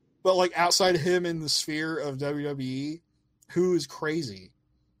 Mm-hmm. But like outside of him in the sphere of WWE, who is crazy?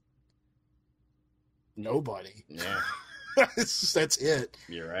 Nobody. Yeah. That's it.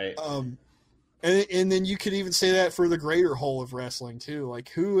 You're right. And then you could even say that for the greater whole of wrestling too. Like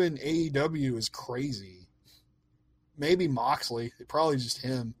who in AEW is crazy? Maybe Moxley. Probably just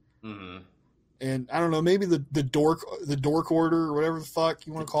him. Mm-hmm. And I don't know. Maybe the dork order or whatever the fuck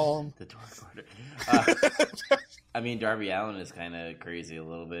you want to call him. The dork order. I mean, Darby Allin is kind of crazy a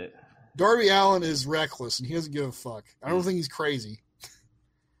little bit. Darby Allin is reckless and he doesn't give a fuck. I don't think he's crazy.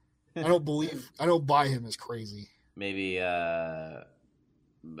 I don't buy him as crazy. Maybe the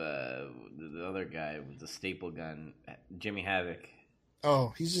other guy with the staple gun, Jimmy Havoc.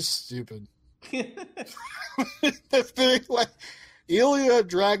 Oh, he's just stupid. That thing, like Ilya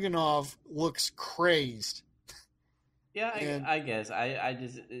Dragunov looks crazed. Yeah, I guess I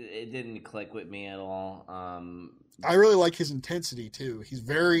just it didn't click with me at all. I really like his intensity too. He's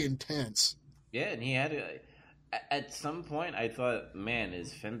very intense. Yeah, and he had at some point I thought, man,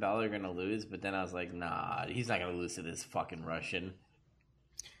 is Finn Balor gonna lose? But then I was like, nah, he's not gonna lose to this fucking Russian.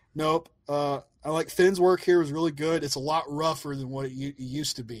 Nope. I like Finn's work here was really good. It's a lot rougher than what it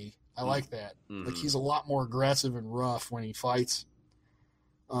used to be. I like that. Mm-hmm. Like he's a lot more aggressive and rough when he fights.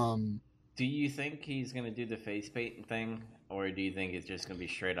 Do you think he's gonna do the face paint thing, or do you think it's just gonna be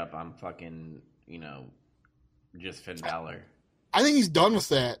straight up? I'm fucking, just Finn Balor. I think he's done with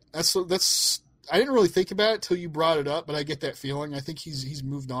that. That's. I didn't really think about it till you brought it up, but I get that feeling. I think he's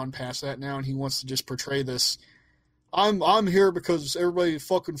moved on past that now, and he wants to just portray this. I'm here because everybody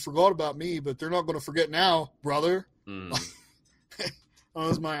fucking forgot about me, but they're not going to forget now, brother. Mm. That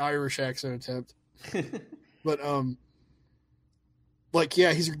was my Irish accent attempt. But,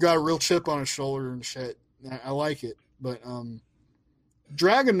 he's got a real chip on his shoulder and shit. I like it. But,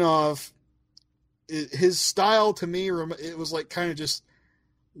 Dragunov, his style to me, it was like kind of just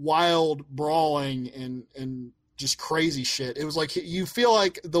wild brawling and just crazy shit. It was like you feel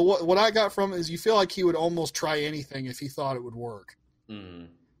like what I got from it is you feel like he would almost try anything if he thought it would work. Mm.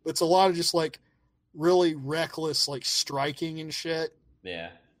 It's a lot of just like really reckless like striking and shit. Yeah.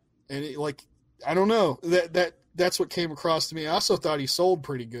 And I don't know, that's what came across to me. I also thought he sold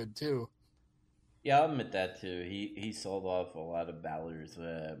pretty good too. Yeah, I'll admit that too. He sold off a lot of Balor's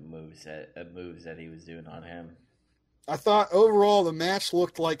moves that he was doing on him. I thought overall the match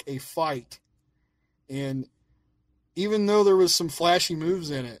looked like a fight, and even though there was some flashy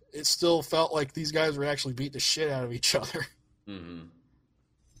moves in it, it still felt like these guys were actually beating the shit out of each other. Mm-hmm.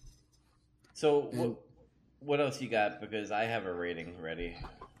 So And what else you got? Because I have a rating ready.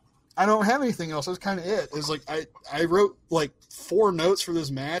 I don't have anything else. That's kind of it. It's like I wrote like 4 notes for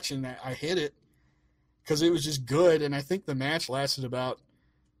this match, and I hit it because it was just good. And I think the match lasted about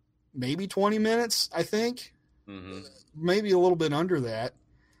maybe 20 minutes. I think maybe a little bit under that.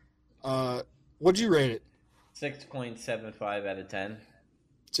 What'd you rate it? 6.75 out of 10.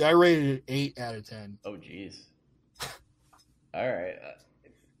 See, I rated it 8 out of 10. Oh, jeez. All right.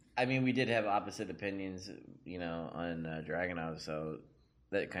 I mean, we did have opposite opinions, on Dragunov, so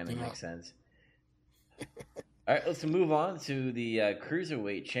that kind of makes sense. All right, let's move on to the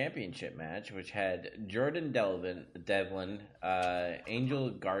Cruiserweight Championship match, which had Jordan Devlin, Angel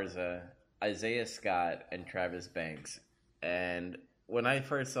Garza, Isaiah Scott, and Travis Banks. And when I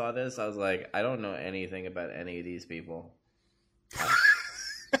first saw this, I was like, I don't know anything about any of these people.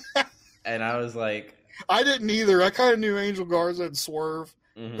 And I was like... I didn't either. I kind of knew Angel Garza and Swerve,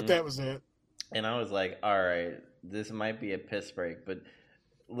 but that was it. And I was like, all right, this might be a piss break. But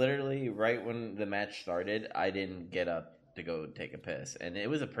literally right when the match started, I didn't get up to go take a piss. And it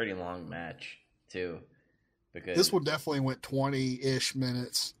was a pretty long match, too. Because this one definitely went 20-ish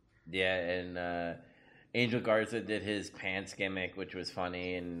minutes. Yeah, and Angel Garza did his pants gimmick, which was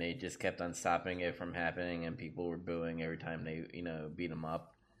funny, and they just kept on stopping it from happening, and people were booing every time they, beat him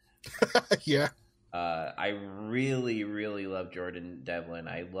up. Yeah. I really, really love Jordan Devlin.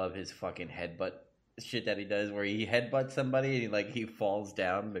 I love his fucking headbutt shit that he does, where he headbutts somebody and he falls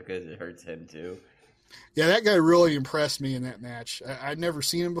down because it hurts him too. Yeah, that guy really impressed me in that match. I'd never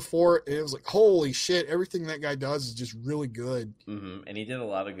seen him before. It was like, holy shit, everything that guy does is just really good. Mm-hmm. And he did a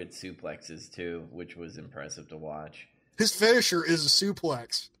lot of good suplexes too, which was impressive to watch. His finisher is a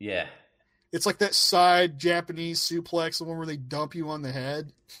suplex. Yeah. It's like that side Japanese suplex, the one where they dump you on the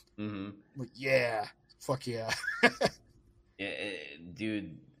head. Mm-hmm. Like, yeah. Fuck yeah.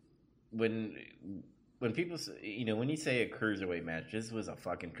 Dude, when people, when you say a cruiserweight match, this was a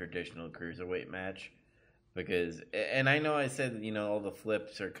fucking traditional cruiserweight match. Because, and I know I said, all the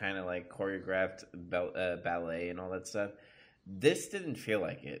flips are kind of like choreographed ballet and all that stuff. This didn't feel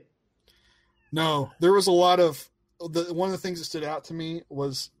like it. No, there was a lot of, one of the things that stood out to me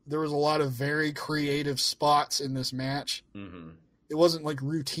was there was a lot of very creative spots in this match. Mm-hmm. It wasn't like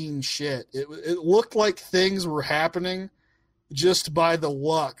routine shit. It looked like things were happening just by the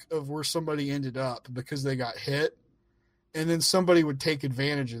luck of where somebody ended up because they got hit. And then somebody would take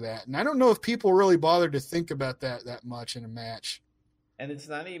advantage of that. And I don't know if people really bothered to think about that much in a match. And it's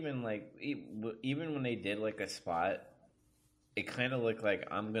not even like, even when they did like a spot, it kind of looked like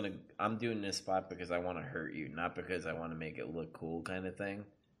I'm doing this spot because I want to hurt you, not because I want to make it look cool kind of thing.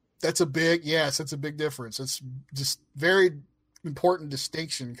 That's a big difference. It's just very important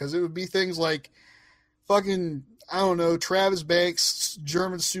distinction because it would be things like fucking, I don't know, Travis Banks,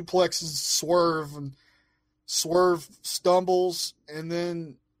 German suplexes Swerve, and Swerve stumbles, and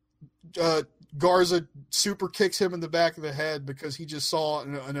then Garza super kicks him in the back of the head because he just saw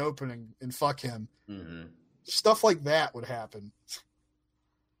an opening, and fuck him. Mm-hmm. Stuff like that would happen.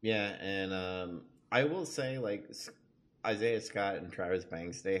 Yeah, and I will say, Isaiah Scott and Travis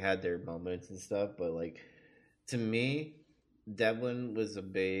Banks, they had their moments and stuff, but, to me, Devlin was a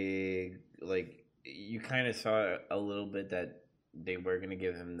big, you kind of saw a little bit that they were going to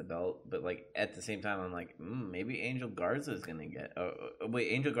give him the belt, but at the same time, I'm like, maybe Angel Garza is going to get. Wait,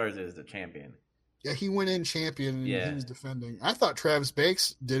 Angel Garza is the champion. Yeah, he went in champion and he was defending. I thought Travis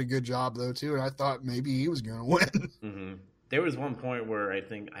Banks did a good job though too, and I thought maybe he was going to win. Mm-hmm. There was one point where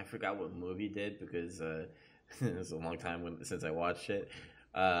I forgot what movie did because it was a long time since I watched it.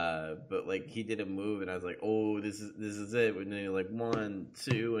 But he did a move and I was like, oh, this is it. And then 1,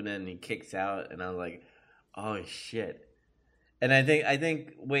 2, and then he kicks out, and I was like, oh shit. And I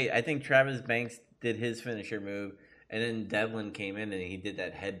think Travis Banks did his finisher move, and then Devlin came in and he did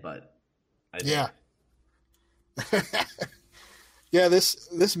that headbutt. Yeah. Yeah,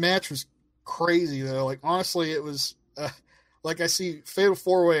 this match was crazy though. Honestly, it was I see Fatal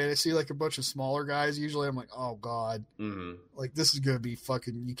 4-Way and I see a bunch of smaller guys. Usually I'm like, oh god, this is gonna be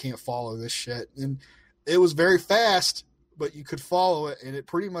fucking. You can't follow this shit. And it was very fast, but you could follow it, and it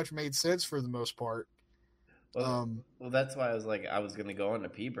pretty much made sense for the most part. Well, that's why I was I was going to go on a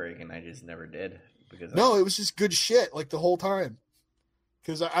pee break, and I just never did. Because it was just good shit, the whole time.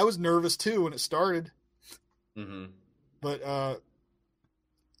 Because I was nervous, too, when it started. Mm-hmm. But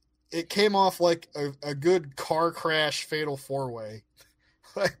it came off like a good car crash Fatal 4-Way.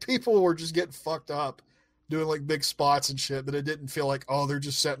 People were just getting fucked up, doing, big spots and shit, but it didn't feel like, oh, they're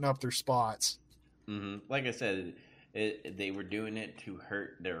just setting up their spots. Mm-hmm. Like I said, they were doing it to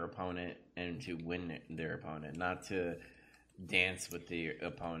hurt their opponent and to win their opponent, not to dance with the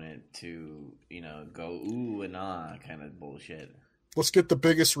opponent to, go ooh and ah kind of bullshit. Let's get the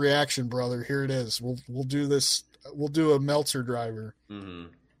biggest reaction, brother. Here it is. We'll do this. We'll do a Meltzer driver. Mm-hmm.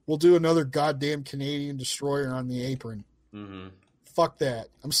 We'll do another goddamn Canadian destroyer on the apron. Mm-hmm. Fuck that.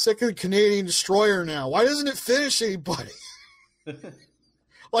 I'm sick of the Canadian destroyer now. Why doesn't it finish anybody?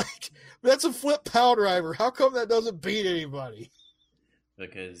 Like, that's a flip power driver. How come that doesn't beat anybody?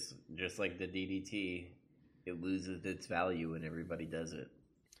 Because just like the DDT, it loses its value when everybody does it.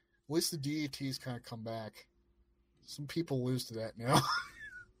 At least the DDT's kind of come back. Some people lose to that now.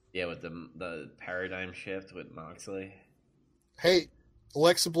 Yeah, with the paradigm shift with Moxley. Hey,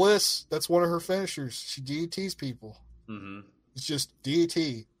 Alexa Bliss, that's one of her finishers. She DDTs people. Mm-hmm. It's just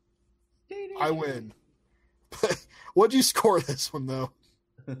DDT. I win. What'd you score this one, though?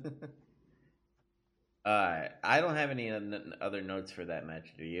 I don't have any other notes for that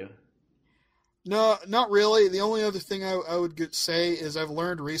match, do you? No, not really. The only other thing I would say is I've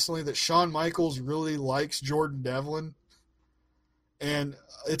learned recently that Shawn Michaels really likes Jordan Devlin. And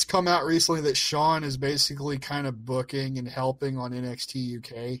it's come out recently that Shawn is basically kind of booking and helping on NXT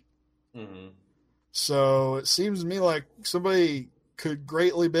UK. Mm-hmm. So it seems to me like somebody could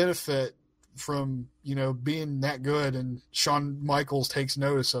greatly benefit from, being that good, and Shawn Michaels takes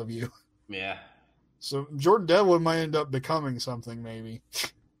notice of you. Yeah. So Jordan Devlin might end up becoming something, maybe.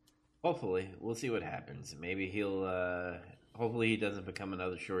 Hopefully. We'll see what happens. Maybe he'll, hopefully he doesn't become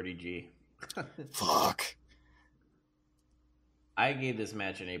another Shorty G. Fuck. I gave this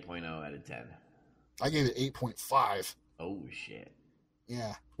match an 8.0 out of 10. I gave it 8.5. Oh, shit.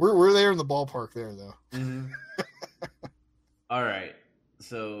 Yeah. We're there in the ballpark there, though. Mm-hmm. All right.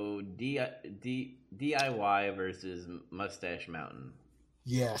 So, DIY versus Mustache Mountain.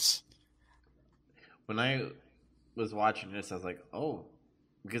 Yes. When I was watching this, I was like, oh,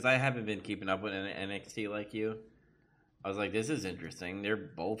 because I haven't been keeping up with NXT like you. I was like, this is interesting. They're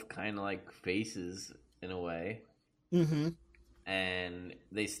both kind of like faces in a way. Mm-hmm. And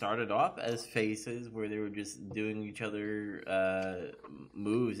they started off as faces where they were just doing each other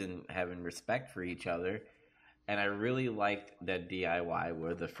moves and having respect for each other. And I really liked that DIY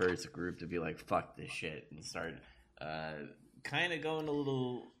were the first group to be like, fuck this shit, and start kind of going a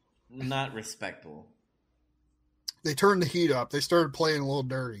little not respectful. They turned the heat up. They started playing a little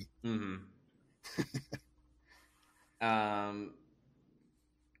dirty. Mm-hmm. I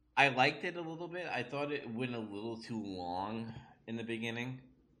liked it a little bit. I thought it went a little too long in the beginning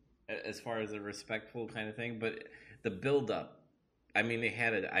as far as a respectful kind of thing. But the build-up, I mean,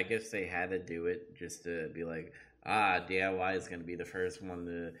 I guess they had to do it just to be like, DIY is going to be the first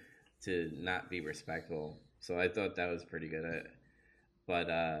one to not be respectful. So I thought that was pretty good. But,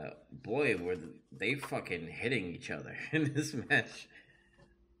 boy, were they fucking hitting each other in this match.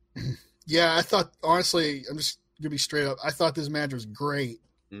 Yeah, I thought, honestly, I'm just going to be straight up, I thought this match was great.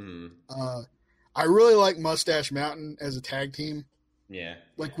 Mm-hmm. I really like Mustache Mountain as a tag team. Yeah.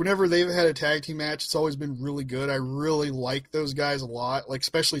 Like, whenever they've had a tag team match, it's always been really good. I really like those guys a lot, like,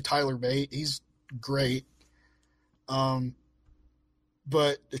 especially Tyler Bate. He's great.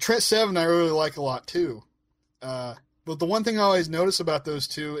 But Trent Seven I really like a lot, too. But the one thing I always notice about those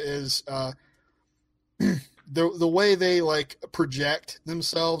two is the way they, like, project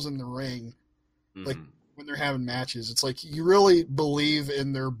themselves in the ring, Mm-hmm. like, when they're having matches. It's like you really believe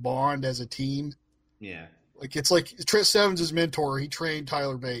in their bond as a team. Yeah. Like, it's like Trent Seven's his mentor. He trained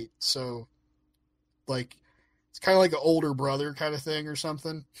Tyler Bate. So, like, it's kind of like an older brother kind of thing or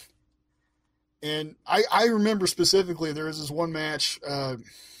something. And I remember specifically there was this one match, it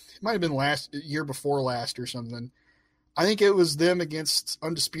might have been year before last or something. I think it was them against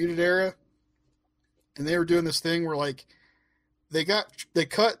Undisputed Era. And they were doing this thing where, like, they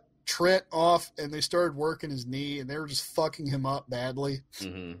cut Trent off and they started working his knee and they were just fucking him up badly.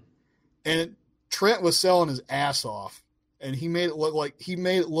 Mm-hmm. And Trent was selling his ass off, and he made it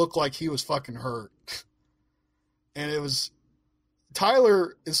look like he was fucking hurt. And it was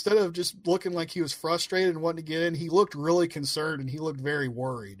Tyler, instead of just looking like he was frustrated and wanting to get in, he looked really concerned and he looked very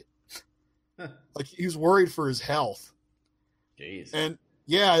worried. Like he was worried for his health. Jeez. And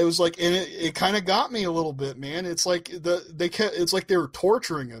yeah, it was like, and it kind of got me a little bit, man. It's like it's like they were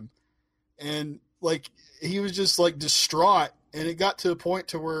torturing him, and like he was just like distraught, and it got to a point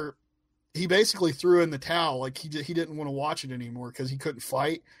to where he basically threw in the towel. Like he didn't want to watch it anymore because he couldn't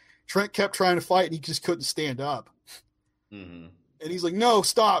fight. Trent kept trying to fight, and he just couldn't stand up. Mm-hmm. And he's like, "No,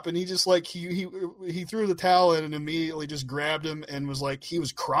 stop!" And he just like he threw the towel in and immediately just grabbed him and was like, he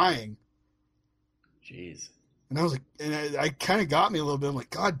was crying. Jeez. And I was like, and I kind of got me a little bit. I'm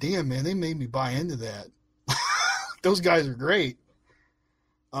like, God damn, man, they made me buy into that. Those guys are great.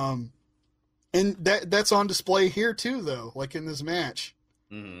 And that's on display here too, though. Like in this match,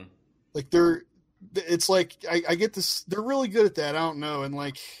 Mm-hmm. like it's like I get this. They're really good at that. I don't know, and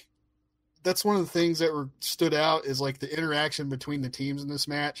like that's one of the things that stood out is like the interaction between the teams in this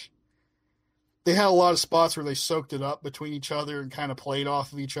match. They had a lot of spots where they soaked it up between each other and kind of played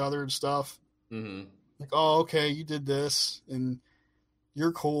off of each other and stuff. Mm-hmm. Like, oh, okay, you did this, and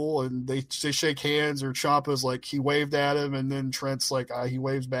you're cool, and they shake hands, or Ciampa's like he waved at him, and then Trent's like he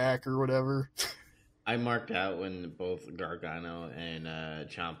waves back or whatever. I marked out when both Gargano and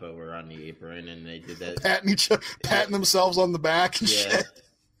Ciampa were on the apron, and they did that, patting themselves on the back and shit.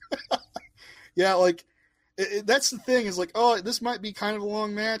 Yeah, like that's the thing is like, oh, this might be kind of a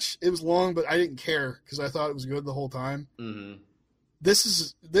long match. It was long, but I didn't care because I thought it was good the whole time. Mm-hmm.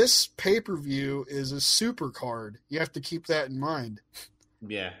 This pay-per-view is a super card. You have to keep that in mind.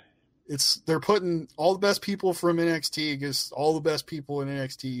 Yeah. They're putting all the best people from NXT against all the best people in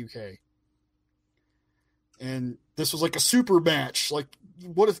NXT UK. And this was like a super match. Like,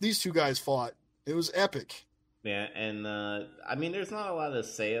 what if these two guys fought? It was epic. Yeah, and I mean, there's not a lot to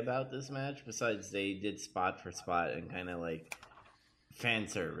say about this match besides they did spot for spot and kind of like fan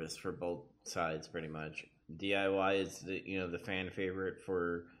service for both sides, pretty much. DIY is the fan favorite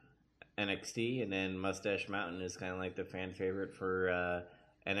for NXT, and then Mustache Mountain is kind of like the fan favorite for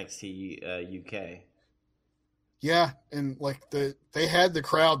NXT UK. Yeah, and like they had the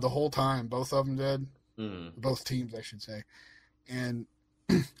crowd the whole time. Both of them did. Mm-hmm. Both teams, I should say. And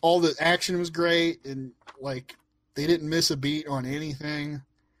all the action was great, and like they didn't miss a beat on anything.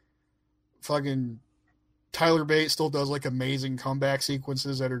 Fucking Tyler Bate still does like amazing comeback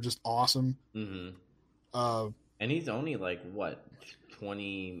sequences that are just awesome. Mm-hmm. And he's only like what,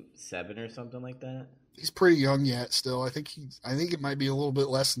 27 or something like that. He's pretty young yet. Still, I think it might be a little bit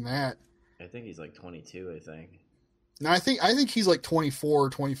less than that. I think he's like 22. I think. No, I think he's like 24 or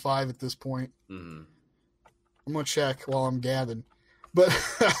 25 at this point. Mm-hmm. I'm gonna check while I'm gabbing. But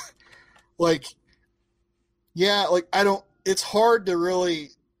like, yeah, like I don't. It's hard to really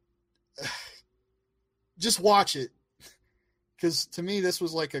just watch it because to me this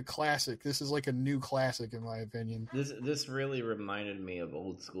was like a classic. This is like a new classic in my opinion. This really reminded me of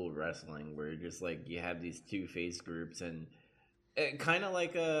old school wrestling, where just like you have these two face groups and kind of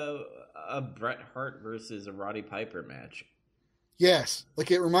like a Bret Hart versus a Roddy Piper match. Yes,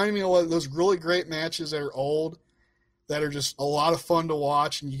 like it reminded me of those really great matches that are old, that are just a lot of fun to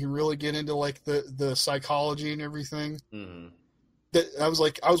watch, and you can really get into like the psychology and everything. Mm-hmm. That I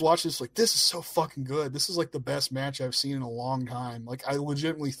was watching this like, this is so fucking good. This is like the best match I've seen in a long time. Like I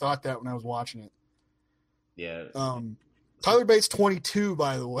legitimately thought that when I was watching it. Yeah. Tyler Bates 22,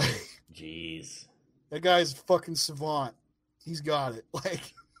 by the way. Jeez. That guy's fucking savant. He's got it. Like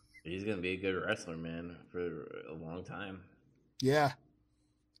he's gonna be a good wrestler, man, for a long time. Yeah.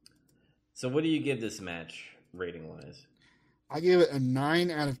 So what do you give this match rating wise? I gave it a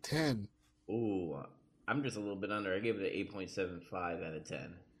 9 out of 10. Ooh, I'm just a little bit under. I gave it an 8.75 out of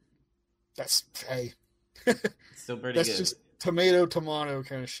 10. That's Still pretty that's good. Just tomato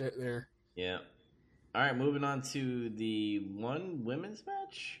kind of shit there. Yeah. All right, moving on to the one women's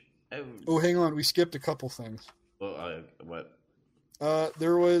match. Oh, hang on, we skipped a couple things. Well, what?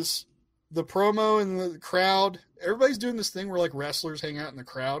 There was the promo and the crowd. Everybody's doing this thing where like wrestlers hang out in the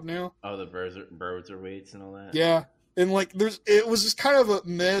crowd now. Oh, the Broserweights and all that. Yeah, and like it was just kind of a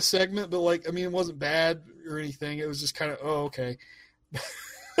meh segment, but like I mean, it wasn't bad or anything. It was just kind of okay.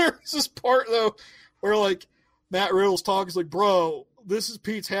 There was this part though where like Matt Riddle's talking, he's like, "Bro, this is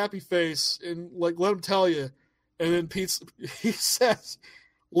Pete's happy face," and like let him tell you, and then he says,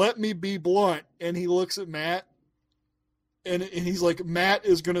 "Let me be blunt," and he looks at Matt. And he's like, Matt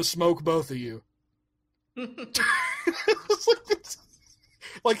is going to smoke both of you.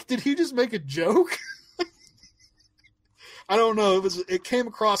 Like, did he just make a joke? I don't know. It came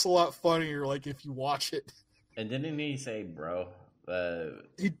across a lot funnier, like, if you watch it. And didn't he say bro?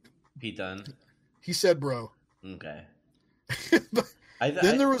 Pete Dunne? He said bro. Okay.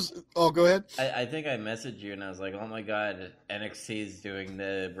 Then there was... Oh, go ahead. I think I messaged you and I was like, oh my god, NXT is doing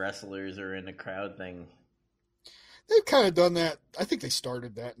the wrestlers are in the crowd thing. They've kind of done that. I think they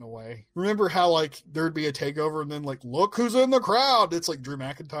started that in a way. Remember how like there'd be a takeover and then like, look who's in the crowd. It's like Drew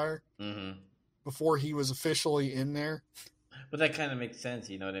McIntyre before he was officially in there. But that kind of makes sense.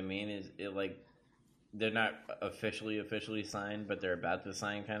 You know what I mean? Is it like they're not officially signed, but they're about to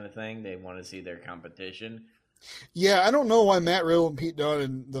sign kind of thing. They want to see their competition. Yeah, I don't know why Matt Riddle and Pete Dunne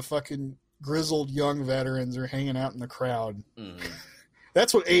and the fucking grizzled young veterans are hanging out in the crowd. Mm-hmm.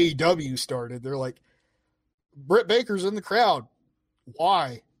 That's what AEW started. They're like, Britt Baker's in the crowd.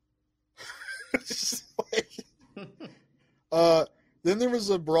 Why? Then there was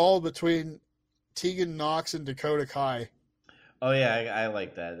a brawl between Tegan Knox and Dakota Kai. Oh yeah, I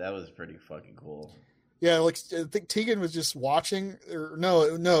like that. That was pretty fucking cool. Yeah, like I think Tegan was just watching, or no,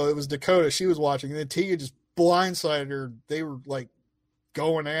 it was Dakota. She was watching, and then Tegan just blindsided her. They were like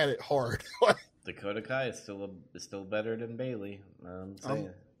going at it hard. Dakota Kai is still better than Bailey. I'm saying.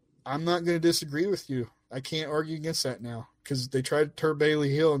 I'm not going to disagree with you. I can't argue against that now because they tried to turn Bailey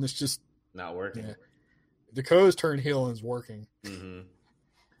heel, and it's just not working. Yeah. Dakota's turned heel and it's working. Mm-hmm.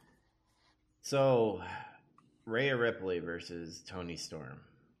 So, Rhea Ripley versus Toni Storm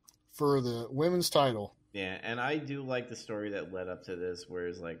for the women's title. Yeah, and I do like the story that led up to this,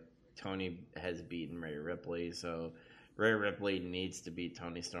 whereas like Toni has beaten Rhea Ripley, so Rhea Ripley needs to beat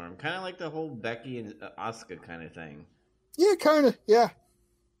Toni Storm, kind of like the whole Becky and Asuka kind of thing. Yeah, kind of. Yeah.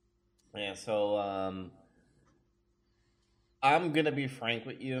 Yeah. So, I'm gonna be frank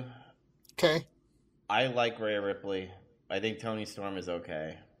with you. Okay. I like Rhea Ripley. I think Toni Storm is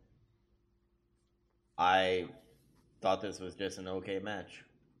okay. I thought this was just an okay match.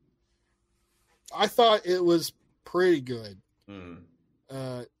 I thought it was pretty good. Mm.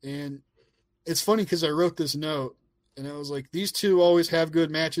 And it's funny because I wrote this note, and I was like, these two always have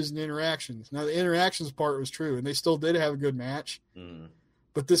good matches and interactions. Now, the interactions part was true, and they still did have a good match. Mm.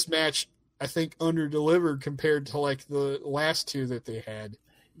 But this match, I think, under-delivered compared to, like, the last two that they had.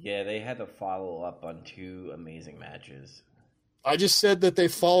 Yeah, they had to follow up on two amazing matches. I just said that they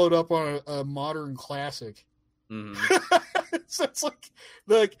followed up on a modern classic. Mm-hmm. So it's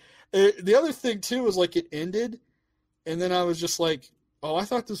like the other thing too was like it ended, and then I was just like, oh, I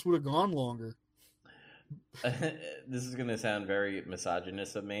thought this would have gone longer. This is gonna sound very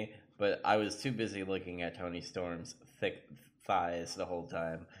misogynist of me, but I was too busy looking at Toni Storm's thick thighs the whole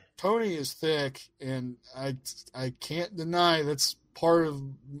time. Toni is thick, and I can't deny that's part of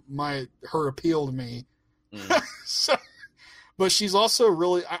her appeal to me. Mm. So, but she's also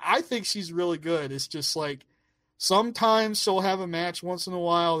really, I think she's really good. It's just like sometimes she'll have a match once in a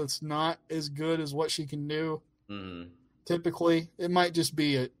while that's not as good as what she can do. Mm. Typically, it might just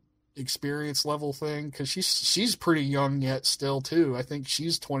be a experience level thing because she's pretty young yet still too. I think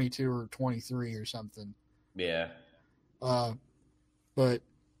she's 22 or 23 or something. Yeah. But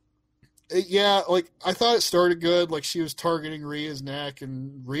yeah, like I thought it started good. Like she was targeting Rhea's neck,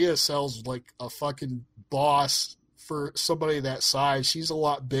 and Rhea sells like a fucking boss for somebody that size. She's a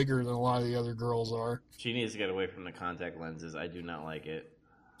lot bigger than a lot of the other girls are. She needs to get away from the contact lenses. I do not like it.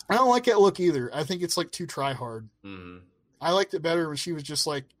 I don't like that look either. I think it's like too try hard. Mm-hmm. I liked it better when she was just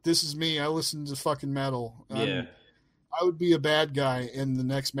like, "This is me. I listen to fucking metal." Yeah. I would be a bad guy in the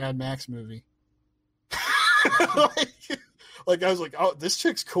next Mad Max movie. like I was like, "Oh, this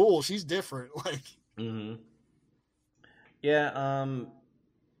chick's cool. She's different." Like, mm-hmm. Yeah.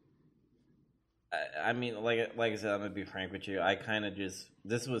 I mean, like I said, I'm gonna be frank with you. I kind of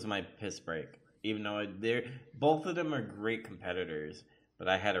this was my piss break. Even though both of them are great competitors, but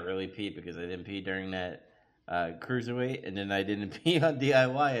I had to really pee because I didn't pee during that cruiserweight, and then I didn't pee on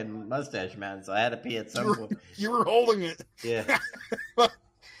DIY and Mustache Mountain, so I had to pee at some point. You were holding it. Yeah.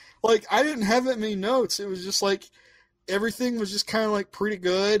 Like I didn't have that many notes. It was just like everything was just kind of like pretty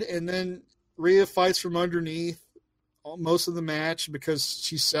good, and then Rhea fights from underneath most of the match because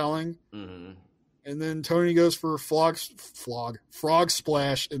she's selling. Mm-hmm. And then Toni goes for a frog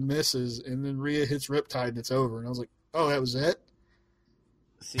splash and misses, and then Rhea hits Riptide and it's over. And I was like, oh, that was it?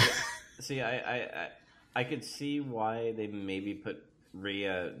 See, I could see why they maybe put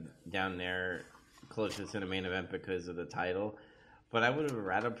Rhea down there closest to the main event because of the title. But I would have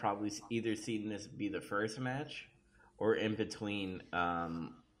rather probably either seen this be the first match or in between the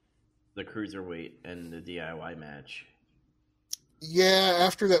Cruiserweight and the DIY match. Yeah,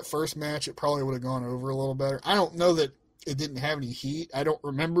 after that first match, it probably would have gone over a little better. I don't know that it didn't have any heat. I don't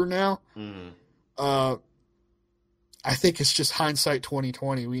remember now. Mm-hmm. I think it's just hindsight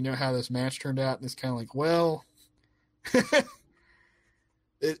 2020. We know how this match turned out, and it's kind of like, well,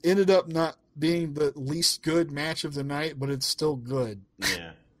 it ended up not being the least good match of the night, but it's still good.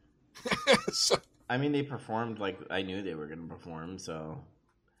 Yeah. So, I mean, they performed like I knew they were going to perform, so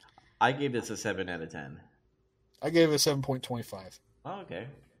I gave this a 7 out of 10. I gave it a 7.25. Oh, okay.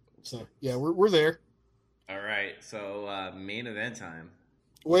 So, yeah, we're there. All right, so main event time.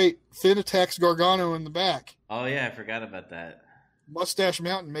 Wait, Finn attacks Gargano in the back. Oh, yeah, I forgot about that. Mustache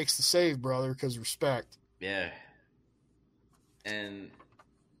Mountain makes the save, brother, because respect. Yeah. And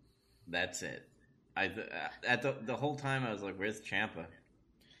that's it. At the whole time, I was like, where's Ciampa?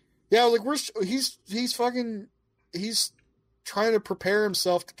 Yeah, like, he's trying to prepare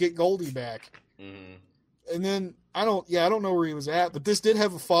himself to get Goldie back. Mm-hmm. And then I don't know where he was at, but this did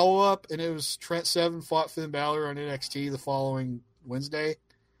have a follow up, and it was Trent Seven fought Finn Balor on NXT the following Wednesday,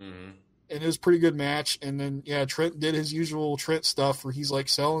 mm-hmm. and it was a pretty good match. And then yeah, Trent did his usual Trent stuff where he's like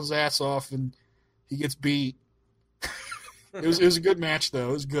selling his ass off and he gets beat. It was a good match though.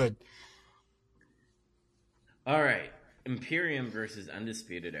 It was good. All right, Imperium versus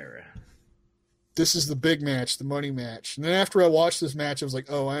Undisputed Era. This is the big match, the money match. And then after I watched this match, I was like,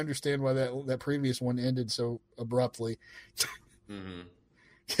 oh, I understand why that previous one ended so abruptly.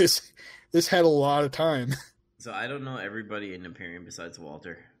 Because this had a lot of time. So I don't know everybody in Imperium besides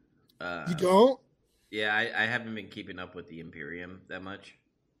Walter. You don't? Yeah, I haven't been keeping up with the Imperium that much.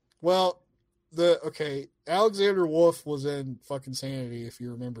 Well, Alexander Wolf was in fucking Sanity, if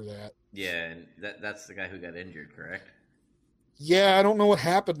you remember that. Yeah, and that's the guy who got injured, correct? Yeah, I don't know what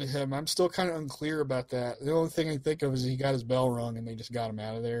happened to him. I'm still kind of unclear about that. The only thing I think of is he got his bell rung and they just got him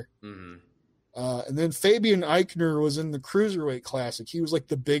out of there. Mm-hmm. And then Fabian Eichner was in the Cruiserweight Classic. He was like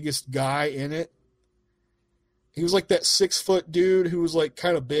the biggest guy in it. He was like that 6-foot dude who was like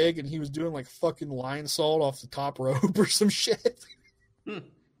kind of big and he was doing like fucking lion salt off the top rope or some shit. I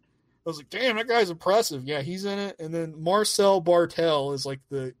was like, damn, that guy's impressive. Yeah, he's in it. And then Marcel Bartel is like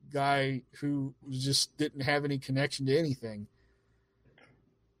the guy who just didn't have any connection to anything.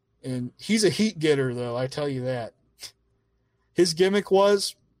 And he's a heat getter, though, I tell you that. His gimmick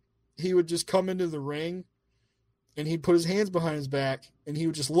was he would just come into the ring and he'd put his hands behind his back and he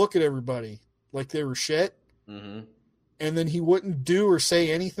would just look at everybody like they were shit. Mm-hmm. And then he wouldn't do or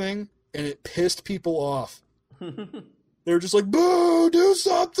say anything, and it pissed people off. They were just like, boo, do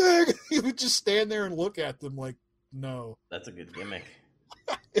something! He would just stand there and look at them like, no. That's a good gimmick.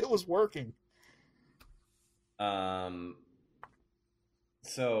 It was working.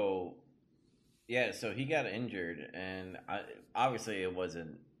 So he got injured, and obviously it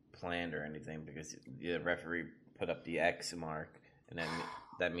wasn't planned or anything because the referee put up the X mark, and then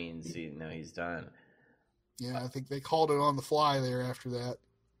that means he's done. Yeah, I think they called it on the fly there after that.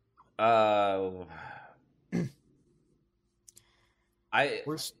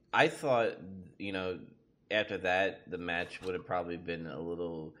 I thought, after that, the match would have probably been a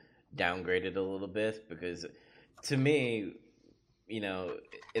little downgraded a little bit because, to me,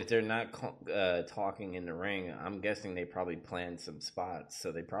 if they're not talking in the ring, I'm guessing they probably planned some spots,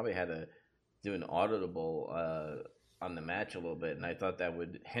 so they probably had to do an audible on the match a little bit, and I thought that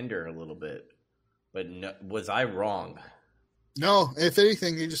would hinder a little bit. But no, was I wrong? No, if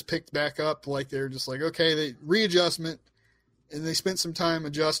anything, they just picked back up like they were just like, okay, they readjustment, and they spent some time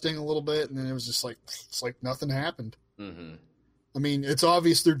adjusting a little bit, and then it was just like, it's like nothing happened. Mm-hmm. I mean, it's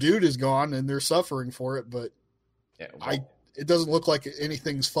obvious their dude is gone, and they're suffering for it, but it doesn't look like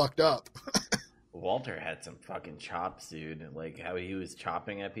anything's fucked up. Walter had some fucking chops, dude. Like how he was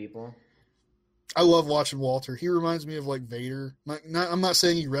chopping at people. I love watching Walter. He reminds me of like Vader. I'm not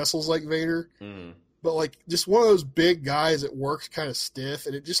saying he wrestles like Vader, but like just one of those big guys that works kind of stiff,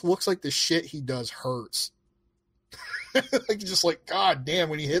 and it just looks like the shit he does hurts. Like just like, God damn,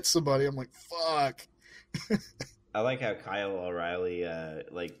 when he hits somebody, I'm like, fuck. I like how Kyle O'Reilly,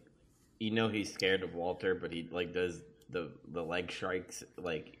 he's scared of Walter, but he like does the leg strikes,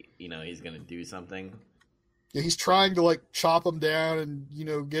 like he's gonna do something. Yeah, he's trying to, like, chop him down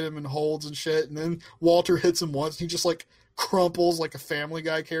and, get him in holds and shit. And then Walter hits him once. And he just, like, crumples like a Family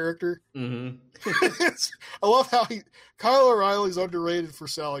Guy character. Mm-hmm. I love how Kyle O'Reilly's underrated for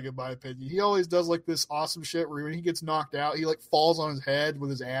selling, in my opinion. He always does, like, this awesome shit where when he gets knocked out, he, like, falls on his head with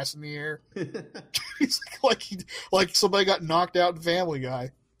his ass in the air. He's like somebody got knocked out in Family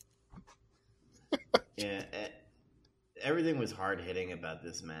Guy. Yeah, everything was hard-hitting about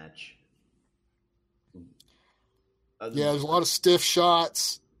this match. Yeah, there's a lot of stiff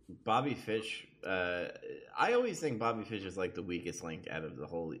shots. Bobby Fish, I always think Bobby Fish is like the weakest link out of the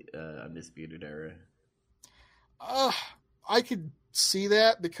whole Undisputed Era. I could see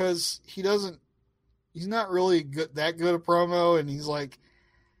that because he's not really that good a promo, and he's like,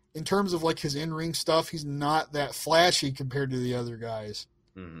 in terms of like his in-ring stuff, he's not that flashy compared to the other guys.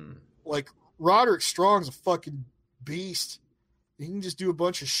 Mm-hmm. Like Roderick Strong's a fucking beast. He can just do a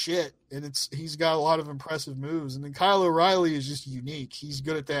bunch of shit, and he's got a lot of impressive moves. And then Kyle O'Reilly is just unique. He's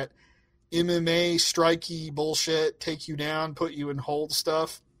good at that MMA strikey bullshit, take you down, put you in hold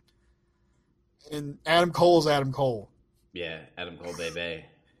stuff. And Adam Cole's Adam Cole. Yeah, Adam Cole, baby.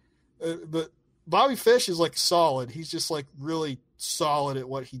 But Bobby Fish is like solid. He's just like really solid at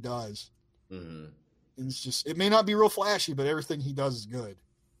what he does. Mm-hmm. And it's just, it may not be real flashy, but everything he does is good.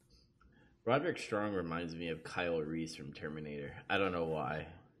 Roderick Strong reminds me of Kyle Reese from Terminator. I don't know why.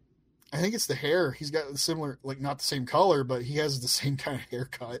 I think it's the hair. He's got similar, like not the same color, but he has the same kind of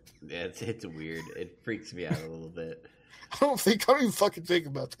haircut. Yeah, it's weird. It freaks me out a little bit. I don't even fucking think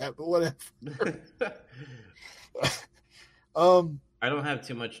about that, but whatever. I don't have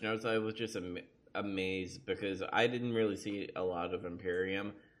too much notes. I was just amazed because I didn't really see a lot of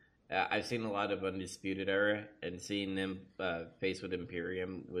Imperium. I've seen a lot of Undisputed Era, and seeing them face with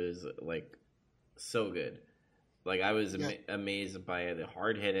Imperium was like so good. Like I was amazed by the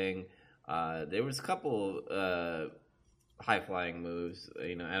hard hitting. There was a couple high flying moves.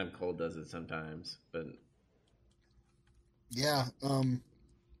 You know, Adam Cole does it sometimes, but yeah,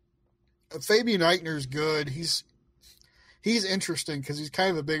 Fabian Eichner's good. He's interesting because he's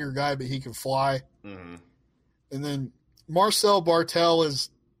kind of a bigger guy, but he can fly. Mm-hmm. And then Marcel Bartel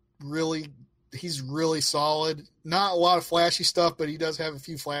he's really solid. Not a lot of flashy stuff, but he does have a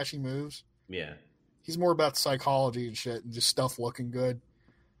few flashy moves. Yeah. He's more about the psychology and shit and just stuff looking good.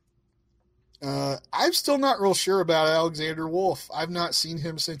 I'm still not real sure about Alexander Wolf. I've not seen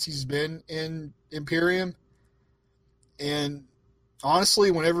him since he's been in Imperium. And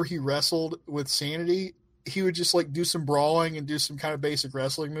honestly, whenever he wrestled with Sanity, he would just like do some brawling and do some kind of basic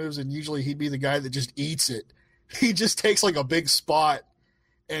wrestling moves. And usually he'd be the guy that just eats it. He just takes like a big spot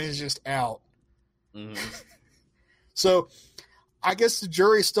and is just out. Mm-hmm. So I guess the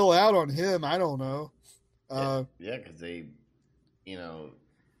jury's still out on him. I don't know. Yeah, because they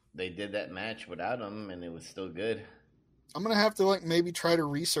did that match without him, and it was still good. I'm gonna have to like maybe try to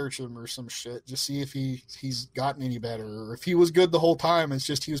research him or some shit, just see if he's gotten any better, or if he was good the whole time. It's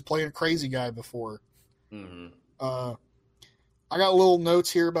just he was playing a crazy guy before. Mm-hmm. I got little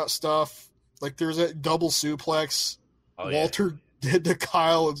notes here about stuff like there's a double suplex Walter did to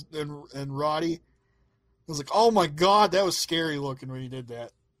Kyle and Roddy. I was like, oh my god, that was scary looking when he did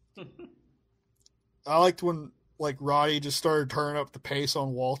that. I liked when like Roddy just started turning up the pace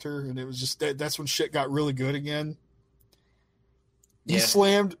on Walter, and it was just that's when shit got really good again. Yeah.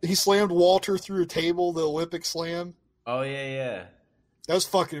 He slammed Walter through a table, the Olympic slam. Oh yeah. That was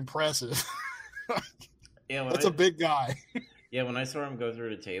fucking impressive. Yeah, that's a big guy. Yeah, when I saw him go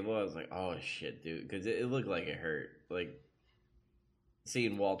through the table, I was like, "Oh shit, dude!" Because it looked like it hurt. Like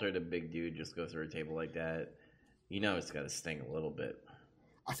seeing Walter, the big dude, just go through a table like that, it's got to sting a little bit.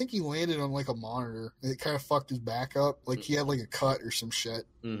 I think he landed on like a monitor. It kind of fucked his back up. Like he had like a cut or some shit.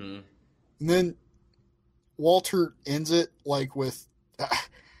 Mm-hmm. And then Walter ends it like with.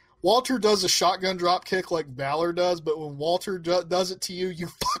 Walter does a shotgun drop kick like Balor does, but when Walter does it to you, you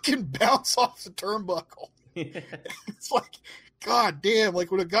fucking bounce off the turnbuckle. It's like, god damn,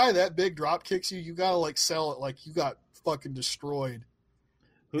 like when a guy that big drop kicks you, you gotta like sell it like you got fucking destroyed.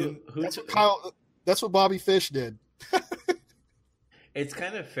 That's what Bobby Fish did. It's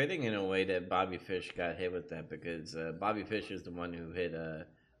kind of fitting in a way that Bobby Fish got hit with that because Bobby Fish is the one who hit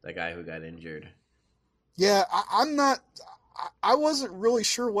the guy who got injured. Yeah, I wasn't really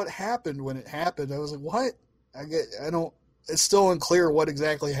sure what happened when it happened. I was like, what? It's still unclear what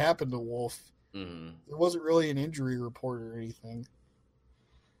exactly happened to Wolf. Mm-hmm. There wasn't really an injury report or anything.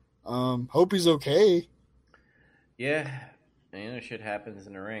 Hope he's okay. Yeah, shit happens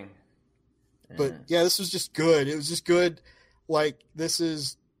in the ring. But yeah, this was just good. It was just good. Like, this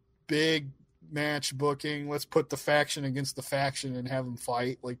is big match booking. Let's put the faction against the faction and have them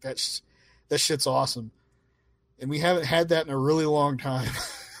fight. Like, that shit's awesome. And we haven't had that in a really long time.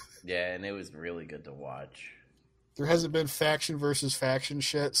 Yeah, and it was really good to watch. There hasn't been faction versus faction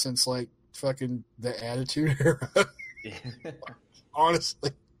shit since, like, fucking the Attitude Era.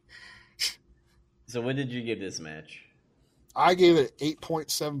 Honestly. So what did you give this match? I gave it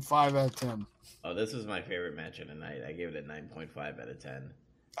 8.75 out of 10. Oh, this was my favorite match of the night. I gave it a 9.5 out of 10.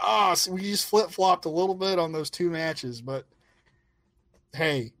 Oh, so we just flip-flopped a little bit on those two matches, but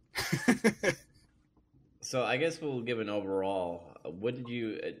hey. So I guess we'll give an overall. What did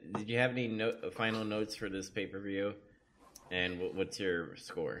you have any final notes for this pay-per-view? And what's your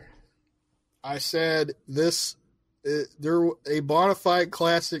score? I said a bona fide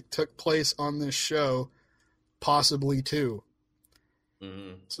classic took place on this show, possibly two.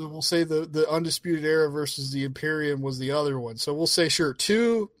 Mm-hmm. So we'll say the Undisputed Era versus the Imperium was the other one. So we'll say, sure,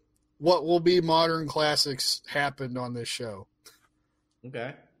 two what will be modern classics happened on this show.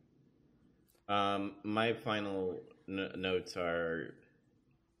 Okay. My final notes are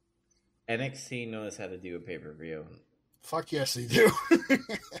NXT knows how to do a pay-per-view. Fuck yes, they do.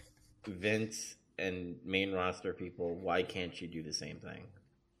 Vince and main roster people, why can't you do the same thing?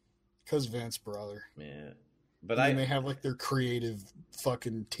 Because Vince, brother. Yeah. But they have like their creative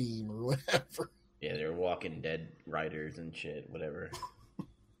fucking team or whatever. Yeah, they're Walking Dead writers and shit, whatever.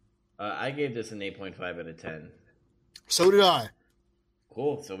 I gave this an 8.5 out of 10. So did I.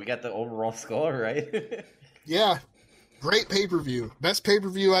 Cool. So we got the overall score, right? Yeah. Great pay-per-view. Best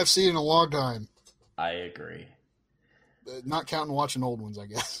pay-per-view I've seen in a long time. I agree. Not counting watching old ones, I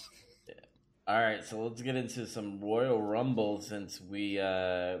guess. Yeah. All right, so let's get into some Royal Rumble since we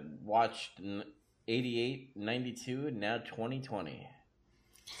watched 88, 92, and now 2020.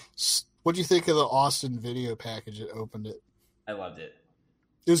 What do you think of the Austin video package that opened it? I loved it.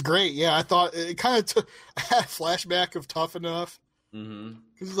 It was great. Yeah, I thought it kind of took a flashback of Tough Enough. Mm-hmm.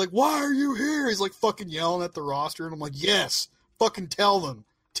 Because he's like, why are you here? He's like fucking yelling at the roster. And I'm like, yes, fucking tell them.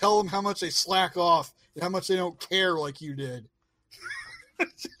 Tell them how much they slack off and how much they don't care like you did.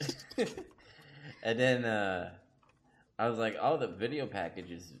 And then I was like, oh, the video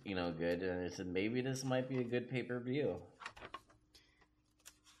package is, good. And I said, maybe this might be a good pay-per-view.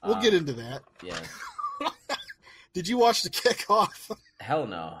 We'll get into that. Yeah. Did you watch the kickoff? Hell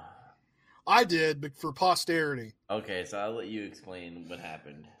no. I did, but for posterity. Okay, so I'll let you explain what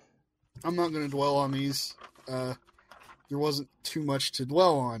happened. I'm not going to dwell on these. There wasn't too much to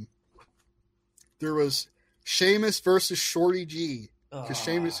dwell on. There was Sheamus versus Shorty G. Because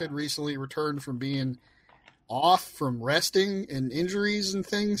Sheamus had recently returned from being off from resting and injuries and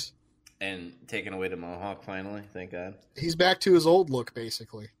things. And taking away the mohawk finally, thank God. He's back to his old look,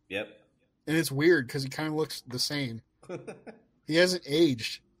 basically. Yep. And it's weird because he kind of looks the same. He hasn't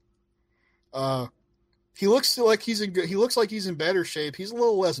aged. He looks like he's in good. He looks like he's in better shape. He's a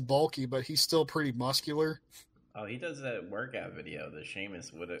little less bulky, but he's still pretty muscular. Oh, he does that workout video, the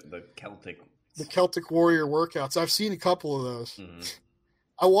Sheamus with the Celtic Warrior workouts. I've seen a couple of those. Mm-hmm.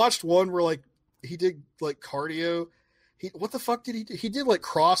 I watched one where he did cardio. What the fuck did he do? He did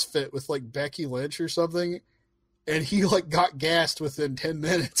CrossFit with Becky Lynch or something, and he got gassed within 10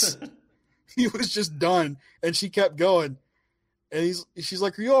 minutes. He was just done, and she kept going. And she's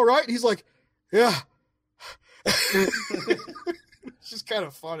like, "Are you all right?" And he's like, "Yeah." It's just kind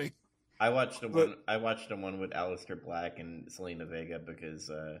of funny. I watched the one with Aleister Black and Selena Vega because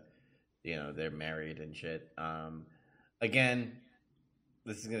they're married and shit. Again,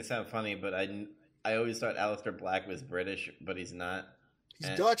 this is gonna sound funny, but I always thought Aleister Black was British, but he's not.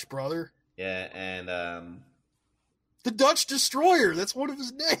 He's Dutch, brother. Yeah, and the Dutch Destroyer. That's one of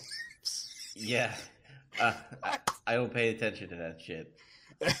his names. Yeah, I don't pay attention to that shit.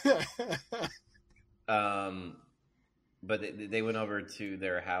 But they went over to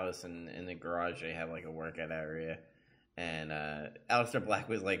their house, and in the garage they have a workout area, and Aleister Black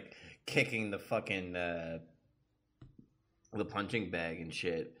was kicking the fucking the punching bag and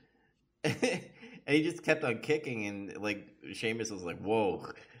shit, and he just kept on kicking, and Sheamus was like, "Whoa,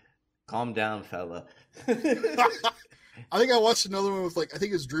 calm down, fella." I think I watched another one with I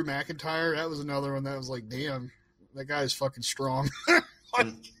think it was Drew McIntyre. That was another one that was damn, that guy is fucking strong.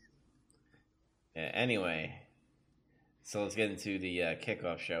 Yeah, anyway, so let's get into the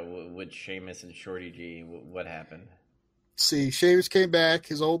kickoff show with Sheamus and Shorty G. What happened? See, Sheamus came back,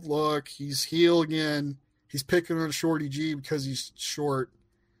 his old look. He's heel again. He's picking on Shorty G because he's short.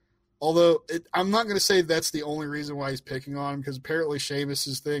 Although, I'm not going to say that's the only reason why he's picking on him, because apparently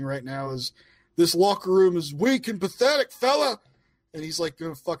Sheamus's thing right now is, this locker room is weak and pathetic, fella. And he's going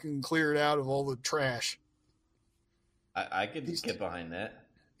to fucking clear it out of all the trash. I could get behind that.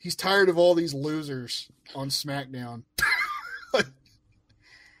 He's tired of all these losers on SmackDown.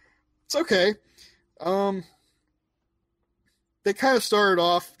 It's okay. They kind of started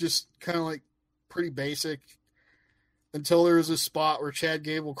off just kind of pretty basic until there was a spot where Chad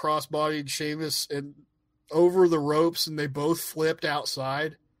Gable crossbodied Sheamus and over the ropes, and they both flipped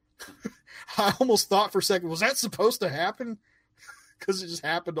outside. I almost thought for a second, was that supposed to happen? Because it just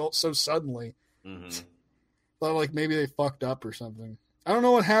happened so suddenly. Mm-hmm. Thought maybe they fucked up or something. I don't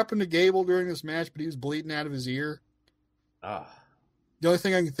know what happened to Gable during this match, but he was bleeding out of his ear. Ah. The only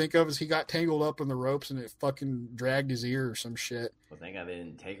thing I can think of is he got tangled up in the ropes and it fucking dragged his ear or some shit. Well, thank God they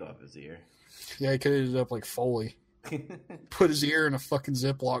didn't take off his ear. Yeah, he could have ended up like Foley. Put his ear in a fucking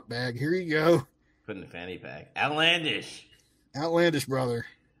Ziploc bag. Here you go. Put in the fanny pack. Outlandish. Outlandish, brother.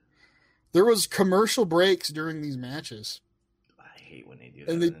 There was commercial breaks during these matches. I hate when they do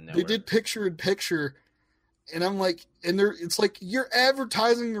that. And they did picture in picture. And I'm like, it's like you're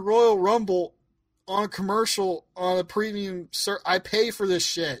advertising the Royal Rumble on a commercial on a premium. I pay for this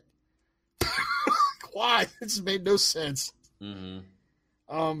shit. Why? This made no sense.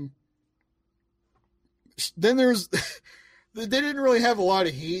 Mm-hmm. Then there's, they didn't really have a lot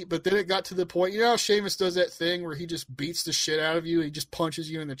of heat, but then it got to the point. You know how Sheamus does that thing where he just beats the shit out of you? He just punches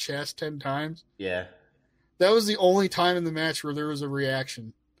you in the chest 10 times. Yeah. That was the only time in the match where there was a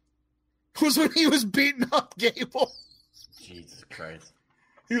reaction. Was when he was beating up Gable. Jesus Christ.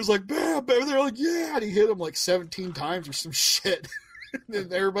 He was like, bam, bam. They're like, yeah. And he hit him like 17 times or some shit.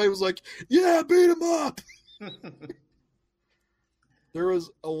 And everybody was like, yeah, beat him up. There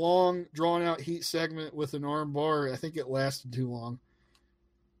was a long, drawn-out heat segment with an arm bar. I think it lasted too long.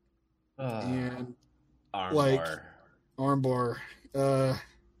 and like Armbar. armbar.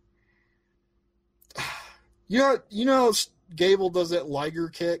 You know, Gable does that Liger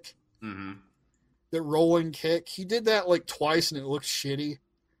kick, Mm-hmm. that rolling kick. He did that like twice, and it looked shitty.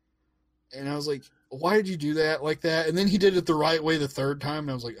 And I was like, "Why did you do that like that?" And then he did it the right way the third time,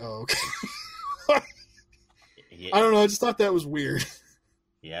 and I was like, "Oh, okay." Yeah. I don't know. I just thought that was weird.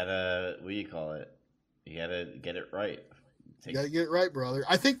 You gotta, what do you call it? You gotta get it right. You gotta get it right, brother.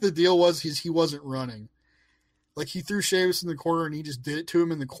 I think the deal was he wasn't running. Like, he threw Sheamus in the corner, and he just did it to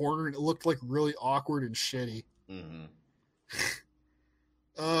him in the corner, and it looked like really awkward and shitty. Mm-hmm.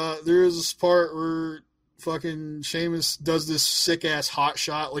 There is this part where fucking Sheamus does this sick-ass hot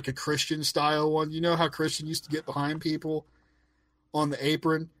shot, like a Christian-style one. You know how Christian used to get behind people on the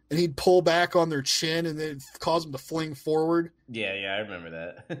apron, and he'd pull back on their chin, and then cause them to fling forward? Yeah, I remember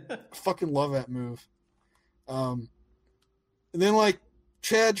that. I fucking love that move. And then, like,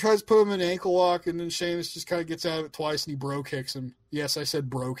 Chad tries to put him in an ankle lock, and then Sheamus just kind of gets out of it twice, and he bro kicks him. Yes, I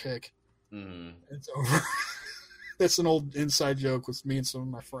said bro kick. Mm-hmm. It's over. That's an old inside joke with me and some of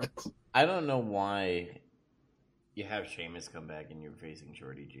my friends. I don't know why you have Sheamus come back and you're facing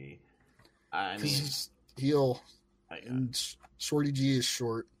Shorty G. I mean, He's heel, and Shorty G is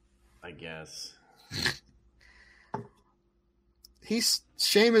short. I guess.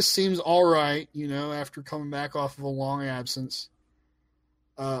 Sheamus seems all right, you know, after coming back off of a long absence.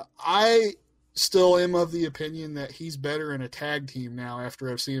 I still am of the opinion that he's better in a tag team now after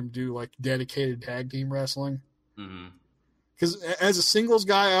I've seen him do like dedicated tag team wrestling. Mm-hmm. Because as a singles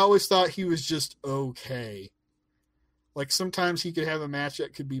guy, I always thought he was just okay. Like, sometimes he could have a match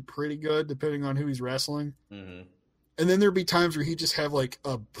that could be pretty good depending on who he's wrestling. Mm-hmm. And then there'd be times where he'd just have like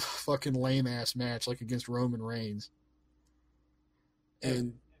a fucking lame ass match, like against Roman Reigns.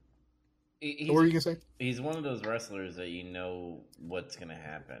 And what were you gonna say? He's one of those wrestlers that you know what's gonna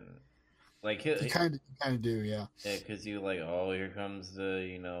happen. Like, You kind of do, yeah. Yeah, because you like, oh, here comes the,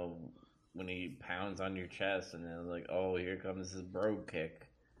 you know, when he pounds on your chest, and then like, oh, here comes his bro kick.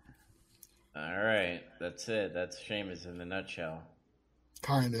 All right, that's it. That's Sheamus in a nutshell.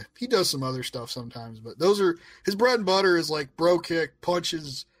 Kind of. He does some other stuff sometimes, but those are his bread and butter. Is like bro kick,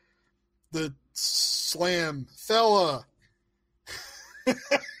 punches, the slam, fella.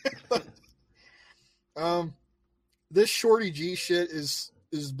 This Shorty G shit is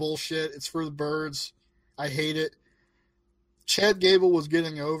bullshit. It's for the birds. I hate it. Chad Gable was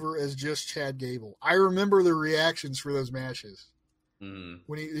getting over as just Chad Gable. I remember the reactions for those matches. Mm-hmm.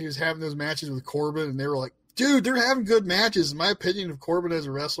 When he was having those matches with Corbin, and they were like, dude, they're having good matches. My opinion of Corbin as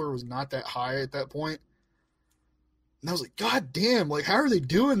a wrestler was not that high at that point. And I was like, God damn, like, how are they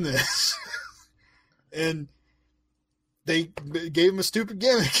doing this? And they gave him a stupid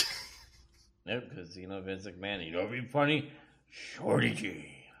gimmick. Yeah, because, you know, Vince McMahon, you know what'd be funny? Shorty G.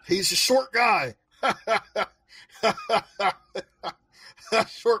 He's a short guy.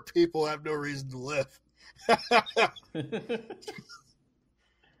 Short people have no reason to live.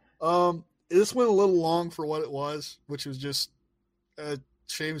 This went a little long for what it was, which was just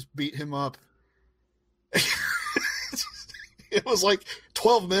Sheamus beat him up. It was like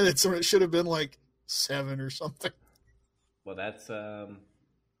 12 minutes when it should have been like 7 or something. Well, that's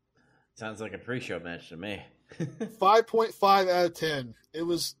sounds like a pre-show match to me. 5.5 out of 10. It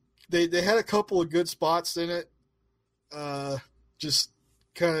was they had a couple of good spots in it. Just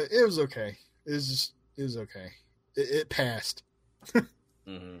kind of, it was okay. It was okay. It passed.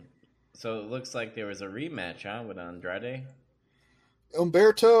 Mm-hmm. So it looks like there was a rematch, huh, with Andrade?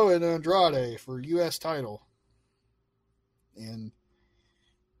 Humberto and Andrade for U.S. title. And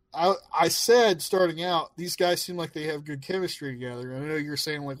I said starting out, these guys seem like they have good chemistry together. I know you're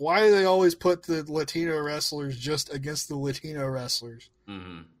saying, like, why do they always put the Latino wrestlers just against the Latino wrestlers?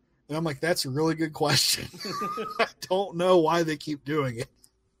 Mm-hmm. And I'm like, that's a really good question. I don't know why they keep doing it.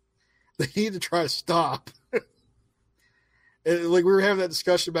 They need to try to stop. And, like, we were having that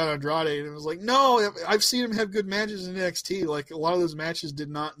discussion about Andrade, and it was like, no, I've seen him have good matches in NXT. Like, a lot of those matches did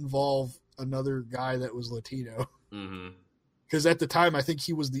not involve another guy that was Latino. Mm-hmm. Because at the time, I think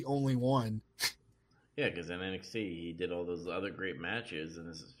he was the only one. Yeah, because in NXT, he did all those other great matches, and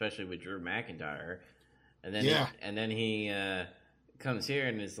especially with Drew McIntyre. And then he comes here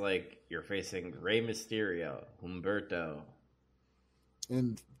and is like, you're facing Rey Mysterio, Humberto.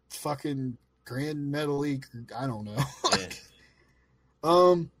 And fucking Grand Metalik, I don't know. Yeah.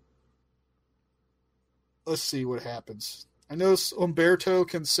 Let's see what happens. I know Humberto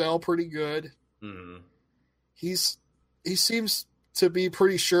can sell pretty good. Mm-hmm. He seems to be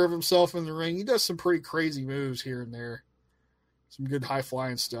pretty sure of himself in the ring. He does some pretty crazy moves here and there. Some good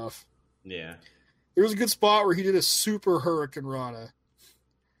high-flying stuff. Yeah. There was a good spot where he did a super Hurricane Rana,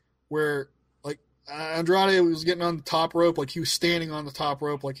 where like Andrade was getting on the top rope, like he was standing on the top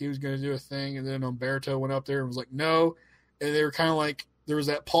rope, like he was going to do a thing, and then Humberto went up there and was like, no, and they were kind of like, there was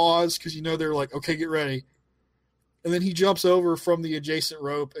that pause because they're like, okay, get ready, and then he jumps over from the adjacent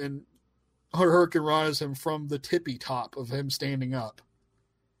rope and Hurricane Rana's him from the tippy top of him standing up,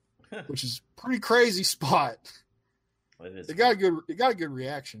 which is a pretty crazy spot. It got a good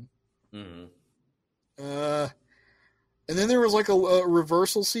reaction. Mm-hmm. And then there was like a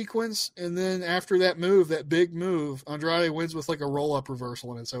reversal sequence, and then after that move, that big move, Andrade wins with like a roll up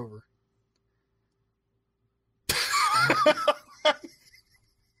reversal, and it's over.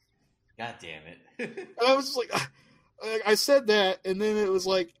 God damn it! And I was just like, I said that, and then it was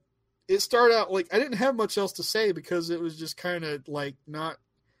like, it started out like I didn't have much else to say because it was just kind of like not.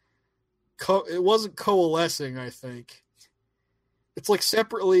 It wasn't coalescing. I think it's like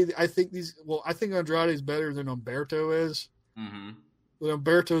separately. I think Andrade is better than Humberto is. Mm-hmm. But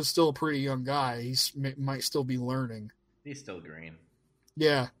Humberto is still a pretty young guy. He might still be learning. He's still green.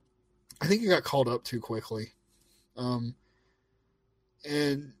 Yeah, I think he got called up too quickly. And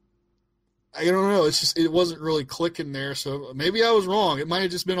I don't know. It's just it wasn't really clicking there. So maybe I was wrong. It might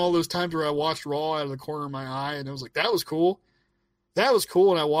have just been all those times where I watched Raw out of the corner of my eye, and it was like that was cool. That was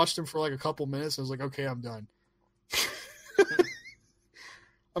cool, and I watched him for like a couple minutes. And I was like, okay, I'm done.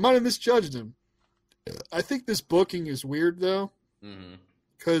 I might have misjudged him. I think this booking is weird, though,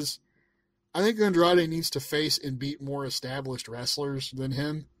 because I think Andrade needs to face and beat more established wrestlers than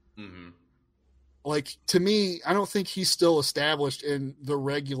him. Mm-hmm. Like, to me, I don't think he's still established in the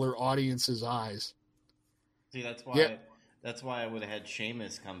regular audience's eyes. See, that's why I would have had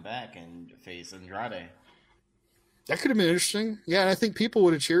Sheamus come back and face Andrade. That could have been interesting. Yeah, and I think people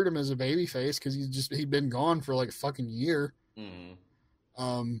would have cheered him as a babyface because he'd been gone for like a fucking year. Mm-hmm.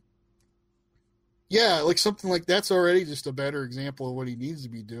 Yeah, like something like that's already just a better example of what he needs to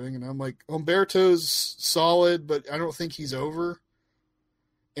be doing. And I'm like, Humberto's solid, but I don't think he's over.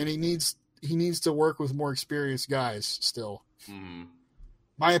 And he needs to work with more experienced guys still. Mm-hmm.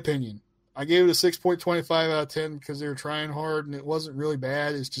 My opinion. I gave it a 6.25 out of 10 because they were trying hard, and it wasn't really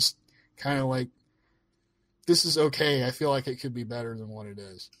bad. It's just kind of like, this is okay. I feel like it could be better than what it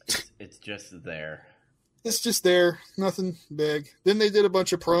is. It's just there. It's just there. Nothing big. Then they did a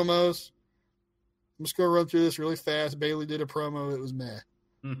bunch of promos. I'm just going to run through this really fast. Bayley did a promo. It was meh.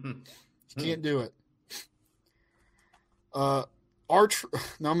 You can't do it. No,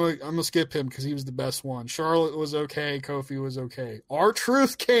 I'm gonna skip him because he was the best one. Charlotte was okay. Kofi was okay.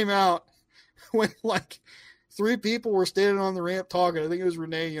 R-Truth came out when like 3 people were standing on the ramp talking. I think it was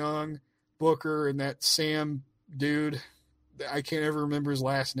Renee Young, Booker, and that Sam dude. I can't ever remember his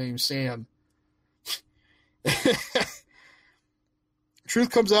last name. Sam. Truth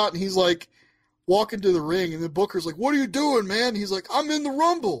comes out and he's like walking to the ring, and then Booker's like, "What are you doing, man?" And he's like, "I'm in the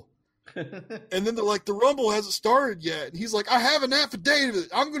Rumble." And then they're like, "The Rumble hasn't started yet." And he's like, "I have an affidavit.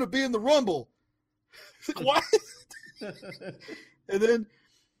 I'm going to be in the Rumble." Like, what? And then,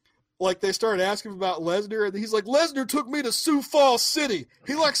 like, they started asking him about Lesnar, and he's like, "Lesnar took me to Sioux Falls City.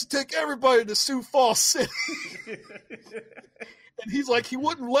 He likes to take everybody to Sioux Falls City." And he's like, he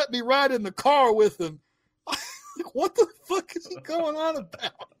wouldn't let me ride in the car with him. Like, what the fuck is he going on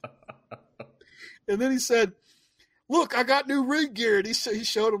about? And then he said, "Look, I got new ring gear." And he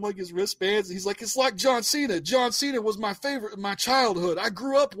showed him like his wristbands. And he's like, "It's like John Cena. John Cena was my favorite in my childhood. I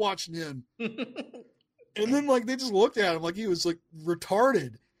grew up watching him." And then like they just looked at him like he was like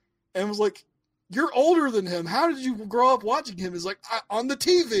retarded, and was like, "You're older than him. How did you grow up watching him?" He's like, "On the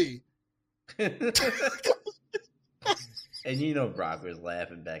TV." And Brock was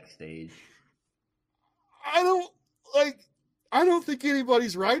laughing backstage. I don't think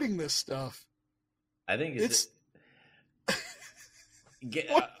anybody's writing this stuff. I think it's get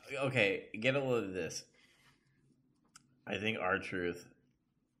a load of this. I think R-Truth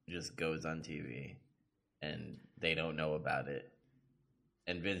just goes on TV and they don't know about it,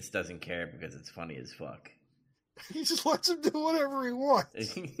 and Vince doesn't care because it's funny as fuck. He just lets him do whatever he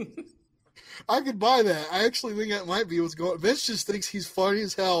wants. I could buy that. I actually think that might be what's going on. Vince just thinks he's funny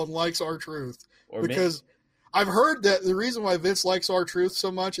as hell and likes R-Truth. Because I've heard that the reason why Vince likes R-Truth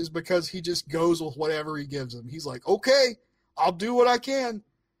so much is because he just goes with whatever he gives him. He's like, "Okay, I'll do what I can."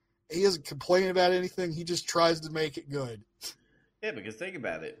 He doesn't complain about anything. He just tries to make it good. Yeah, because think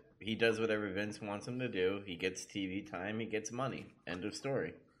about it. He does whatever Vince wants him to do. He gets TV time. He gets money. End of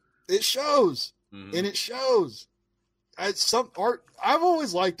story. It shows. Mm-hmm. And it shows. I've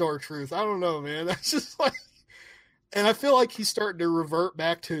always liked R-Truth. I don't know, man. That's just like, and I feel like he's starting to revert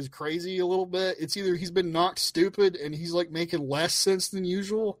back to his crazy a little bit. It's either he's been knocked stupid and he's like making less sense than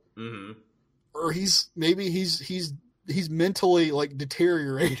usual, mm-hmm. or he's he's mentally like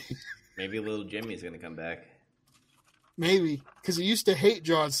deteriorating. Maybe little Jimmy's gonna come back. Maybe because he used to hate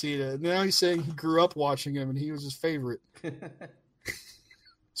John Cena, and now he's saying he grew up watching him and he was his favorite.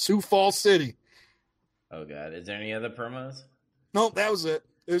 Sioux Falls City. Oh God, is there any other promos? Nope, that was it.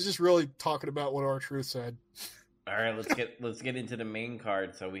 It was just really talking about what R-Truth said. All right, let's get into the main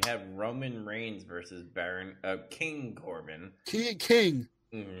card. So we have Roman Reigns versus King Corbin. King.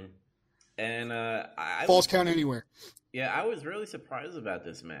 Mm-hmm. And Falls count anywhere. Yeah, I was really surprised about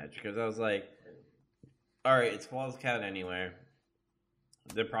this match because I was like, all right, it's Falls count anywhere.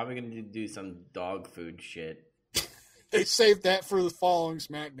 They're probably going to do some dog food shit. They saved that for the following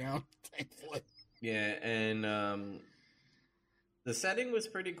SmackDown, thankfully. Yeah, and the setting was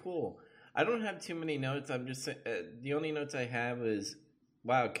pretty cool. I don't have too many notes. I'm just the only notes I have is,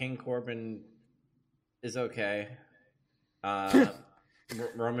 wow, King Corbin is okay.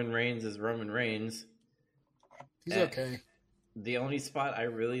 Roman Reigns is Roman Reigns. He's okay. The only spot I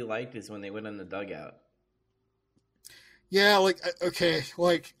really liked is when they went on the dugout. Yeah,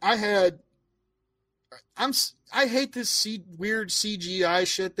 I hate this weird CGI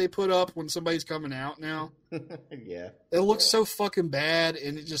shit they put up when somebody's coming out now. Yeah. It looks so fucking bad,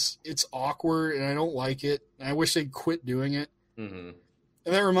 and it's awkward, and I don't like it. I wish they'd quit doing it. Mm-hmm.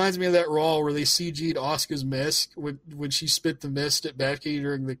 And that reminds me of that Raw where they CG'd Asuka's mist when she spit the mist at Becky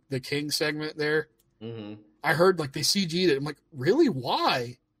during the King segment there. Mm-hmm. I heard they CG'd it. I'm like, really?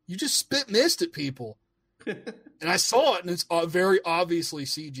 Why? You just spit mist at people. And I saw it, and it's very obviously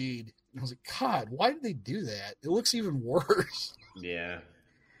CG'd. And I was like, God, why did they do that? It looks even worse. Yeah.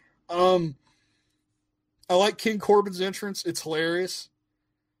 I like King Corbin's entrance. It's hilarious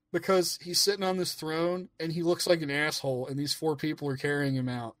because he's sitting on this throne and he looks like an asshole, and these 4 people are carrying him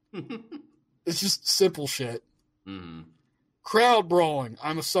out. It's just simple shit. Mm-hmm. Crowd brawling.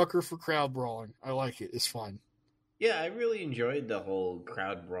 I'm a sucker for crowd brawling. I like it. It's fun. Yeah, I really enjoyed the whole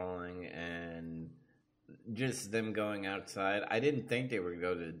crowd brawling and just them going outside. I didn't think they were going to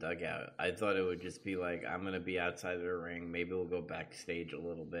go to the dugout. I thought it would just be like, I'm going to be outside of the ring. Maybe we'll go backstage a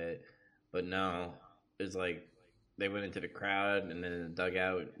little bit. But no, it's like they went into the crowd and then in the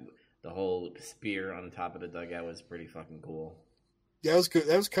dugout. The whole spear on top of the dugout was pretty fucking cool. Yeah, that was good.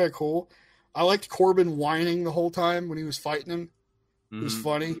 That was kind of cool. I liked Corbin whining the whole time when he was fighting him. It was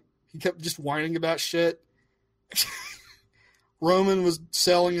funny. He kept just whining about shit. Roman was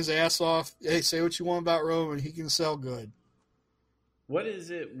selling his ass off. Hey, say what you want about Roman. He can sell good. What is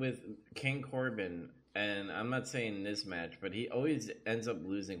it with King Corbin? And I'm not saying this match, but he always ends up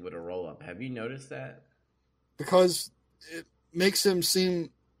losing with a roll-up. Have you noticed that? Because it makes him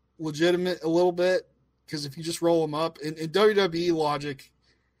seem legitimate a little bit. Because if you just roll him up, in WWE logic,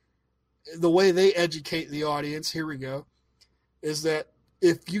 the way they educate the audience, here we go, is that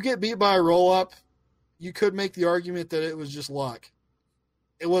if you get beat by a roll-up, you could make the argument that it was just luck.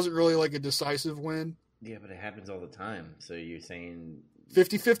 It wasn't really like a decisive win. Yeah, but it happens all the time. So you're saying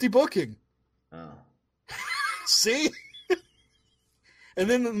 50-50 booking. Oh. See? And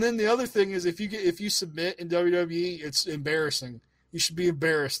then the other thing is if you submit in WWE, it's embarrassing. You should be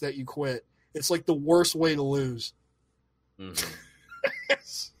embarrassed that you quit. It's like the worst way to lose. Mm-hmm.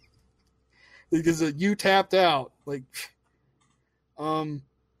 Because you tapped out.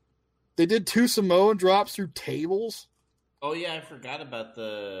 They did 2 Samoan drops through tables. Oh yeah, I forgot about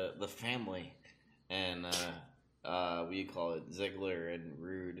the family and what do you call it, Ziggler and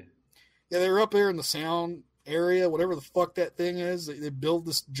Rude. Yeah, they were up there in the sound area, whatever the fuck that thing is. They build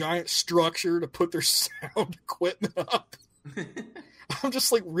this giant structure to put their sound equipment up. I'm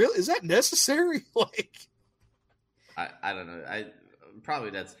just like, really? Is that necessary? I don't know. Probably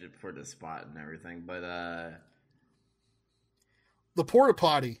that's just for the spot and everything, but the porta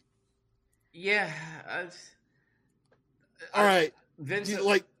potty. Yeah. All right. Vince,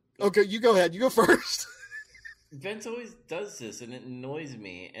 okay, you go ahead. You go first. Vince always does this, and it annoys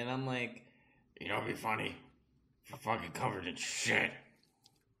me. And I'm like, you know, it'd be funny if you're fucking covered in shit.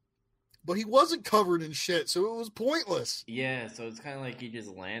 But he wasn't covered in shit, so it was pointless. Yeah, so it's kind of like he just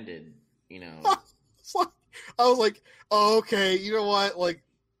landed, you know. I was like, oh, okay, you know what?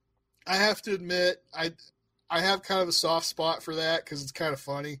 I have to admit, I have kind of a soft spot for that because it's kind of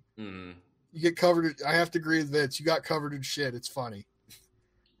funny. Mm-hmm. You get covered. I have to agree with Vince. You got covered in shit. It's funny.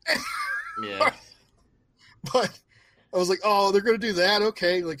 Yeah. But I was like, oh, they're going to do that?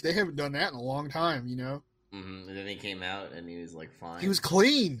 Okay. They haven't done that in a long time, you know? Mm-hmm. And then he came out and he was fine. He was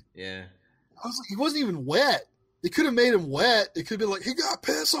clean. Yeah. I was like, he wasn't even wet. They could have made him wet. They could have been like, he got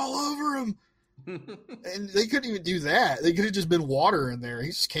piss all over him. And they couldn't even do that. They could have just been water in there.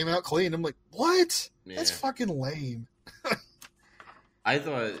 He just came out clean. I'm like, what? Yeah. That's fucking lame. I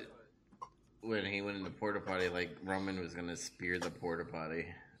thought when he went in the porta potty, like Roman was gonna spear the porta potty.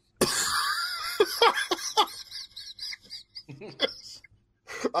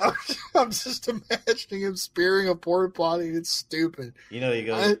 I'm just imagining him spearing a porta potty. It's stupid. He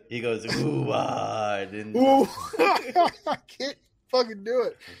goes, ooh, I didn't. Ooh, I can't fucking do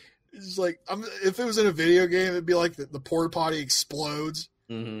it. It's just like if it was in a video game, it'd be like the porta potty explodes.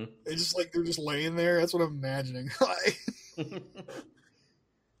 Mm-hmm. It's just like they're just laying there. That's what I'm imagining.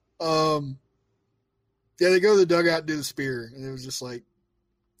 Yeah, they go to the dugout and do the spear, and it was just like,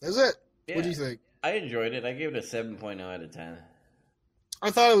 that's it. Yeah, what do you think? I enjoyed it. I gave it a 7.0 out of 10. I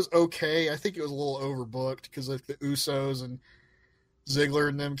thought it was okay. I think it was a little overbooked because like the Usos and Ziggler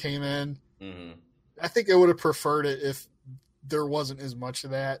and them came in. Mm-hmm. I think I would have preferred it if there wasn't as much of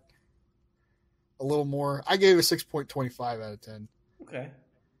that. A little more. I gave it a 6.25 out of 10. Okay.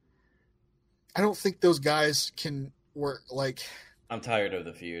 I don't think those guys can work like. I'm tired of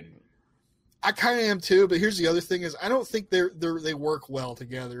the feud. I kind of am too, but here's the other thing: is I don't think they work well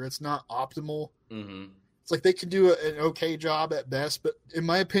together. It's not optimal. Mm-hmm. It's like they can do an okay job at best, but in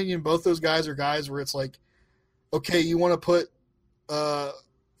my opinion, both those guys are guys where it's like, okay, you want to put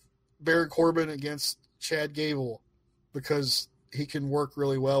Baron Corbin against Chad Gable because he can work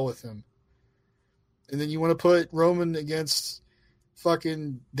really well with him, and then you want to put Roman against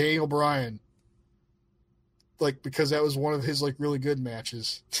fucking Daniel Bryan, like because that was one of his like really good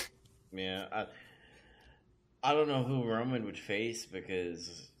matches. Yeah, I don't know who Roman would face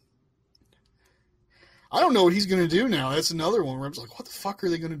because I don't know what he's going to do now. That's another one where I'm just like, what the fuck are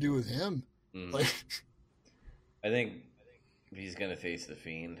they going to do with him? Mm-hmm. Like, I think he's going to face the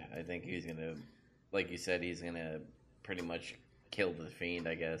Fiend. I think he's going to, like you said, he's going to pretty much kill the Fiend,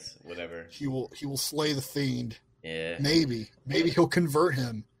 I guess. Whatever. He will slay the Fiend. Yeah. Maybe he'll convert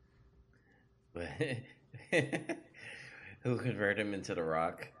him. He'll convert him into The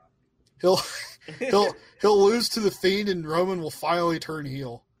Rock. He'll lose to the Fiend, and Roman will finally turn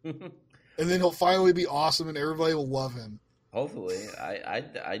heel, and then he'll finally be awesome, and everybody will love him. Hopefully,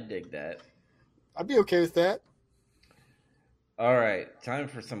 I dig that. I'd be okay with that. All right, time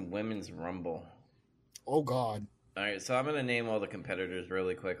for some women's rumble. Oh God! All right, so I'm gonna name all the competitors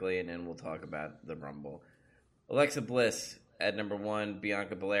really quickly, and then we'll talk about the rumble. Alexa Bliss at number 1,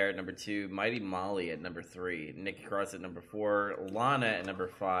 Bianca Belair at number 2, Mighty Molly at number 3, Nikki Cross at number 4, Lana at number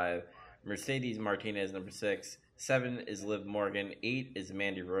 5. Mercedes Martinez, number 6. 7 is Liv Morgan. 8 is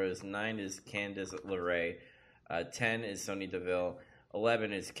Mandy Rose. 9 is Candice LeRae. 10 is Sonya Deville.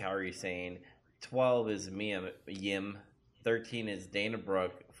 11 is Kairi Sane. 12 is Mia Yim. 13 is Dana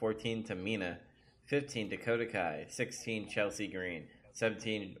Brooke. 14 Tamina. 15 Dakota Kai. 16 Chelsea Green.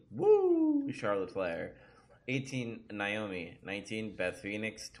 17 Charlotte Flair. 18 Naomi. 19 Beth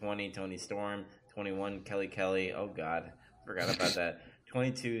Phoenix. 20 Toni Storm. 21 Kelly. Oh God, forgot about that.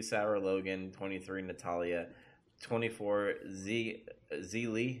 22, Sarah Logan. 23, Natalia. 24, Zia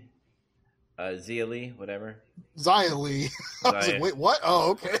Lee, whatever. Zia Lee. I was like, wait, what?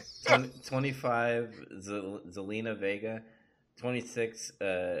 Oh, okay. 25, Zelina Vega. 26,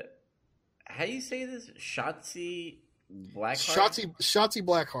 how do you say this? Shotzi Blackheart? Shotzi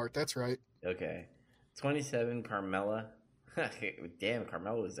Blackheart, that's right. Okay. 27, Carmella. Damn,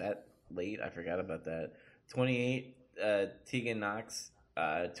 Carmella was that late? I forgot about that. 28, Tegan Knox.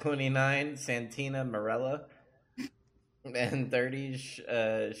 29, Santina Marella. And 30,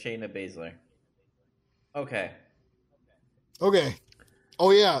 Shayna Baszler. Okay.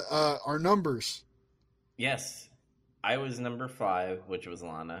 Oh, yeah, our numbers. Yes. I was number 5, which was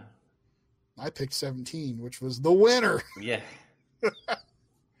Lana. I picked 17, which was the winner. Yeah.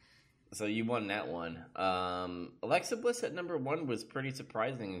 So you won that one. Alexa Bliss at number 1 was pretty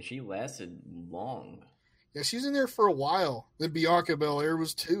surprising, and she lasted long. Yeah, she was in there for a while. Then Bianca Belair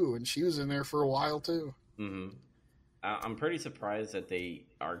was 2, and she was in there for a while, too. Mm-hmm. I'm pretty surprised that they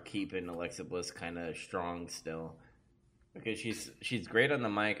are keeping Alexa Bliss kind of strong still. Because she's great on the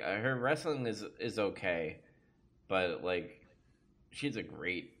mic. Her wrestling is okay. But, like, she's a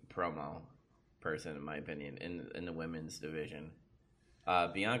great promo person, in my opinion, in the women's division.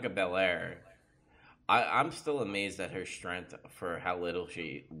 Bianca Belair, I'm still amazed at her strength for how little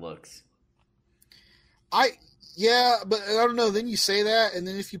she looks. Yeah, but I don't know. Then you say that, and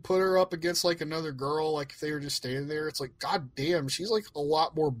then if you put her up against like another girl, like if they were just standing there, it's like, God damn, she's like a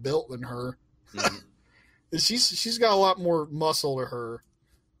lot more built than her. Mm-hmm. she's got a lot more muscle to her.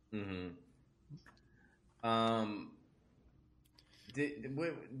 Mm-hmm.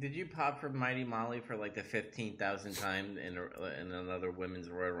 Did you pop for Mighty Molly for like the 15,000th time in another women's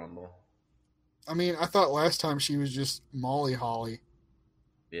Royal Rumble? I mean, I thought last time she was just Molly Holly.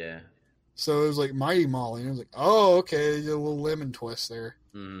 Yeah. So it was like Mighty Molly. And I was like, oh, okay, a little lemon twist there.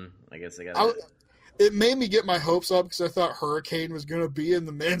 I guess I got it. It made me get my hopes up because I thought Hurricane was going to be in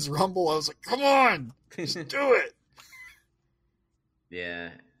the men's rumble. I was like, come on, just do it. Yeah.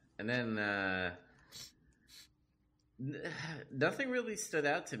 And then nothing really stood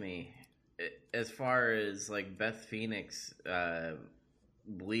out to me as far as like Beth Phoenix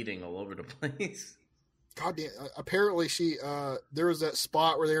bleeding all over the place. God damn. Apparently there was that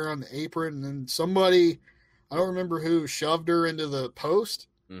spot where they were on the apron and then somebody, I don't remember who, shoved her into the post.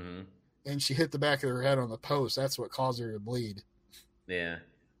 Mm-hmm. And she hit the back of her head on the post. That's what caused her to bleed. Yeah.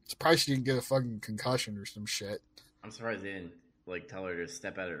 Surprised she didn't get a fucking concussion or some shit. I'm surprised they didn't like tell her to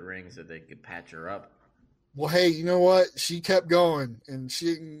step out of the ring so they could patch her up. Well, hey, you know what? She kept going, and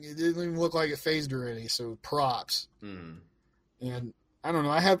it didn't even look like it phased her any. So props. Mm-hmm. And I don't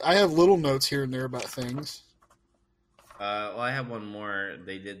know. I have little notes here and there about things. Well, I have one more.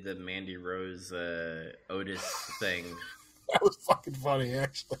 They did the Mandy Rose Otis thing. That was fucking funny,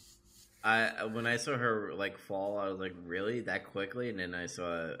 actually. When I saw her like fall, I was like, "Really? That quickly?" And then I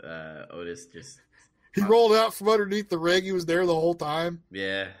saw Otis just he rolled out from underneath the ring. He was there the whole time.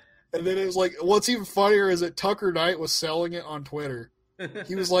 Yeah. And then it was like, what's even funnier is that Tucker Knight was selling it on Twitter.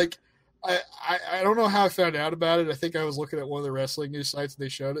 He was like, I don't know how I found out about it. I think I was looking at one of the wrestling news sites and they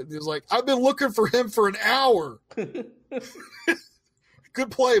showed it. And he was like, I've been looking for him for an hour.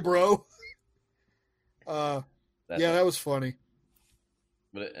 Good play, bro. Yeah, that was funny.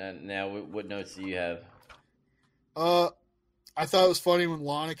 But now, what notes do you have? I thought it was funny when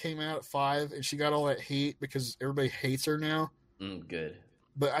Lana came out at 5 and she got all that hate because everybody hates her now. Good.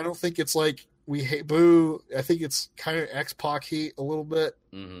 But I don't think it's like we hate Boo. I think it's kind of X-Pac heat a little bit.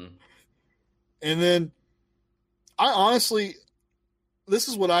 Mm-hmm. And then I honestly, this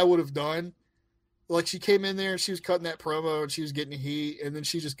is what I would have done. Like she came in there and she was cutting that promo and she was getting heat and then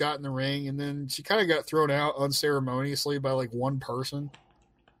she just got in the ring and then she kind of got thrown out unceremoniously by like one person.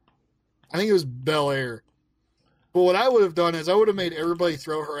 I think it was Belair. But what I would have done is I would have made everybody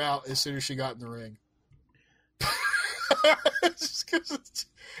throw her out as soon as she got in the ring. Just because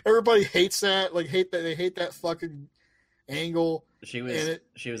everybody hates that. Like they hate that fucking angle.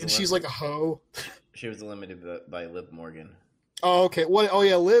 She's like a hoe. She was eliminated by Liv Morgan. Oh, okay. What? Oh,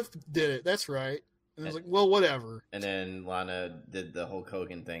 yeah, Liv did it. That's right. And I was like, well, whatever. And then Lana did the Hulk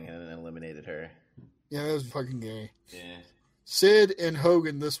Hogan thing and then eliminated her. Yeah, that was fucking gay. Yeah. Sid and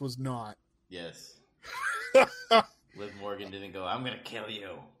Hogan, this was not. Yes. Liv Morgan didn't go, I'm going to kill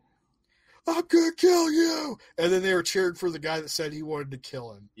you. I'm going to kill you. And then they were cheering for the guy that said he wanted to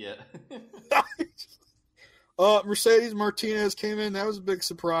kill him. Yeah. Mercedes Martinez came in. That was a big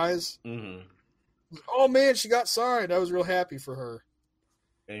surprise. Mm-hmm. Oh, man, she got signed. I was real happy for her.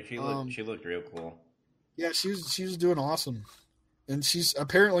 And she looked real cool. Yeah, she was doing awesome. And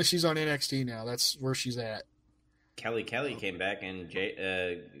apparently she's on NXT now. That's where she's at. Kelly came back and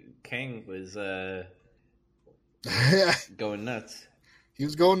King was going nuts. He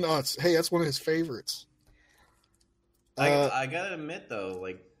was going nuts. Hey, that's one of his favorites. I gotta admit though,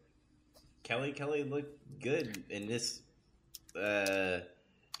 like Kelly looked good in this.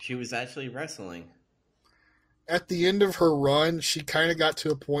 She was actually wrestling. At the end of her run, she kind of got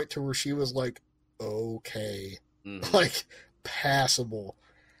to a point to where she was like, okay, like passable.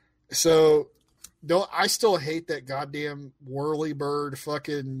 So I still hate that goddamn whirly bird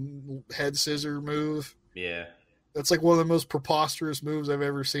fucking head scissor move. Yeah. That's like one of the most preposterous moves I've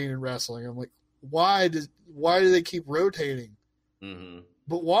ever seen in wrestling. I'm like, why do they keep rotating? Mm-hmm.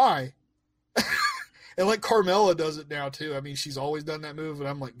 But why? And like Carmella does it now too. I mean, she's always done that move, and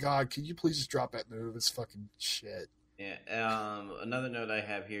I'm like, God, can you please just drop that move? It's fucking shit. Yeah. Another note I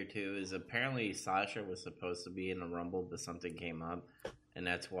have here too is apparently Sasha was supposed to be in the Rumble, but something came up, and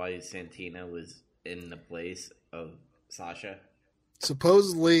that's why Santina was in the place of Sasha.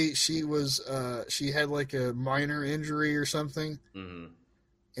 Supposedly she had like a minor injury or something,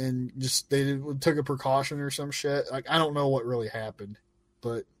 and just they took a precaution or some shit. Like I don't know what really happened,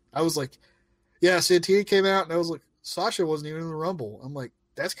 but I was like, yeah, Santina came out and I was like, Sasha wasn't even in the Rumble. I'm like,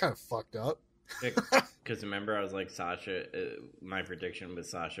 that's kind of fucked up. Because remember, I was like, Sasha. My prediction was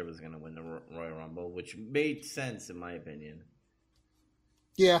Sasha was going to win the Royal Rumble, which made sense in my opinion.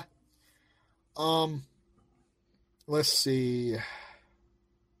 Yeah. Let's see.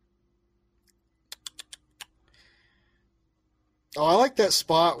 Oh, I like that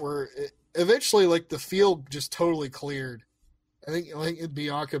spot where eventually, like, the field just totally cleared. I think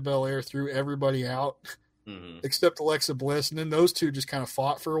Bianca Belair threw everybody out except Alexa Bliss, and then those two just kind of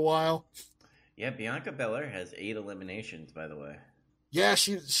fought for a while. Yeah, Bianca Belair has 8 eliminations, by the way. Yeah,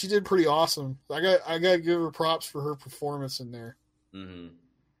 she did pretty awesome. I got to give her props for her performance in there. Mm-hmm.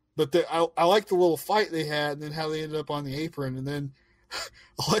 But I like the little fight they had, and then how they ended up on the apron, and then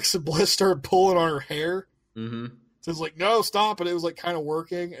Alexa Bliss started pulling on her hair. Mm-hmm. So it's like, no, stop! And it was like kind of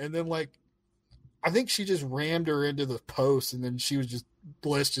working, and then like I think she just rammed her into the post, and then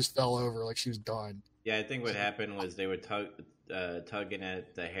Bliss just fell over like she was done. Yeah, I think what happened was they were tugging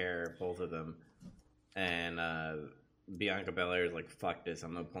at the hair, both of them, and Bianca Belair is like, "Fuck this!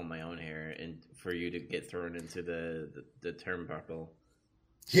 I'm gonna pull my own hair," and for you to get thrown into the turnbuckle.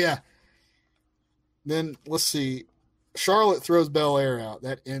 Yeah. Then let's see, Charlotte throws Belair out.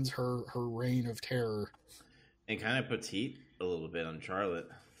 That ends her reign of terror, and kind of puts heat a little bit on Charlotte.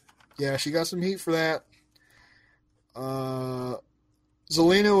 Yeah, she got some heat for that. Zelina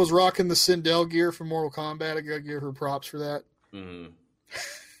was rocking the Sindel gear from Mortal Kombat. I gotta give her props for that. Mm-hmm.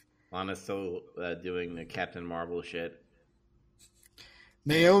 Lana's still doing the Captain Marvel shit.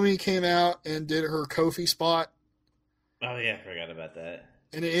 Naomi came out and did her Kofi spot. Oh yeah, I forgot about that.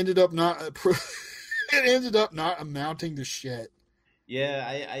 And it ended up not amounting to shit. Yeah,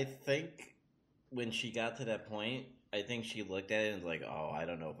 I think when she got to that point, I think she looked at it and was like, "Oh, I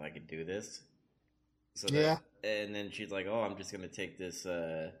don't know if I could do this." So yeah. And then she's like, "Oh, I'm just gonna take this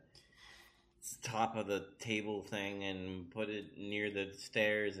top of the table thing and put it near the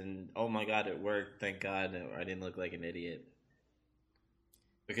stairs." And oh my god, it worked! Thank God, I didn't look like an idiot.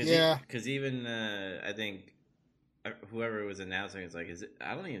 Because even I think whoever was announcing is like,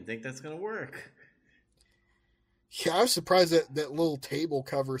 I don't even think that's gonna work. Yeah, I was surprised that little table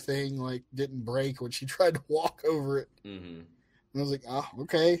cover thing like didn't break when she tried to walk over it. Mm-hmm. And I was like, oh,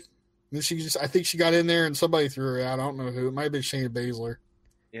 okay. And then I think she got in there and somebody threw her out. I don't know who. It might have been Shayna Baszler.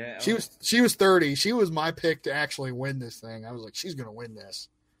 Yeah, she was 30. She was my pick to actually win this thing. I was like, she's gonna win this.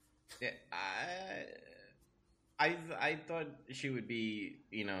 Yeah, I thought she would be,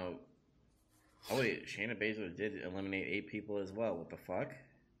 Oh wait, Shayna Baszler did eliminate 8 people as well. What the fuck?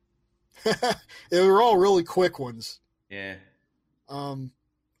 They were all really quick ones. Yeah.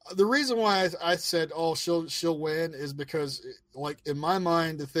 The reason why I said, oh, she'll win is because, like, in my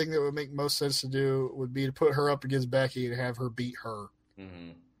mind, the thing that would make most sense to do would be to put her up against Becky and have her beat her.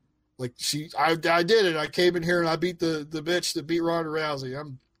 Mm-hmm. Like I did it. I came in here and I beat the bitch that beat Ronda Rousey.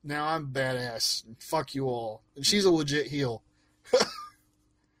 I'm badass. Fuck you all. And she's a legit heel.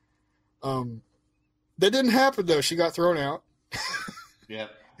 That didn't happen though. She got thrown out.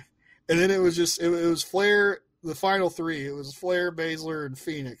 Yep. And then it was Flair. The final 3. It was Flair, Baszler, and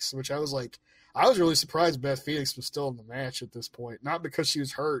Phoenix. Which I was really surprised Beth Phoenix was still in the match at this point. Not because she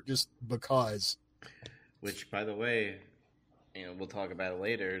was hurt, just because. Which, by the way, we'll talk about it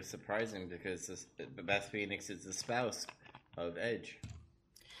later. It's surprising because Beth Phoenix is the spouse of Edge.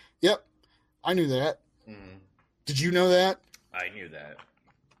 Yep, I knew that. Mm-hmm. Did you know that? I knew that.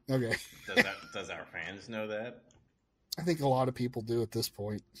 Okay. Does our fans know that? I think a lot of people do at this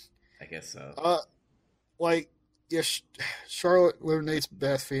point. I guess so. Charlotte eliminates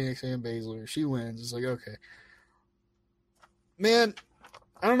Beth Phoenix and Baszler. She wins. It's like, okay. Man,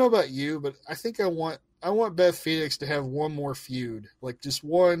 I don't know about you, but I think I want Beth Phoenix to have one more feud. Like, just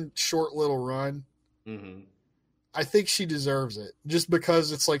one short little run. Mm-hmm. I think she deserves it. Just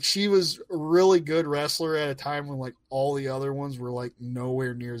because it's like she was a really good wrestler at a time when, like, all the other ones were, like,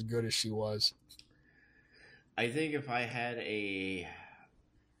 nowhere near as good as she was. I think if I had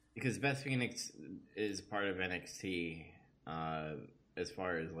because Beth Phoenix is part of NXT, as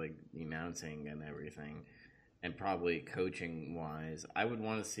far as like the announcing and everything, and probably coaching wise, I would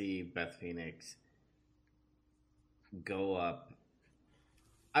want to see Beth Phoenix go up.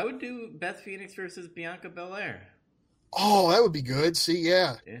 I would do Beth Phoenix versus Bianca Belair. Oh, that would be good. See,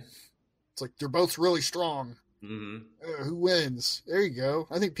 yeah. It's like they're both really strong. Mm-hmm. Who wins? There you go.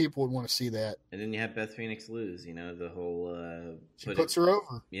 I think people would want to see that. And then you have Beth Phoenix lose. The whole. She puts her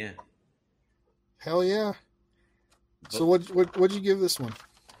over. Yeah. Hell yeah. So what'd you give this one?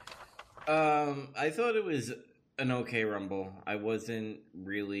 I thought it was an okay Rumble. I wasn't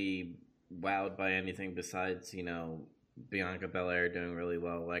really wowed by anything besides Bianca Belair doing really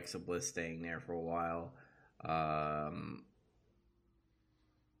well, Alexa Bliss staying there for a while.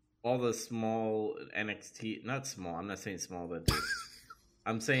 All the small NXT, not small, I'm not saying small, but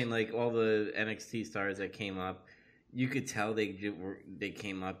I'm saying like all the NXT stars that came up, you could tell they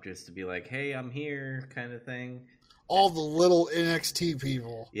came up just to be like, hey, I'm here kind of thing. All the little NXT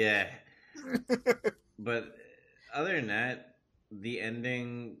people. Yeah. But other than that, the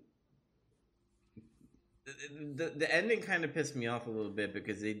ending... The ending kind of pissed me off a little bit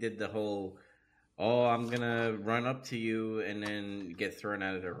because they did the whole... oh, I'm going to run up to you and then get thrown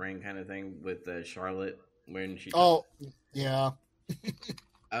out of the ring kind of thing with Charlotte when she... Oh, yeah.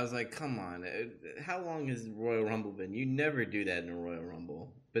 I was like, come on, how long has Royal Rumble been? You never do that in a Royal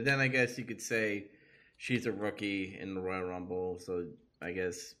Rumble. But then I guess you could say she's a rookie in the Royal Rumble, so I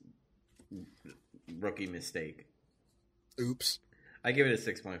guess rookie mistake. Oops. I give it a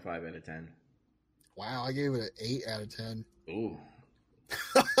 6.5 out of 10. Wow, I gave it an 8 out of 10. Ooh.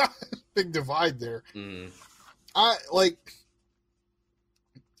 Big divide there. Mm-hmm.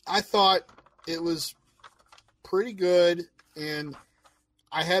 I thought it was pretty good, and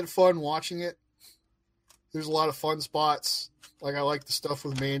I had fun watching it. There's a lot of fun spots. Like, I like the stuff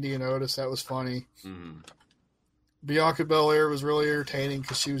with Mandy and Otis. That was funny. Mm-hmm. Bianca Belair was really entertaining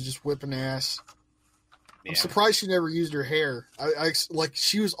because she was just whipping ass. Yeah. I'm surprised she never used her hair. I like,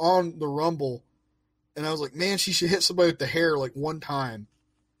 she was on the Rumble, and I was like, man, she should hit somebody with the hair like one time.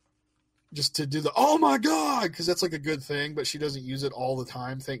 Just to do the, oh my God, because that's like a good thing, but she doesn't use it all the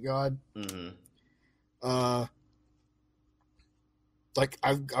time, thank God. Mm-hmm. Like,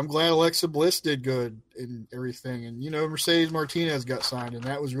 I'm glad Alexa Bliss did good and everything. And, Mercedes Martinez got signed, and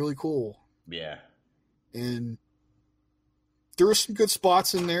that was really cool. Yeah. And there were some good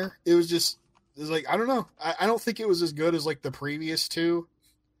spots in there. It was like, I don't know. I don't think it was as good as, like, the previous two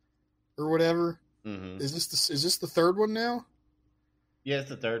or whatever. Mm-hmm. Is this the third one now? Yeah, it's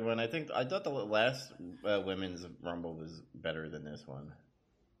the third one. I thought the last Women's Rumble was better than this one.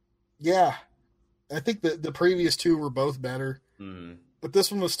 Yeah. I think the previous two were both better. Mm-hmm. But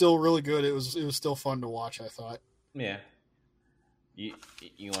this one was still really good. It was still fun to watch, I thought. Yeah. You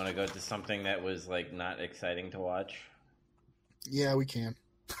want to go to something that was, like, not exciting to watch? Yeah, we can.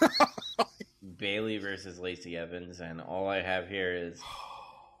 Bayley versus Lacey Evans, and all I have here is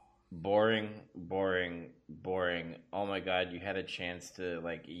boring, boring, boring. Oh my God, you had a chance to,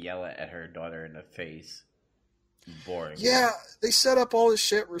 like, yell at her daughter in the face. Boring. Yeah, they set up all this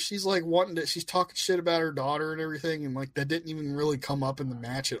shit where she's like she's talking shit about her daughter and everything, and like that didn't even really come up in the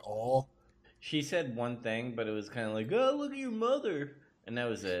match at all. She said one thing, but it was kind of like, "Oh, look at your mother," and that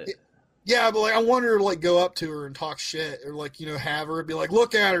was it. Yeah, but like I want her to like go up to her and talk shit, or like have her be like,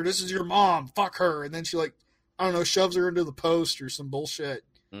 "Look at her, this is your mom, fuck her," and then she like, I don't know, shoves her into the post or some bullshit,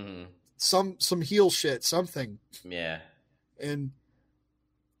 some heel shit, something. Yeah, and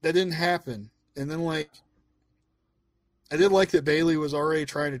that didn't happen, and then like. I did like that Bayley was already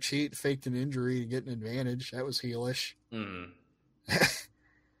trying to cheat, faked an injury to get an advantage. That was heelish. Mm-hmm.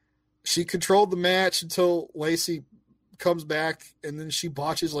 She controlled the match until Lacey comes back, and then she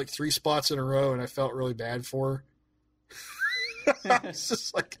botches like 3 spots in a row, and I felt really bad for her. It's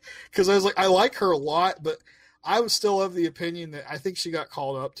just like, because I was like, I like her a lot, but I was still of the opinion that I think she got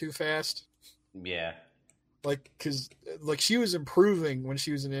called up too fast. Yeah. Like, because like she was improving when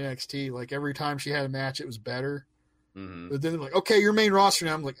she was in NXT. Like every time she had a match, it was better. Mm-hmm. But then they're like, okay, you're main roster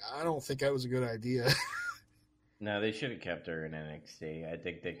now. I'm like, I don't think that was a good idea. No, they should have kept her in NXT. I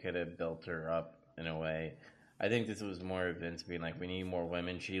think they could have built her up in a way. I think this was more of Vince being like, we need more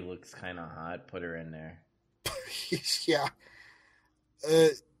women. She looks kind of hot. Put her in there. Yeah.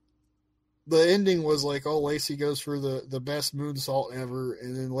 The ending was like, oh, Lacey goes for the best moonsault ever,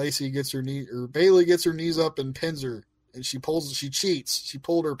 and then Lacey gets her knee, or Bayley gets her knees up and pins her, and she cheats. She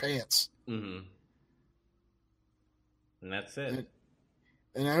pulled her pants. Mm-hmm. And that's it.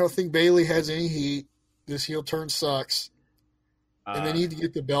 And I don't think Bayley has any heat. This heel turn sucks. And they need to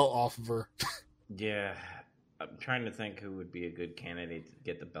get the belt off of her. Yeah. I'm trying to think who would be a good candidate to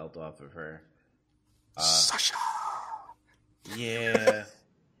get the belt off of her. Sasha! Yeah.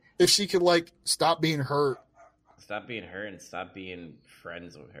 If she could, like, stop being hurt. Stop being hurt and stop being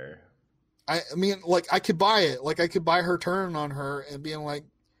friends with her. I mean, like, I could buy it. Like, I could buy her turning on her and being like,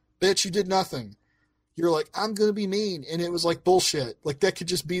 bitch, you did nothing. You're like, I'm going to be mean. And it was like bullshit. Like, that could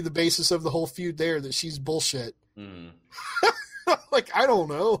just be the basis of the whole feud there, that she's bullshit. Mm. Like, I don't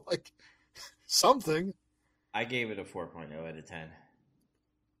know. Like, something. I gave it a 4.0 out of 10.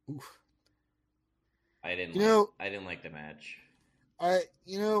 Oof. I didn't like the match.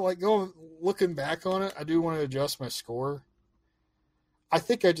 Looking back on it, I do want to adjust my score. I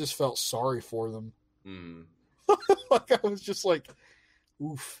think I just felt sorry for them. Mm. Like, I was just like,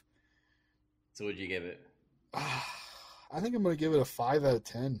 oof. So what'd you give it? I think I'm going to give it a 5 out of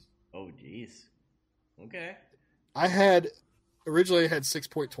 10. Oh, jeez. Okay. Originally I had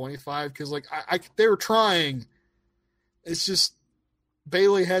 6.25 because, like, they were trying. It's just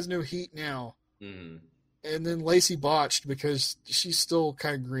Bayley has no heat now. Mm-hmm. And then Lacey botched because she's still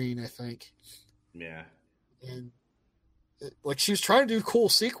kind of green, I think. Yeah. And, she was trying to do a cool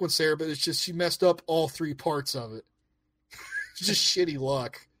sequence there, but it's just she messed up all 3 parts of it. It's just shitty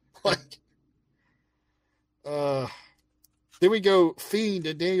luck. Like, then we go Fiend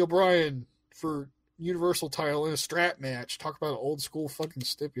and Daniel Bryan for Universal title in a strap match. Talk about an old school fucking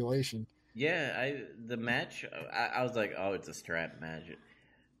stipulation. Yeah, the match. I was like, oh, it's a strap match.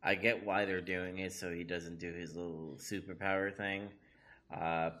 I get why they're doing it, so he doesn't do his little superpower thing.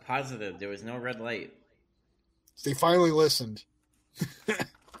 Positive, there was no red light. They finally listened.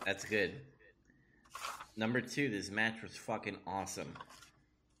 That's good. Number 2, this match was fucking awesome.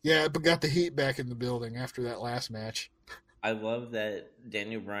 Yeah, but got the heat back in the building after that last match. I love that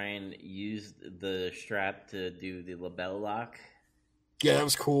Daniel Bryan used the strap to do the label lock. Yeah, that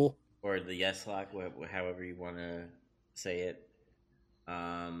was cool. Or the yes lock, however you want to say it.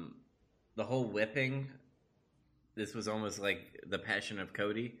 The whole whipping, this was almost like the Passion of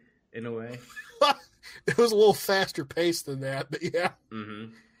Cody in a way. It was a little faster paced than that, but yeah.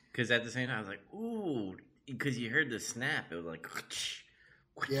 Mm-hmm. Because at the same time, I was like, ooh, because you heard the snap. It was like, whoosh,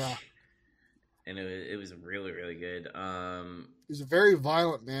 whoosh. Yeah. And it was really, really good. It was a very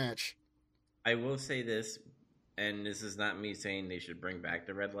violent match. I will say this, and this is not me saying they should bring back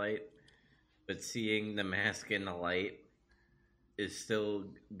the red light, but seeing the mask in the light is still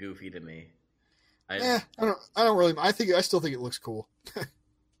goofy to me. I don't really. I still think it looks cool.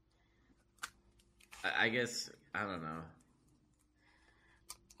 I guess I don't know.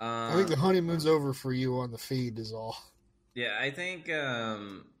 I think the honeymoon's over for you on the feed is all. Yeah, I think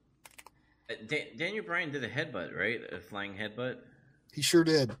Daniel Bryan did a headbutt, right? A flying headbutt. He sure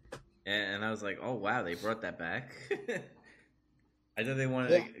did. And I was like, oh wow, they brought that back. I thought they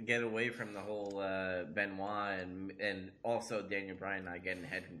wanted to get away from the whole Benoit and also Daniel Bryan not getting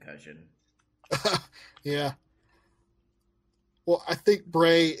head concussion. Yeah. Well, I think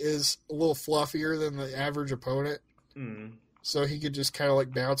Bray is a little fluffier than the average opponent. Mm-hmm. So he could just kind of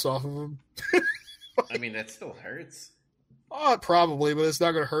like bounce off of him. I mean, that still hurts. Oh, probably, but it's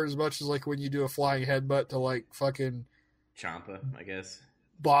not going to hurt as much as like when you do a flying headbutt to like fucking Ciampa, I guess.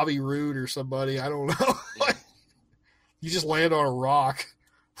 Bobby Roode or somebody. I don't know. Like, you just land on a rock.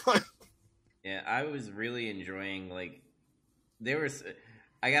 Yeah, I was really enjoying like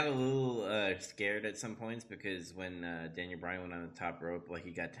I got a little scared at some points because when Daniel Bryan went on the top rope, like he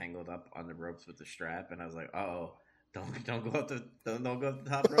got tangled up on the ropes with the strap, and I was like, "Oh, don't go up the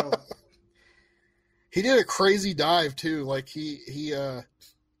top rope." He did a crazy dive too. Like he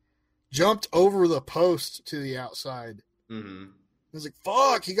jumped over the post to the outside. Mm-hmm. I was like,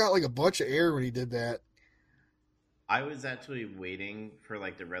 "Fuck!" He got like a bunch of air when he did that. I was actually waiting for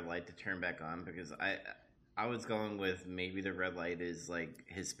like the red light to turn back on because I was going with maybe the red light is like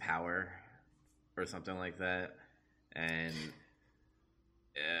his power or something like that. And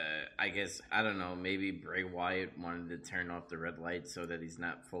I guess, I don't know, maybe Bray Wyatt wanted to turn off the red light so that he's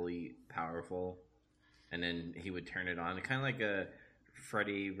not fully powerful. And then he would turn it on. Kind of like a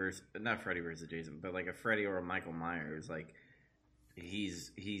not Freddy versus Jason, but like a Freddy or a Michael Myers. Like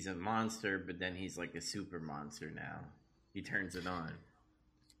he's a monster, but then he's like a super monster now. He turns it on.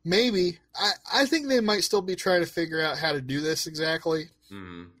 Maybe. I think they might still be trying to figure out how to do this exactly.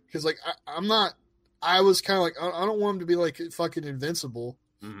 Because, like, I was kind of like, I don't want him to be, like, fucking invincible.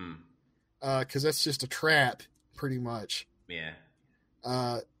 Because that's just a trap, pretty much. Yeah.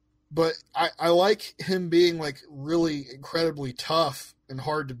 But I like him being, like, really incredibly tough and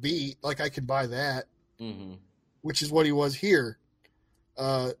hard to beat. Like, I can buy that. Which is what he was here.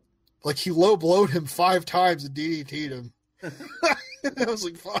 Like, he low-blowed him 5 times and DDT'd him. I was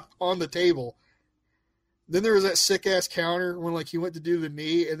like, fuck, on the table. Then there was that sick-ass counter when, like, he went to do the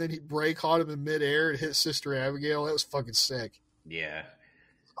knee, and then Bray caught him in midair and hit Sister Abigail. That was fucking sick. Yeah.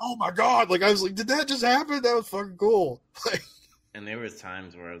 Oh, my God. Like, I was like, did that just happen? That was fucking cool. Like, and there was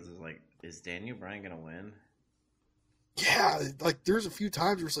times where I was just like, is Daniel Bryan going to win? Yeah. Like, there's a few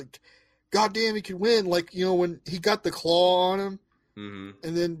times where it's like, God damn, he could win. Like, you know, when he got the claw on him,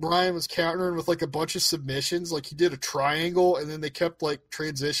 and then Bryan was countering with, like, a bunch of submissions. Like, he did a triangle, and then they kept, like,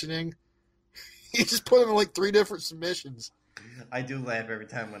 transitioning. He just put him in, like, 3 different submissions. I do laugh every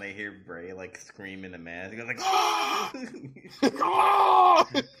time when I hear Bray, like, scream in the mask. He goes like,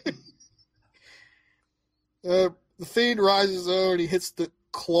 The Fiend rises over, and he hits the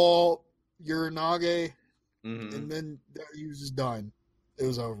claw Uranage, and then he was just done. It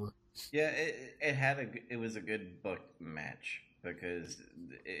was over. Yeah, it was a good book match. Because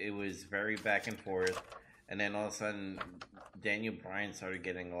it was very back and forth, and then all of a sudden, Daniel Bryan started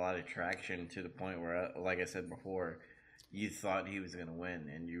getting a lot of traction to the point where, like I said before, you thought he was going to win,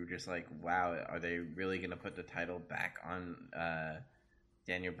 and you were just like, wow, are they really going to put the title back on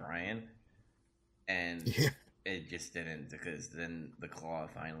Daniel Bryan? And it just didn't, because then the claw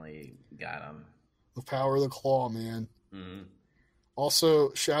finally got him. The power of the claw, man.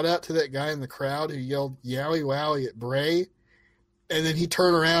 Also, shout out to that guy in the crowd who yelled, Yowie Wowie at Bray. And then he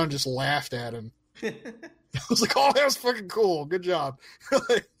turned around and just laughed at him. I was like, oh, that was fucking cool. Good job.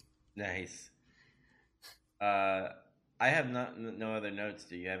 Nice. I have no other notes.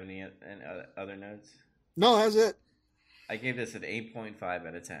 Do you have any other notes? No, that's it. I gave this an 8.5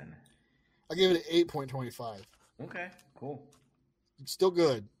 out of 10. I gave it an 8.25. Okay, cool. Still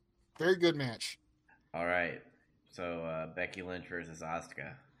good. Very good match. All right. So, Becky Lynch versus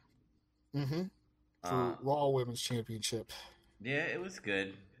Asuka. Mm-hmm. For Raw Women's Championship. Yeah, it was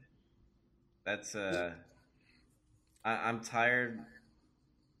good. That's, I'm tired.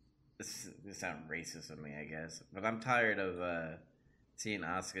 This sounds racist of me, I guess. But I'm tired of seeing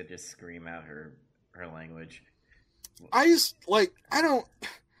Asuka just scream out her language. I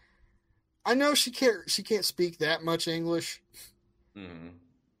know she can't speak that much English. Mm-hmm.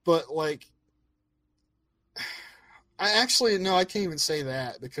 But, like, I can't even say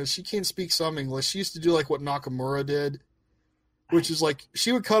that because she can speak some English. She used to do, like, what Nakamura did, which is, like,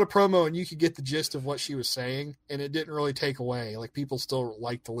 she would cut a promo and you could get the gist of what she was saying, and it didn't really take away. Like, people still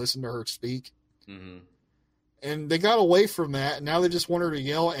like to listen to her speak. Mm-hmm. And they got away from that, and now they just want her to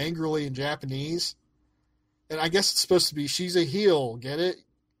yell angrily in Japanese. And I guess it's supposed to be, she's a heel, get it?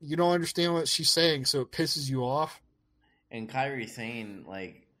 You don't understand what she's saying, so it pisses you off. And Kairi Sane,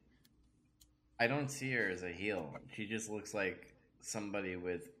 like, I don't see her as a heel. She just looks like somebody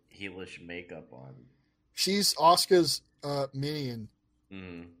with heelish makeup on. She's Asuka's minion.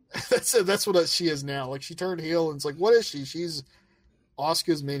 Mm-hmm. That's what she is now. Like, she turned heel, and it's like, what is she? She's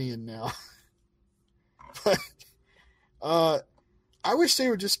Asuka's minion now. But I wish they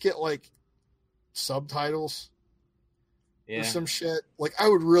would just get, like, subtitles or some shit. Like, I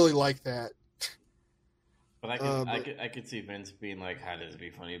would really like that. But I could see Vince being like, "How does it be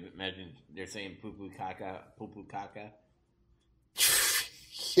funny?" But imagine they're saying "poo poo caca."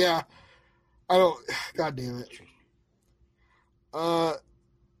 Yeah, I don't. God damn it.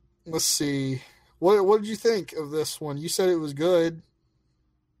 Let's see. What did you think of this one? You said it was good.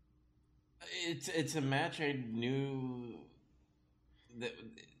 It's a match I knew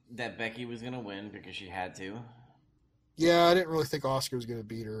that Becky was gonna win because she had to. Yeah, I didn't really think Asuka was gonna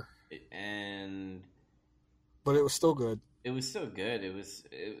beat her, but it was still good. It was still good.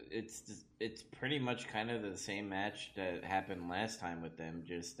 It's pretty much kind of the same match that happened last time with them,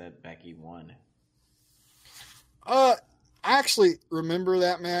 just that Becky won. I actually remember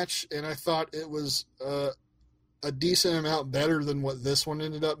that match, and I thought it was a decent amount better than what this one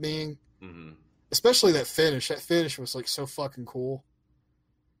ended up being. Mm-hmm. Especially that finish. That finish was like so fucking cool.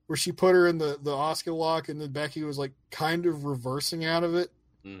 Where she put her in the Asuka lock, and then Becky was like kind of reversing out of it.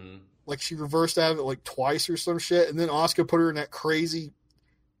 Mm-hmm. Like she reversed out of it like twice or some shit, and then Asuka put her in that crazy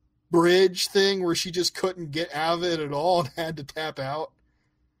bridge thing where she just couldn't get out of it at all and had to tap out.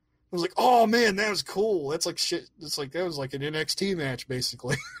 I was like, oh man, that was cool. That's like shit. It's like that was like an NXT match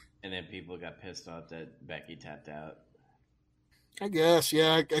basically. And then people got pissed off that Becky tapped out. I guess,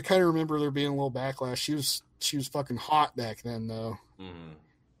 yeah. I kind of remember there being a little backlash. She was fucking hot back then, though. Mm-hmm.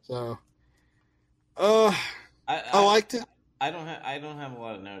 So, I liked it. I don't have a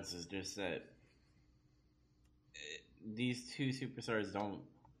lot of notes. It's just that these two superstars don't.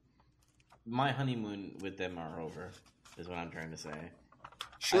 My honeymoon with them are over. Is what I'm trying to say.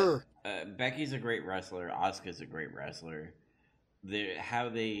 Sure. Becky's a great wrestler. Asuka's a great wrestler. How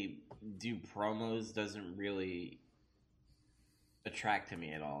they do promos doesn't really attract to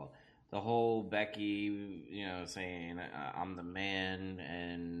me at all. The whole Becky, saying I'm the man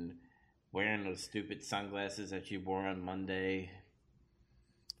and wearing those stupid sunglasses that she wore on Monday.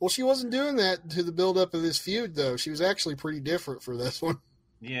 Well, she wasn't doing that to the build-up of this feud, though. She was actually pretty different for this one.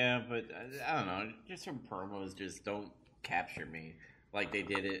 Yeah, but I don't know. Just her promos just don't capture me like they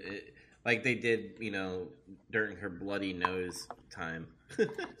did like they did, during her bloody nose time.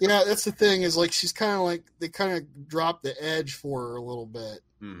 Yeah, that's the thing is like she's kind of like they kind of dropped the edge for her a little bit.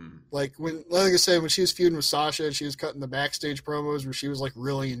 Mm. Like I said, when she was feuding with Sasha, and she was cutting the backstage promos where she was like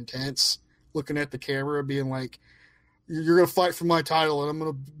really intense, looking at the camera, being like, "You're gonna fight for my title, and I'm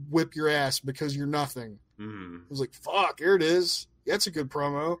gonna whip your ass because you're nothing." Mm. I was like, "Fuck, here it is. That's a good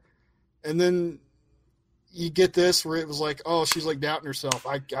promo." And then you get this where it was like, oh, she's like doubting herself.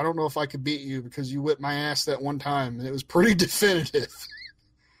 I don't know if I could beat you because you whipped my ass that one time, and it was pretty definitive.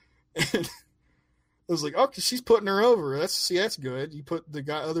 And I was like, okay, she's putting her over. That's good. You put the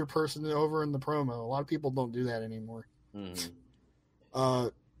other person over in the promo. A lot of people don't do that anymore. Mm-hmm.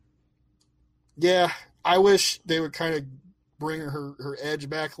 Yeah, I wish they would kind of bring her edge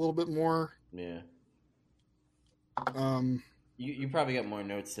back a little bit more. Yeah. You probably got more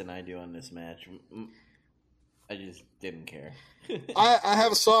notes than I do on this match. I just didn't care. I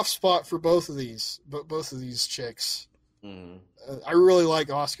have a soft spot for both of these chicks. Mm-hmm. I really like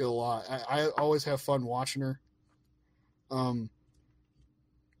Asuka a lot. I always have fun watching her.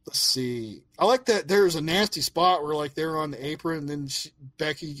 Let's see. I like that there's a nasty spot where like they're on the apron and then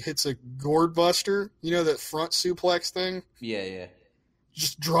Becky hits a gourd buster. You know that front suplex thing? Yeah.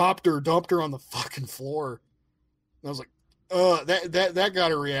 Just dumped her on the fucking floor. And I was like, that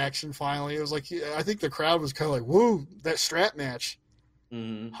got a reaction finally. It was like, I think the crowd was kind of like, woo, that strap match.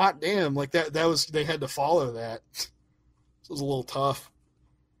 Mm-hmm. Hot damn. Like that was, they had to follow that. It was a little tough.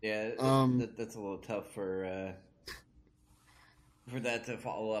 Yeah, that's a little tough for that to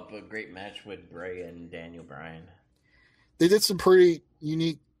follow up a great match with Bray and Daniel Bryan. They did some pretty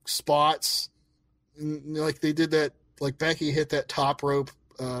unique spots. Like they did that, like Becky hit that top rope.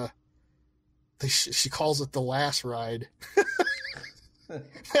 She calls it the last ride.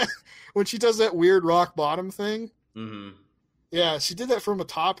 When she does that weird rock bottom thing. Mm-hmm. Yeah, she did that from a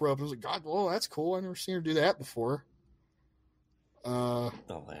top rope. I was like, God, whoa, that's cool. I've never seen her do that before. The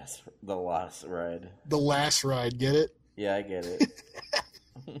last ride. The last ride, get it? Yeah, I get it.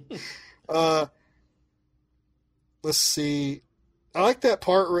 Let's see. I like that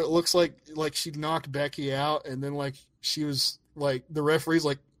part where it looks like she knocked Becky out, and then like she was like the referee's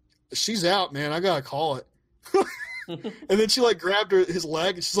like, she's out, man. I gotta call it. And then she like grabbed his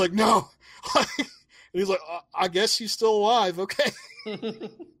leg, and she's like, no. And he's like, I guess she's still alive. Okay.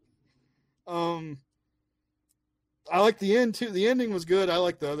 I like the end too. The ending was good. I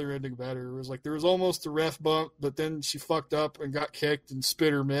like the other ending better. It was like there was almost a ref bump, but then she fucked up and got kicked, and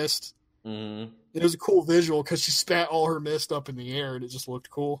Spitter missed. Mm-hmm. It was a cool visual because she spat all her mist up in the air, and it just looked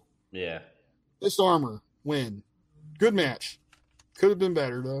cool. Yeah. This Armor win. Good match. Could have been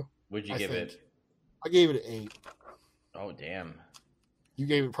better though. What'd you give it? I gave it an 8. Oh damn. You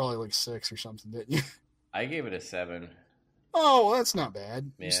gave it probably like 6 or something, didn't you? I gave it a 7. Oh, well, that's not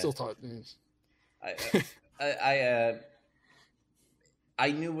bad. Yeah. You still thought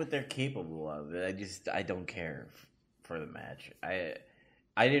I knew what they're capable of. I don't care for the match.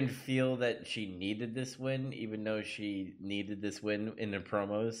 I didn't feel that she needed this win, even though she needed this win in the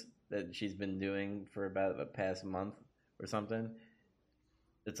promos that she's been doing for about the past month or something.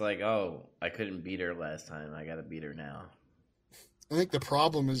 It's like, oh, I couldn't beat her last time. I got to beat her now. I think the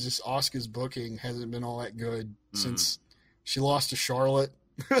problem is just Asuka's booking hasn't been all that good since she lost to Charlotte.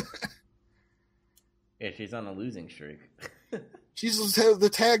 Yeah, she's on a losing streak. She's the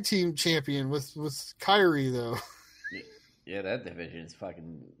tag team champion with Kyrie, though. Yeah, that division is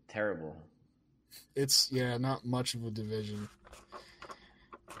fucking terrible. It's, not much of a division.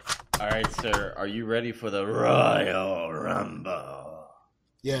 All right, sir. Are you ready for the Royal Rumble?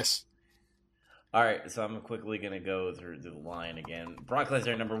 Yes. All right, so I'm quickly going to go through the line again. Brock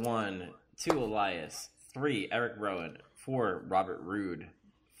Lesnar, number 1. 2, Elias. 3, Eric Rowan. 4, Robert Roode.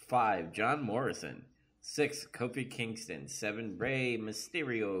 5, John Morrison. 6, Kofi Kingston. 7, Rey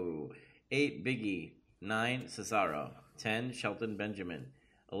Mysterio. 8, Big E. 9, Cesaro. 10, Shelton Benjamin.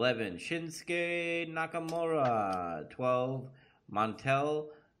 11, Shinsuke Nakamura. 12, Montel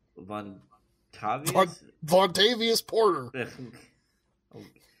Vontavious. Vontavious Porter.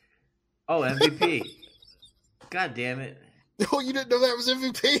 Oh, MVP. God damn it. Oh, you didn't know that was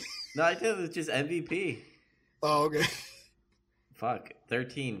MVP? No, I thought it was just MVP. Oh, okay. Fuck.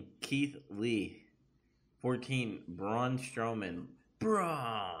 13, Keith Lee. 14, Braun Strowman.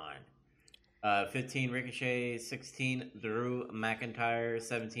 Braun. 15, Ricochet. 16, Drew McIntyre.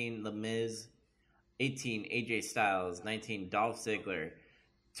 17, The Miz. 18, AJ Styles. 19, Dolph Ziggler.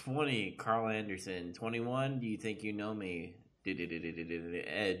 20, Carl Anderson. 21, Do You Think You Know Me?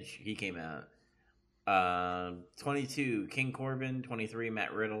 Edge. He came out. 22, King Corbin. 23,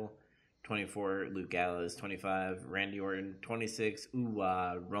 Matt Riddle. 24, Luke Gallows. 25, Randy Orton. 26,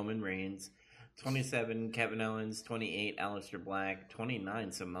 Roman Reigns. 27, Kevin Owens. 28, Aleister Black.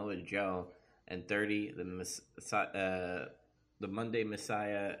 29, Samoa Joe. And 30, the Monday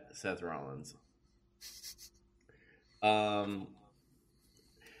Messiah, Seth Rollins. I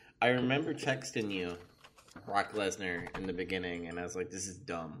remember texting you Brock Lesnar in the beginning, and I was like, this is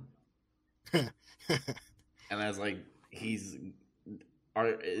dumb. And I was like, is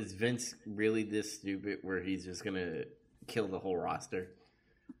Vince really this stupid where he's just going to kill the whole roster?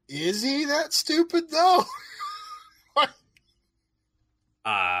 Is he that stupid, though?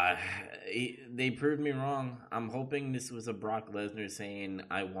 They proved me wrong. I'm hoping this was a Brock Lesnar saying,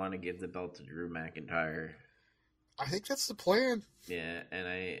 I want to give the belt to Drew McIntyre. I think that's the plan. Yeah, and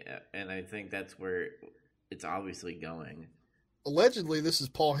I think that's where it's obviously going. Allegedly, this is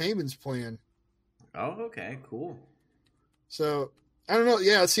Paul Heyman's plan. Oh, okay, cool. So, I don't know.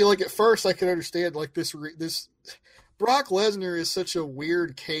 Yeah, see, like at first I could understand like this Brock Lesnar is such a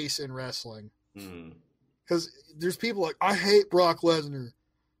weird case in wrestling. Mm. Because there's people like, I hate Brock Lesnar.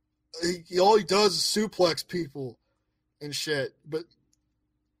 All he does is suplex people and shit. But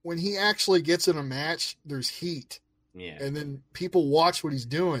when he actually gets in a match, there's heat. Yeah. And then people watch what he's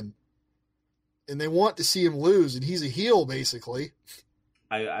doing. And they want to see him lose. And he's a heel, basically.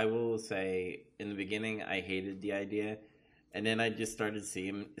 I will say, in the beginning, I hated the idea. And then I just started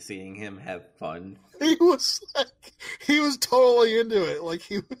seeing him have fun. He was totally into it. Like,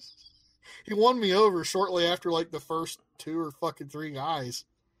 he won me over shortly after, like, the first 2 or fucking 3 guys.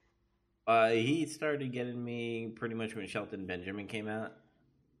 He started getting me pretty much when Shelton Benjamin came out.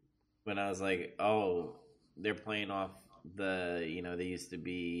 When I was like, oh, they're playing off they used to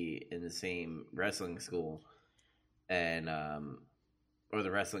be in the same wrestling school. And, or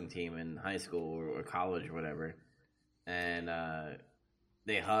the wrestling team in high school or college or whatever. And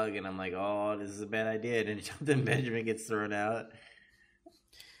they hug, and I'm like, oh, this is a bad idea. And then Shelton Benjamin gets thrown out.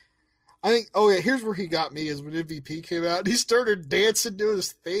 I think, here's where he got me is when MVP came out. And he started dancing, doing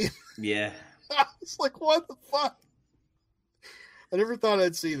his theme. Yeah. I was like, what the fuck? I never thought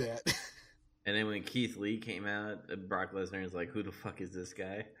I'd see that. And then when Keith Lee came out, Brock Lesnar is like, who the fuck is this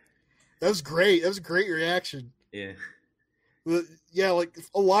guy? That was great. That was a great reaction. Yeah. But, yeah, like,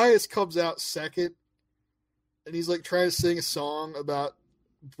 Elias comes out second. And he's like trying to sing a song about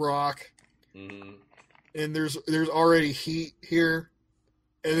Brock, and there's already heat here,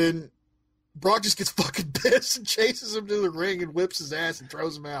 and then Brock just gets fucking pissed and chases him to the ring and whips his ass and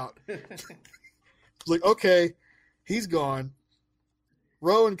throws him out. It's like, okay, he's gone.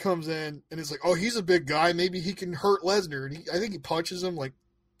 Rowan comes in and it's like, oh, he's a big guy, maybe he can hurt Lesnar, and I think he punches him like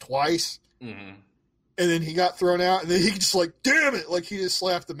twice, and then he got thrown out, and then he just like, damn it, like he just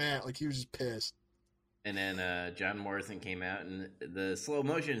slapped the mat, like he was just pissed. And then John Morrison came out, and the slow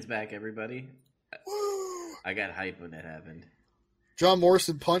motion's back, everybody. Woo! I got hype when that happened. John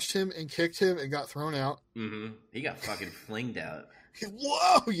Morrison punched him and kicked him and got thrown out. He got fucking flinged out.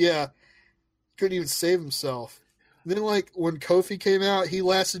 Whoa, yeah. Couldn't even save himself. And then, like, when Kofi came out, he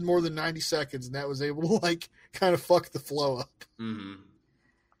lasted more than 90 seconds, and that was able to, like, kind of fuck the flow up.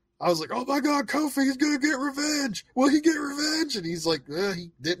 I was like, oh my god, Kofi is going to get revenge. Will he get revenge? And he's like,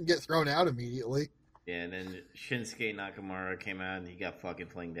 he didn't get thrown out immediately. Yeah, and then Shinsuke Nakamura came out and he got fucking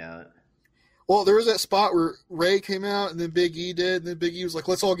flinged out. Well, there was that spot where Ray came out and then Big E did, and then Big E was like,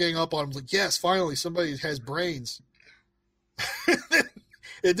 let's all gang up on him. I was like, yes, finally, somebody has brains.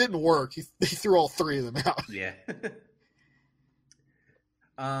 It didn't work. He threw all 3 of them out. Yeah.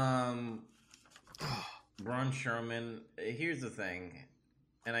 Braun Strowman, here's the thing,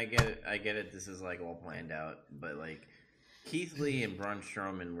 and I get it, this is like all planned out, but like Keith Lee and Braun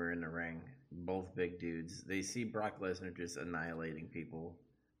Strowman were in the ring. Both big dudes. They see Brock Lesnar just annihilating people.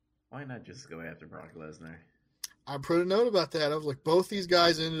 Why not just go after Brock Lesnar? I put a note about that. I was like, both these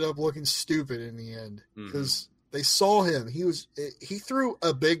guys ended up looking stupid in the end because they saw him. He threw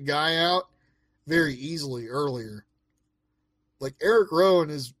a big guy out very easily earlier. Like Eric Rowan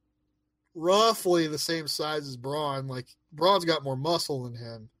is roughly the same size as Braun. Like Braun's got more muscle than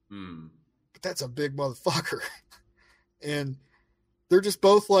him, but that's a big motherfucker. And they're just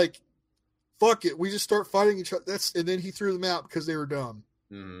both like, fuck it, we just start fighting each other. And then he threw them out because they were dumb.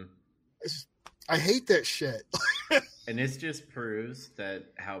 I hate that shit. And this just proves that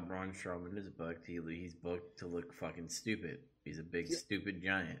how Braun Strowman is booked. He's booked to look fucking stupid. He's a big, stupid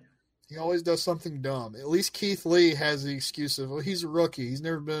giant. He always does something dumb. At least Keith Lee has the excuse of, well, he's a rookie. He's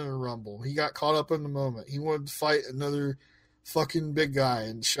never been in a Rumble. He got caught up in the moment. He wanted to fight another fucking big guy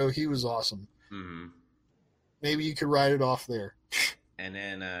and show he was awesome. Maybe you could write it off there. And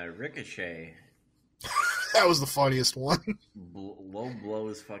then Ricochet. That was the funniest one. Low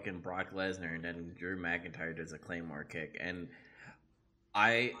blows fucking Brock Lesnar, and then Drew McIntyre does a Claymore kick. And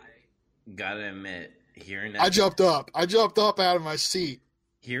I gotta admit, hearing that... I jumped up out of my seat.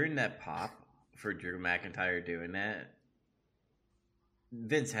 Hearing that pop for Drew McIntyre doing that,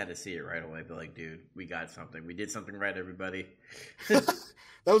 Vince had to see it right away. Be like, dude, we got something. We did something right, everybody. That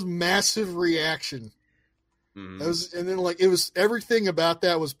was massive reaction. That was, and then like it was, everything about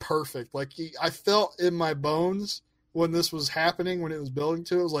that was perfect. Like I felt in my bones when this was happening, when it was building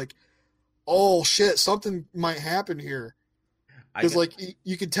to it, was like, oh shit, something might happen here. Because like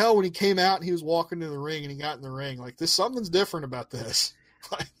you could tell when he came out and he was walking to the ring and he got in the ring, like something's different about this.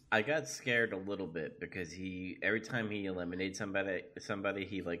 I got scared a little bit because every time he eliminated somebody,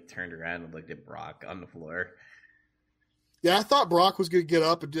 he like turned around and looked at Brock on the floor. Yeah, I thought Brock was gonna get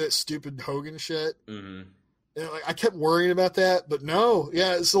up and do that stupid Hogan shit. And like, I kept worrying about that, but no.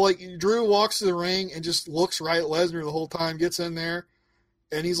 Yeah, so like Drew walks to the ring and just looks right at Lesnar the whole time, gets in there,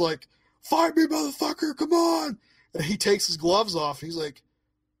 and he's like, "Fight me, motherfucker, come on!" And he takes his gloves off. He's like,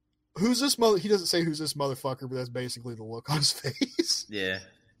 who's this mother? He doesn't say who's this motherfucker, but that's basically the look on his face. Yeah.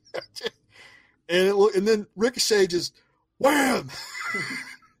 And then Ricochet just wham,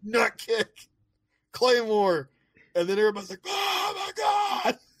 nut kick, Claymore, and then everybody's like, "Oh my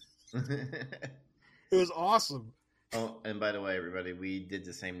god!" It was awesome. Oh, and by the way, everybody, we did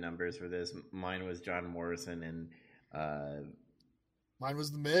the same numbers for this. Mine was John Morrison, and mine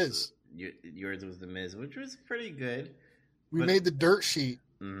was The Miz. Yours was The Miz, which was pretty good. We made the dirt sheet.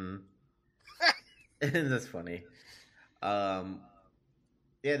 Mm-hmm. That's funny.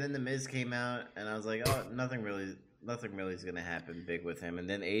 Yeah, then The Miz came out, and I was like, oh, nothing really is gonna happen big with him. And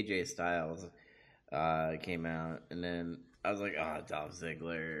then AJ Styles came out, and then I was like, oh, Dolph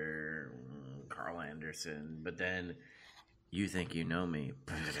Ziggler, Carl Anderson. But then, you think you know me?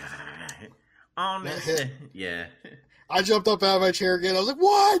 Oh, no. Yeah. I jumped up out of my chair again. I was like,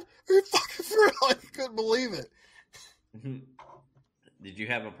 what? Are you fucking for real? I couldn't believe it. Did you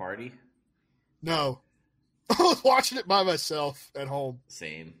have a party? No. I was watching it by myself at home.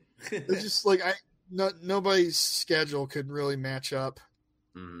 Same. It's just like nobody's schedule could really match up.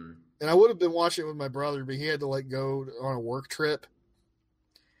 Mm-hmm. And I would have been watching it with my brother, but he had to like go on a work trip.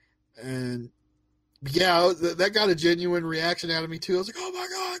 And yeah, that got a genuine reaction out of me too. I was like, oh my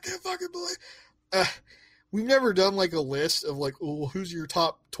god, I can't fucking believe. We've never done like a list of like, oh, who's your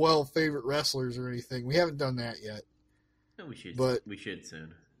top 12 favorite wrestlers or anything. We haven't done that yet. No, we should. But we should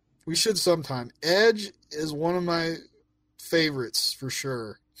soon. We should sometime. Edge is one of my favorites for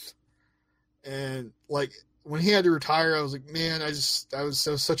sure. And like when he had to retire, I was like, man, I was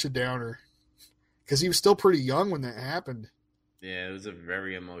such a downer because he was still pretty young when that happened. Yeah, it was a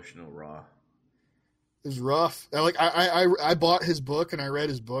very emotional Raw. It was rough. I bought his book and I read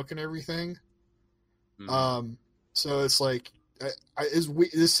his book and everything. Mm-hmm. So it's like,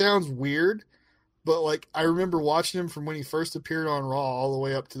 this sounds weird, but like I remember watching him from when he first appeared on Raw all the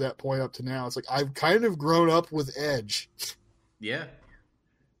way up to that point up to now. It's like I've kind of grown up with Edge. Yeah.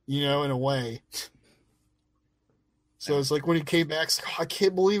 You know, in a way. So it's like when he came back, it's like, oh, I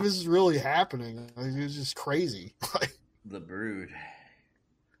can't believe this is really happening. Like, it was just crazy. The Brood.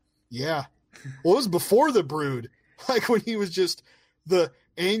 Yeah. Well, it was before the Brood. Like when he was just the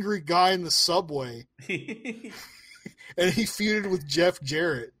angry guy in the subway. And he feuded with Jeff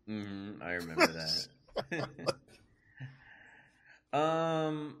Jarrett. Mm-hmm. I remember that.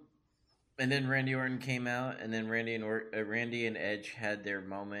 And then Randy Orton came out, and then Randy and Edge had their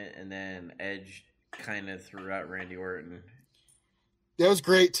moment, and then Edge kind of threw out Randy Orton. That was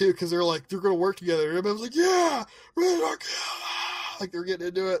great too, because they're like, they're going to work together. Everybody was like, yeah, Randy Orton, like they're getting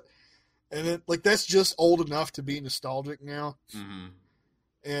into it, and then like that's just old enough to be nostalgic now. Mm-hmm.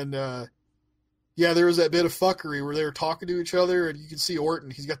 And yeah, there was that bit of fuckery where they were talking to each other, and you can see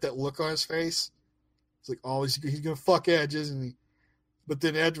Orton. He's got that look on his face. It's like, oh, he's going to fuck Edge, isn't he? But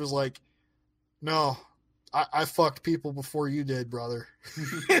then Edge was like, no, I fucked people before you did, brother.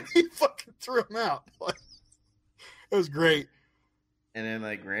 He fucking threw him out. Like, it was great. And then,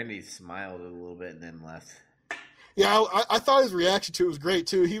 like, Randy smiled a little bit and then left. Yeah, I thought his reaction to it was great,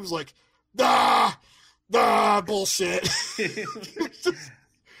 too. He was like, bullshit.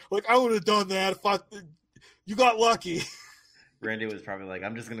 Like, I would have done that if you got lucky. Randy was probably like,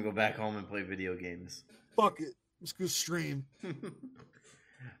 I'm just going to go back home and play video games. Fuck it. Let's go stream.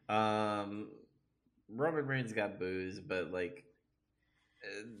 Roman Reigns got boozed, but like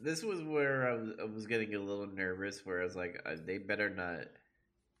this was where I was getting a little nervous. Where I was like, they better not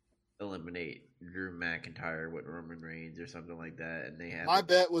eliminate Drew McIntyre with Roman Reigns or something like that. And they have my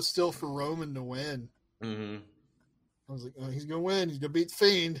bet was still for Roman to win. Mm-hmm. I was like, oh, he's gonna win. He's gonna beat the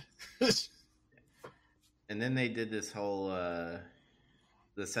Fiend. And then they did this whole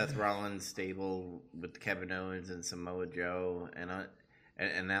the Seth Rollins stable with Kevin Owens and Samoa Joe and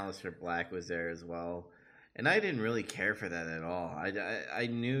Aleister Black was there as well. And I didn't really care for that at all. I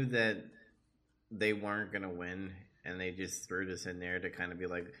knew that they weren't going to win, and they just threw this in there to kind of be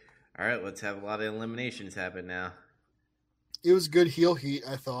like, all right, let's have a lot of eliminations happen now. It was good heel heat,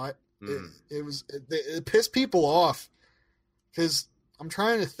 I thought. Mm. It pissed people off because I'm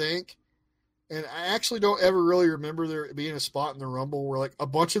trying to think, and I actually don't ever really remember there being a spot in the Rumble where like a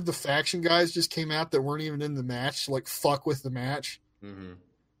bunch of the faction guys just came out that weren't even in the match to like fuck with the match. Mm-hmm.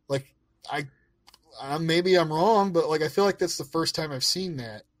 Like I maybe I'm wrong, but like I feel like that's the first time I've seen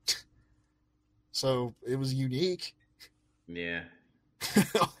that. So it was unique. Yeah.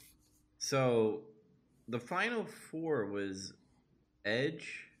 So the final four was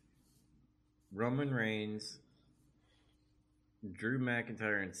Edge, Roman Reigns, Drew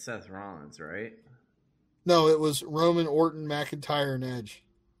McIntyre, and Seth Rollins, right? No, it was Roman, Orton, McIntyre, and Edge.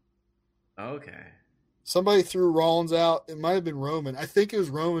 Okay. Somebody threw Rollins out. It might have been Roman. I think it was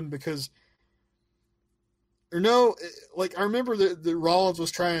Roman because, or no, like I remember that Rollins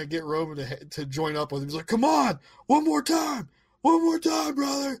was trying to get Roman to join up with him. He's like, "Come on, one more time,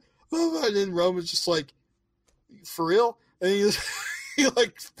 brother." And then Roman's just like, "For real?" And he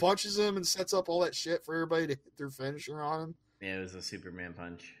like punches him and sets up all that shit for everybody to hit their finisher on him. Yeah, it was a Superman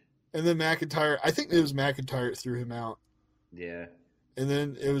punch. And then McIntyre, I think it was McIntyre that threw him out. Yeah. And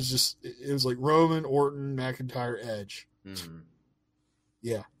then it was like Roman, Orton, McIntyre, Edge. Mm-hmm.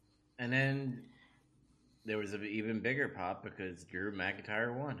 Yeah. And then there was an even bigger pop because Drew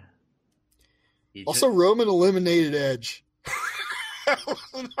McIntyre won. Roman eliminated Edge. I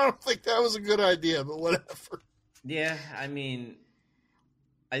don't think that was a good idea, but whatever. Yeah, I mean,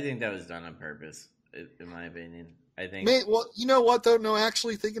 I think that was done on purpose, in my opinion. I think. Well, you know what, though? No,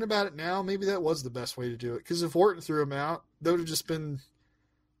 actually, thinking about it now, maybe that was the best way to do it. Because if Orton threw him out, that would have just been,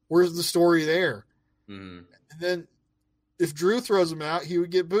 where's the story there? Mm-hmm. And then if Drew throws him out, he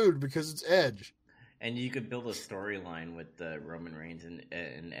would get booed because it's Edge. And you could build a storyline with Roman Reigns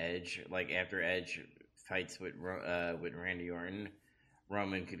and Edge. Like, after Edge fights with Randy Orton,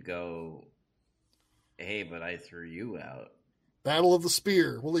 Roman could go, "Hey, but I threw you out." Battle of the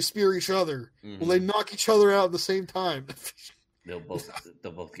Spear. Will they spear each other? Mm-hmm. Will they knock each other out at the same time? They'll both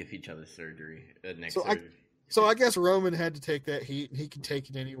give each other surgery. Surgery. So I guess Roman had to take that heat, and he can take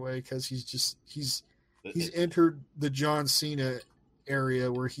it anyway because he's entered the John Cena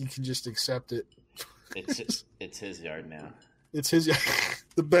area where he can just accept it. It's his yard now. It's his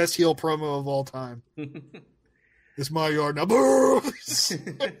the best heel promo of all time. It's my yard now. Fuck.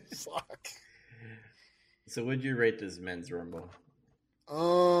 So would you rate this men's rumble?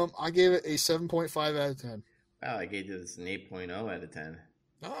 I gave it a 7.5 out of 10. Wow, I gave this an 8.0 out of 10.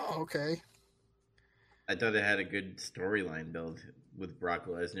 Oh, okay. I thought it had a good storyline build with Brock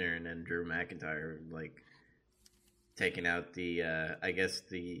Lesnar and then Drew McIntyre, like taking out the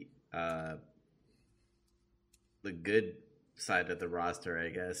good side of the roster, I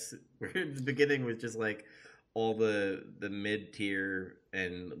guess. Where in the beginning was just like all the mid-tier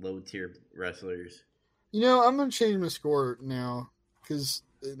and low-tier wrestlers. You know, I'm going to change my score now because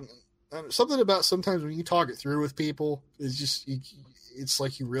something about sometimes when you talk it through with people, it's just it's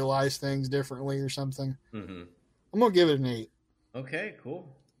like you realize things differently or something. Mm-hmm. I'm going to give it an 8. Okay,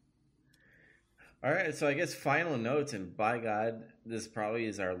 cool. All right, so I guess final notes, and by God, this probably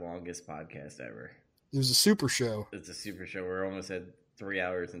is our longest podcast ever. It was a super show. It's a super show. We're almost at 3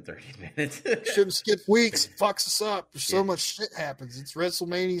 hours and 30 minutes. Shouldn't skip weeks. It fucks us up. There's so much shit happens. It's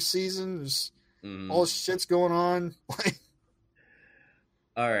WrestleMania season. There's all this shit's going on.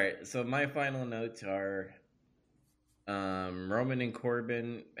 All right, so my final notes are Roman and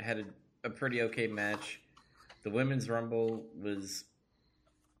Corbin had a pretty okay match. The Women's Rumble was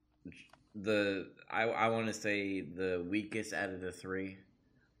I want to say the weakest out of the three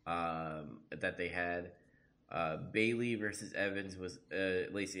that they had. Bayley versus Evans was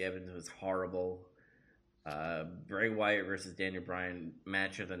Lacey Evans was horrible. Bray Wyatt versus Daniel Bryan,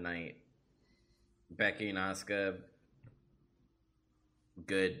 match of the night. Becky and Asuka,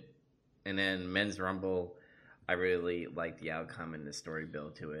 good. And then Men's Rumble, I really liked the outcome and the story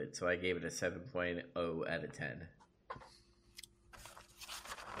build to it, so I gave it a 7.0 out of 10.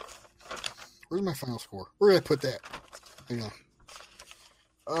 Where's my final score? Where did I put that? Hang on.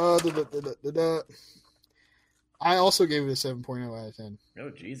 I also gave it a 7.0 out of 10. Oh,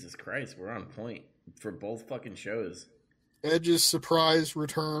 Jesus Christ. We're on point for both fucking shows. Edge's surprise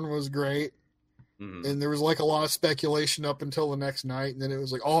return was great. Mm-hmm. And there was like a lot of speculation up until the next night. And then it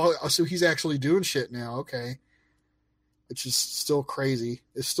was like, oh, so he's actually doing shit now. Okay. It's just still crazy.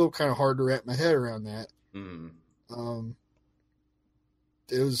 It's still kind of hard to wrap my head around that. Mm-hmm.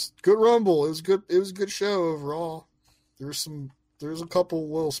 It was good Rumble. It was good. It was a good show overall. There's a couple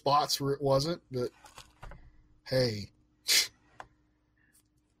little spots where it wasn't, but hey.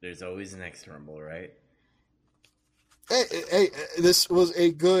 There's always the next Rumble, right? Hey, this was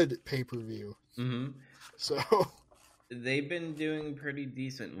a good pay-per-view. Mm-hmm. So they've been doing pretty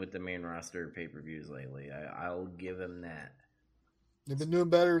decent with the main roster pay-per-views lately. I'll give them that. They've been doing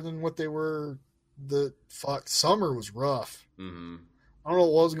better than what they were. Summer was rough. Mm-hmm. I don't know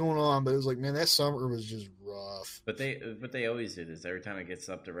what was going on, but it was like, man, that summer was just rough. But they always do this. Every time it gets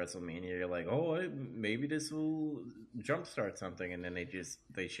up to WrestleMania, you're like, oh, maybe this will jumpstart something, and then they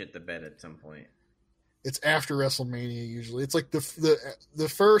shit the bed at some point. It's after WrestleMania usually. It's like the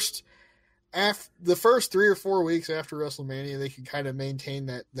first 3 or 4 weeks after WrestleMania, they can kind of maintain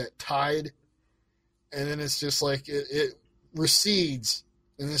that tide, and then it's just like it recedes,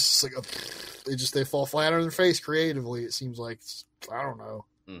 and it's just like they fall flat on their face creatively. It seems like I don't know.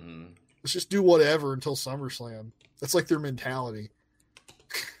 Mm-hmm. Let's just do whatever until SummerSlam. That's like their mentality.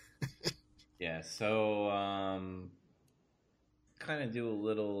 Yeah, so kind of do a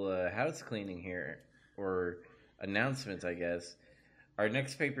little house cleaning here, or announcements, I guess. Our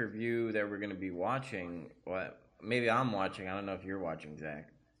next pay-per-view that we're going to be watching, well, maybe I'm watching, I don't know if you're watching, Zach.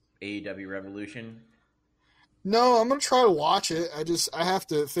 AEW Revolution. No, I'm gonna try to watch it. I have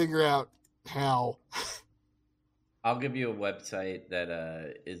to figure out how. I'll give you a website that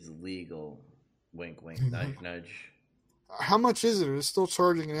is legal. Wink, wink, nudge, nudge. How much is it? Are they still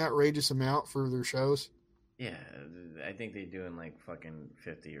charging an outrageous amount for their shows? Yeah, I think they're doing like fucking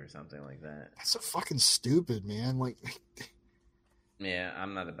 50 or something like that. That's so fucking stupid, man. Like, yeah,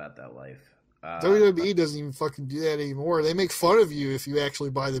 I'm not about that life. WWE doesn't even fucking do that anymore. They make fun of you if you actually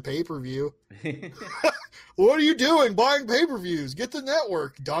buy the pay-per-view. What are you doing buying pay-per-views? Get the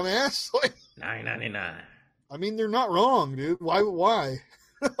network, dumbass. Like, $9.99. I mean, they're not wrong, dude. Why?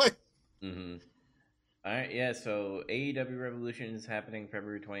 Like, mm-hmm. All right, yeah, so AEW Revolution is happening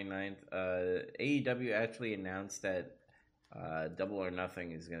February 29th. AEW actually announced that Double or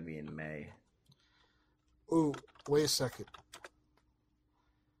Nothing is going to be in May. oh, wait a second.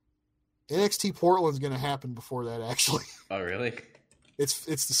 NXT Portland's going to happen before that, actually. Oh, really? It's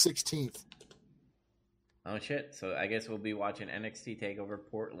the 16th. Oh, shit. So I guess we'll be watching NXT TakeOver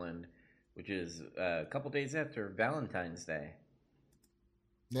Portland, which is a couple days after Valentine's Day.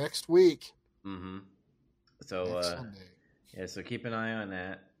 Next week. Mm-hmm. So, Sunday. yeah, so keep an eye on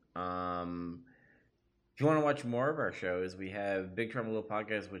that. If you want to watch more of our shows, we have Big Trouble Little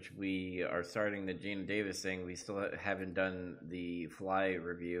Podcast, which we are starting the Gina Davis thing. We still haven't done the Fly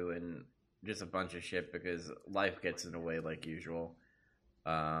review and just a bunch of shit because life gets in the way like usual.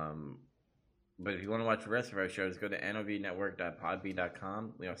 But if you want to watch the rest of our shows, go to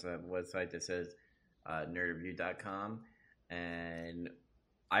novnetwork.podbean.com. We also have a website that says nerdreview.com. And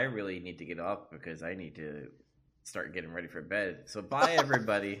I really need to get up because I need to start getting ready for bed. So bye,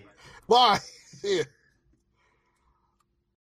 everybody. Bye. See ya.